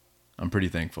 I'm pretty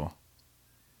thankful.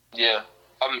 Yeah.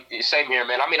 Same here,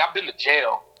 man. I mean, I've been to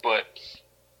jail, but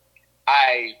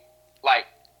I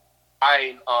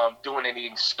ain't doing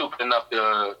anything stupid enough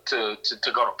to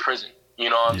go to prison. You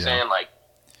know what I'm saying? Like,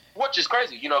 which is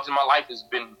crazy, you know, because my life has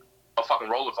been a fucking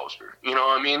roller coaster. You know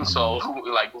what I mean? So, who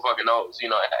fucking knows? You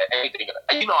know, anything.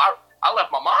 You know, I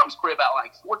left my mom's crib at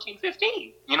like 14,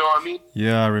 15. You know what I mean?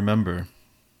 Yeah, I remember.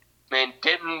 And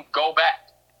didn't go back.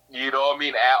 You know what I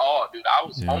mean? At all, dude. I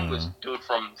was homeless, dude,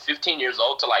 from 15 years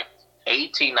old to like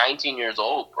 18, 19 years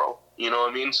old, bro. You know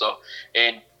what I mean? So,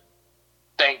 and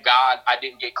thank God I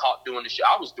didn't get caught doing the shit.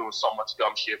 I was doing so much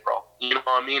dumb shit, bro. You know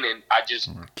what I mean? And I just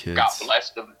got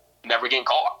blessed of never getting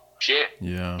caught. Shit.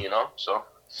 Yeah. You know? So,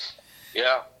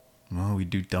 yeah. Well, we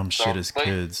do dumb shit as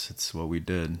kids. It's what we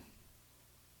did.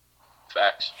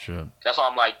 Facts. Sure. That's why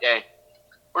I'm like, hey,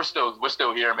 we're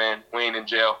still here, man. We ain't in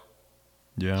jail.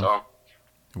 Yeah. So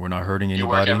we're not hurting anybody. You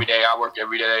work every day. I work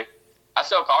every day. I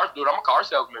sell cars, dude. I'm a car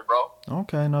salesman, bro.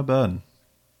 Okay, not bad.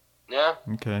 Yeah.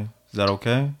 Okay. Is that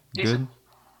okay? Good?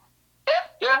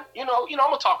 Yeah. You know,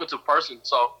 I'm a talkative person,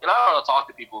 so, I know how to talk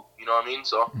to people, you know what I mean?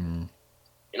 So,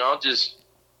 just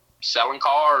selling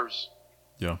cars.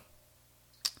 Yeah.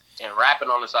 And rapping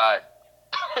on the side.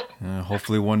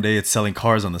 Hopefully one day it's selling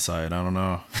cars on the side. I don't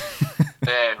know.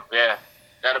 yeah.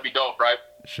 That'll be dope, right?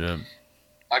 Shit.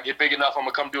 I get big enough, I'm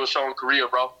going to come do a show in Korea,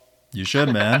 bro. You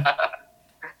should, man.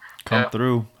 Come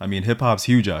through. I mean, hip-hop's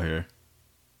huge out here.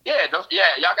 Yeah,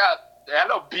 y'all got... I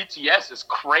know BTS is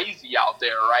crazy out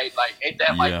there, right? Like, ain't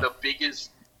that like the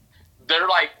biggest? They're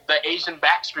like the Asian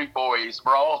Backstreet Boys,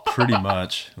 bro. Pretty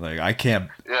much. Like, I can't.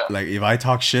 Yeah. Like, if I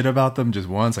talk shit about them just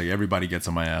once, like everybody gets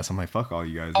on my ass. I'm like, fuck all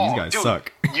you guys. These guys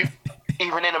suck.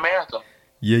 Even in America.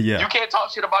 Yeah. You can't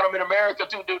talk shit about them in America,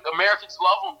 too, dude. Americans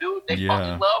love them, dude. They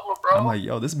fucking love them, bro. I'm like,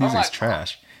 yo, this music's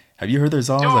trash. Have you heard their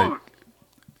songs? Dude.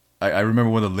 Like, I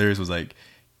remember one of the lyrics was like,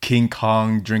 King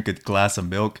Kong, drink a glass of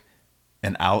milk.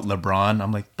 And out LeBron.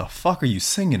 I'm like, the fuck are you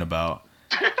singing about?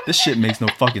 This shit makes no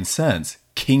fucking sense.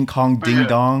 King Kong ding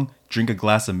dong, drink a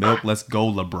glass of milk, let's go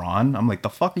LeBron. I'm like,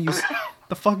 the fuck is this?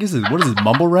 What is this,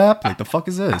 mumble rap? Like, the fuck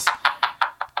is this?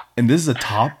 And this is a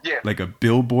top, like a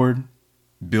Billboard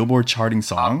charting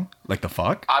song? Like, the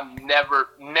fuck? I've never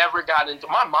got into...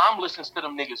 My mom listens to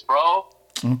them niggas, bro.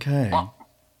 Okay.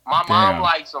 My mom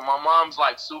likes them. My mom's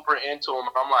like super into them.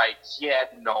 I'm like, yeah,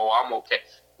 no, I'm okay.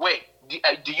 Wait.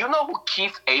 Do you know who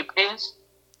Keith Ape is?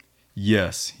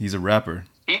 Yes, he's a rapper.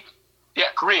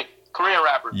 Korean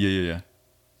rapper. Yeah.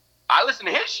 I listen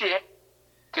to his shit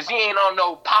because he ain't on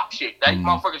no pop shit. That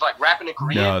motherfucker's like rapping in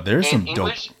Korean. No, there's some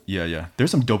English. Dope. Yeah.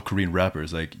 There's some dope Korean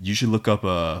rappers. Like, you should look up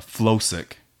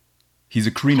Flowsick. He's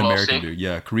a Korean American dude.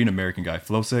 Yeah, Korean American guy.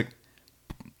 Flowsick.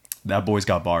 That boy's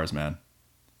got bars, man.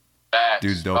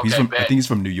 Dude's dope. Okay, I think he's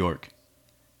from New York.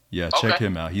 Yeah, check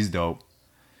him out. He's dope.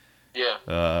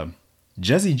 Yeah.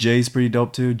 Jessie J's pretty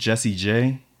dope too. Jessie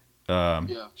J.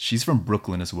 She's from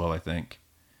Brooklyn as well, I think.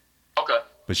 Okay.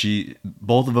 But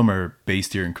both of them are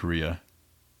based here in Korea.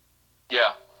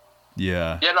 Yeah.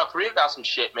 Yeah. Yeah, no, Korea got some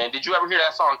shit, man. Did you ever hear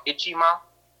that song Ichima?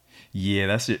 Yeah,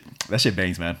 that shit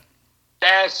bangs, man.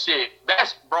 That shit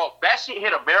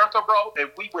hit America, bro, and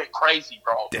we went crazy,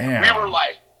 bro. Damn.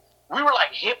 We were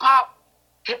like hip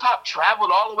hop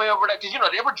traveled all the way over there because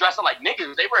they were dressing like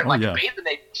niggas. They were in bathing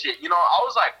ape shit. I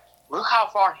was like, look how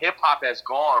far hip hop has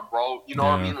gone, bro. You know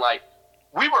what I mean? Like,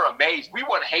 we were amazed. We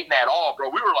weren't hating at all, bro.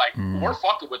 We were like, we're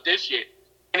fucking with this shit.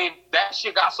 And then that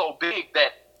shit got so big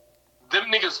that them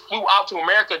niggas flew out to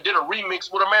America, did a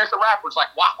remix with American rappers like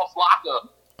Waka Flocka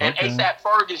and A$AP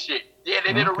Ferg and shit. Yeah,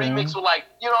 they did a remix with like,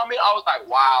 you know what I mean? I was like,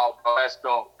 wow, bro, that's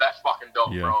dope. That's fucking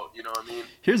dope, bro. You know what I mean?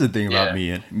 Here's the thing about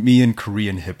me and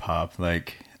Korean hip hop.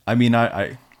 Like, I mean,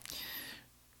 I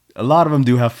a lot of them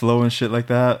do have flow and shit like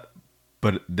that,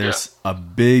 but there's a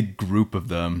big group of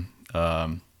them.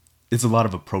 It's a lot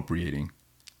of appropriating.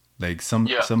 Like some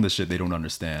of the shit they don't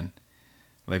understand.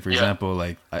 Like, for example,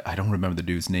 like I don't remember the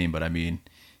dude's name, but I mean,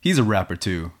 he's a rapper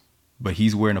too, but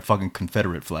he's wearing a fucking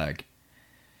Confederate flag.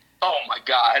 Oh my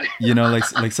God. You know,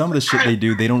 like some of the shit they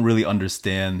do, they don't really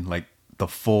understand like the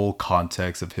full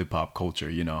context of hip hop culture,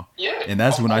 you know? Yeah. And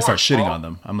that's when I start shitting on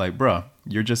them. I'm like, bro,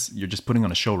 you're just putting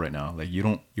on a show right now. Like you're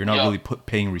not really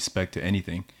paying respect to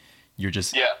anything. You're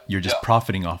just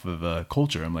profiting off of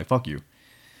culture. I'm like, fuck you.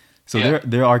 So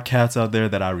there are cats out there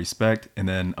that I respect, and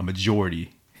then a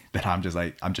majority that I'm just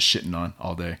shitting on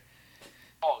all day.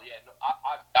 Oh yeah, no,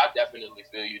 I definitely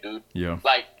feel you, dude. Yeah.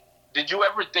 Like, did you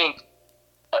ever think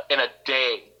in a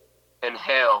day in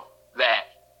hell that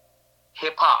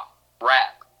hip hop,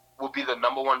 rap would be the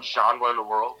number one genre in the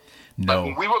world? No. Like,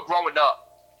 when we were growing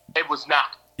up, it was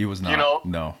not. It was not. You know?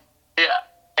 No. Yeah.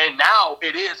 And now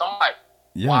it is. I'm like,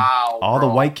 wow. All bro.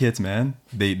 the white kids, man,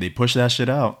 they push that shit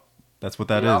out. That's what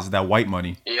that is. That white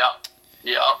money. Yeah.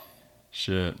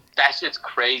 Shit. That shit's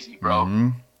crazy, bro.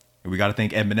 Mm-hmm. We got to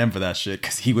thank Eminem for that shit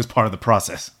because he was part of the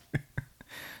process.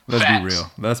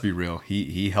 Let's be real.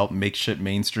 He helped make shit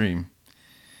mainstream.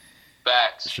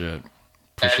 Facts. Shit.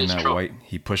 Pushing that true. white.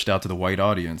 He pushed out to the white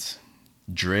audience.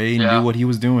 Dre knew what he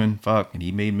was doing. Fuck. And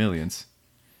he made millions.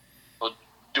 Well,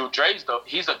 dude,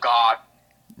 he's a god.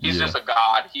 He's just a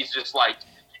god. He's just like,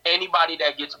 anybody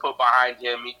that gets put behind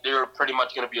him, they're pretty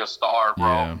much going to be a star, bro.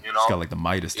 Yeah. You know? He's got like the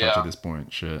Midas touch at this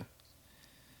point. Shit.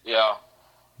 Yeah.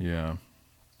 Yeah.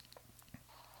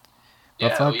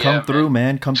 But fuck, come through,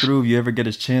 man. Come through if you ever get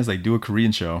a chance. Like, do a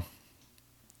Korean show.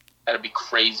 That'd be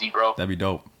crazy, bro. That'd be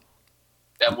dope.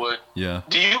 That would. Yeah.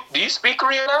 Do you speak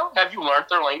Korean now? Have you learned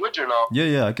their language or no?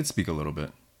 Yeah. I could speak a little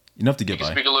bit. Enough to get by. You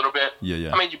can speak a little bit?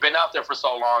 Yeah. I mean, you've been out there for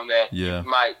so long that you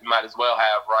might as well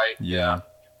have, right? Yeah.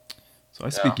 So I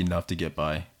speak enough to get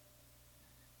by.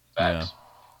 Facts. Yeah.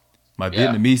 My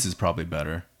Vietnamese is probably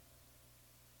better.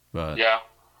 But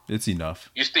it's enough.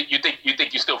 You think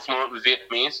you're still fluent with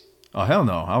Vietnamese? Oh hell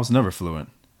no! I was never fluent.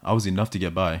 I was enough to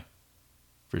get by,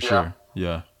 for sure.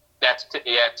 Yeah.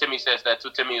 Timmy says that too.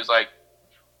 Timmy was like,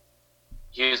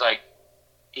 he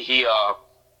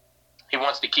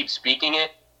wants to keep speaking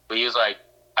it, but he was like,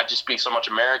 I just speak so much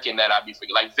American that I'd be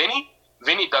forgetting. Like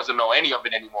Vinny doesn't know any of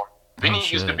it anymore. Vinny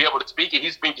used to be able to speak it.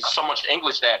 He's speaking so much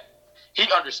English that he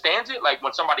understands it. Like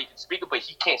when somebody can speak it, but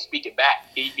he can't speak it back.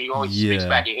 He only speaks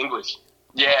back in English.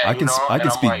 Yeah, I can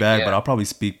speak back, but I'll probably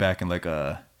speak back in like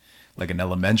an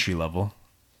elementary level.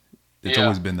 It's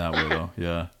always been that way though.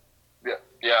 Yeah.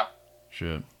 Yeah.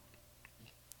 Shit.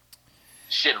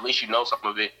 At least you know some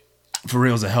of it. For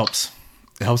reals, it helps.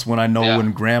 It helps when I know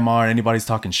when grandma or anybody's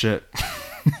talking shit.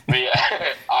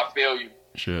 Yeah, I feel you.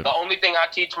 Shit. The only thing I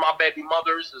teach my baby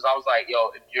mothers is I was like,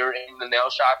 yo, if you're in the nail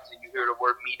shops and you hear the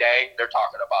word me dang, they're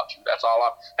talking about you.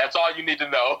 That's all you need to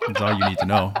know. That's all you need to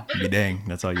know. Me dang.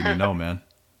 That's all you need to know, man.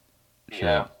 Shit.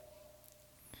 Yeah.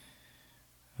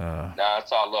 Nah,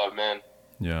 it's all love, man.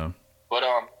 Yeah. But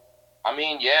I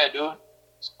mean, yeah, dude.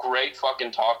 It's great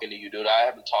fucking talking to you, dude. I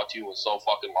haven't talked to you in so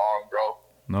fucking long, bro.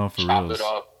 No, for real. Chop it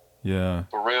up. Yeah.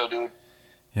 For real, dude.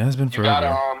 Yeah, it's been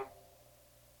forever.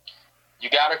 You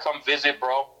gotta come visit,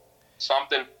 bro.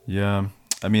 Something. Yeah.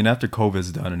 I mean, after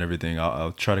COVID's done and everything,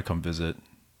 I'll try to come visit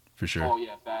for sure. Oh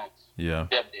yeah, facts. Yeah.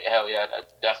 Hell yeah,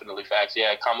 that's definitely facts.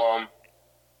 Yeah, come on.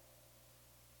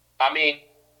 I mean,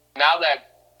 now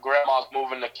that grandma's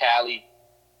moving to Cali,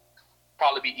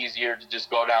 probably be easier to just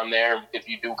go down there if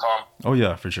you do come. Oh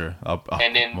yeah, for sure. I'll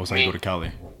and then most likely go to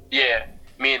Cali. Yeah.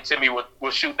 Me and Timmy will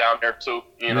shoot down there too,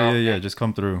 you know? Yeah. Just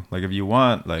come through. Like, if you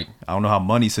want, like, I don't know how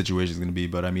money situation is going to be,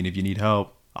 but I mean, if you need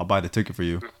help, I'll buy the ticket for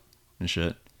you and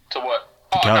shit. To what?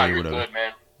 To Cali no, or you're whatever. Good,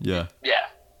 man. Yeah.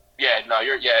 Yeah, no,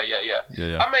 you're, yeah.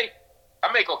 Yeah.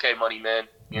 I make okay money, man,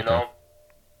 you know?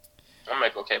 I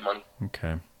make okay money.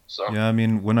 Okay. So. Yeah, I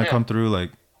mean, when I come through, like,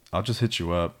 I'll just hit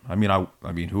you up. I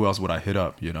mean, who else would I hit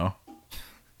up, you know?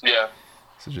 Yeah.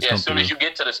 So just as soon as you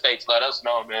get to the States, let us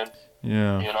know, man.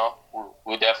 Yeah. You know,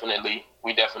 we definitely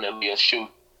shoot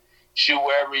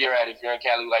wherever you're at. If you're in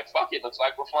Cali, like, fuck it, looks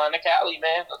like we're flying to Cali,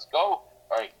 man. Let's go.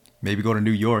 Like, maybe go to New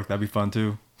York. That'd be fun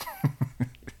too.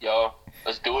 Yo,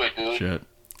 let's do it, dude. Shit.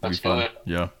 Let's do it.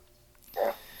 Yeah.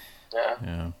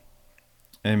 Yeah.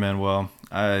 Hey man, well,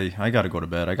 I gotta go to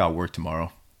bed. I got work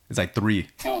tomorrow, It's like 3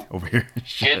 over here.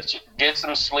 Get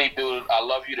some sleep, dude. I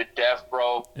love you to death,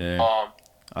 bro. Yeah.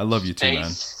 I love you too, man.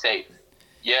 Stay safe.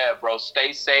 Yeah, bro.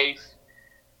 Stay safe.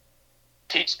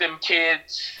 Teach them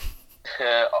kids.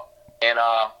 And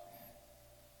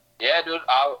yeah, dude.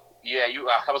 I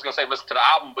was gonna say listen to the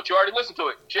album, but you already listened to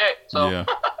it. Shit. So Yeah.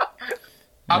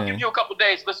 I'll give you a couple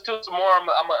days. Listen to it some more. I'm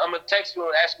gonna text you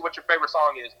and ask you what your favorite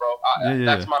song is, bro.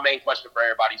 That's my main question for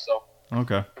everybody. So.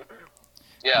 Okay.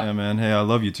 Yeah. Yeah, man. Hey, I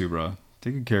love you too, bro.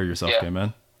 Take good care of yourself, okay,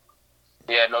 man.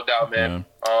 Yeah, no doubt, man.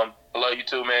 I love you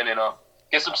too, man, and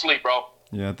get some sleep, bro.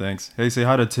 Yeah, thanks. Hey, say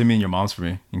hi to Timmy and your moms for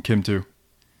me, and Kim too.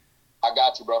 I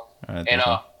got you, bro. All right, and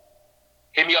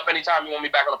hit me up anytime you want me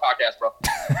back on the podcast,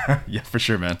 bro. Yeah, for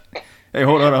sure, man. Hey,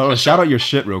 hold on. Shout out your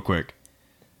shit real quick.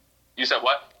 You said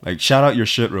what? Like, shout out your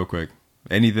shit real quick.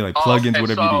 Anything, like plugins,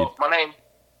 whatever you need.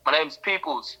 My name's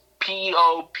Peoples.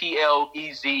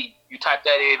 Poplez. You type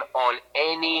that in on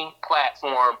any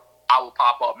platform, I will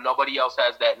pop up. Nobody else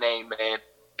has that name, man.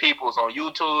 Peoples on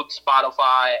YouTube,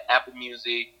 Spotify, Apple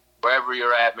Music, wherever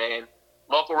you're at, man.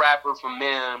 Local rapper from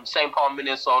St. Paul,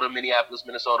 Minnesota, Minneapolis,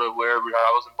 Minnesota, wherever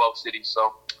I was in both cities.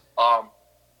 So,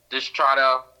 just try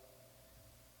to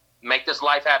make this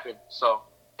life happen. So,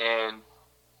 and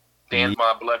Dan's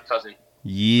my blood cousin.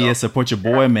 Yeah, so, support your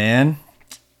boy, man.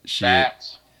 Shit.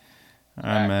 Facts. All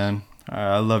right, man. All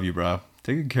right, I love you, bro.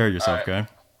 Take good care of yourself, okay?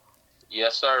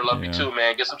 Yes, sir. Love you too,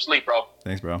 man. Get some sleep, bro.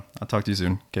 Thanks, bro. I'll talk to you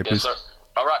soon. Okay, yes, peace. Sir.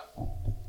 All right.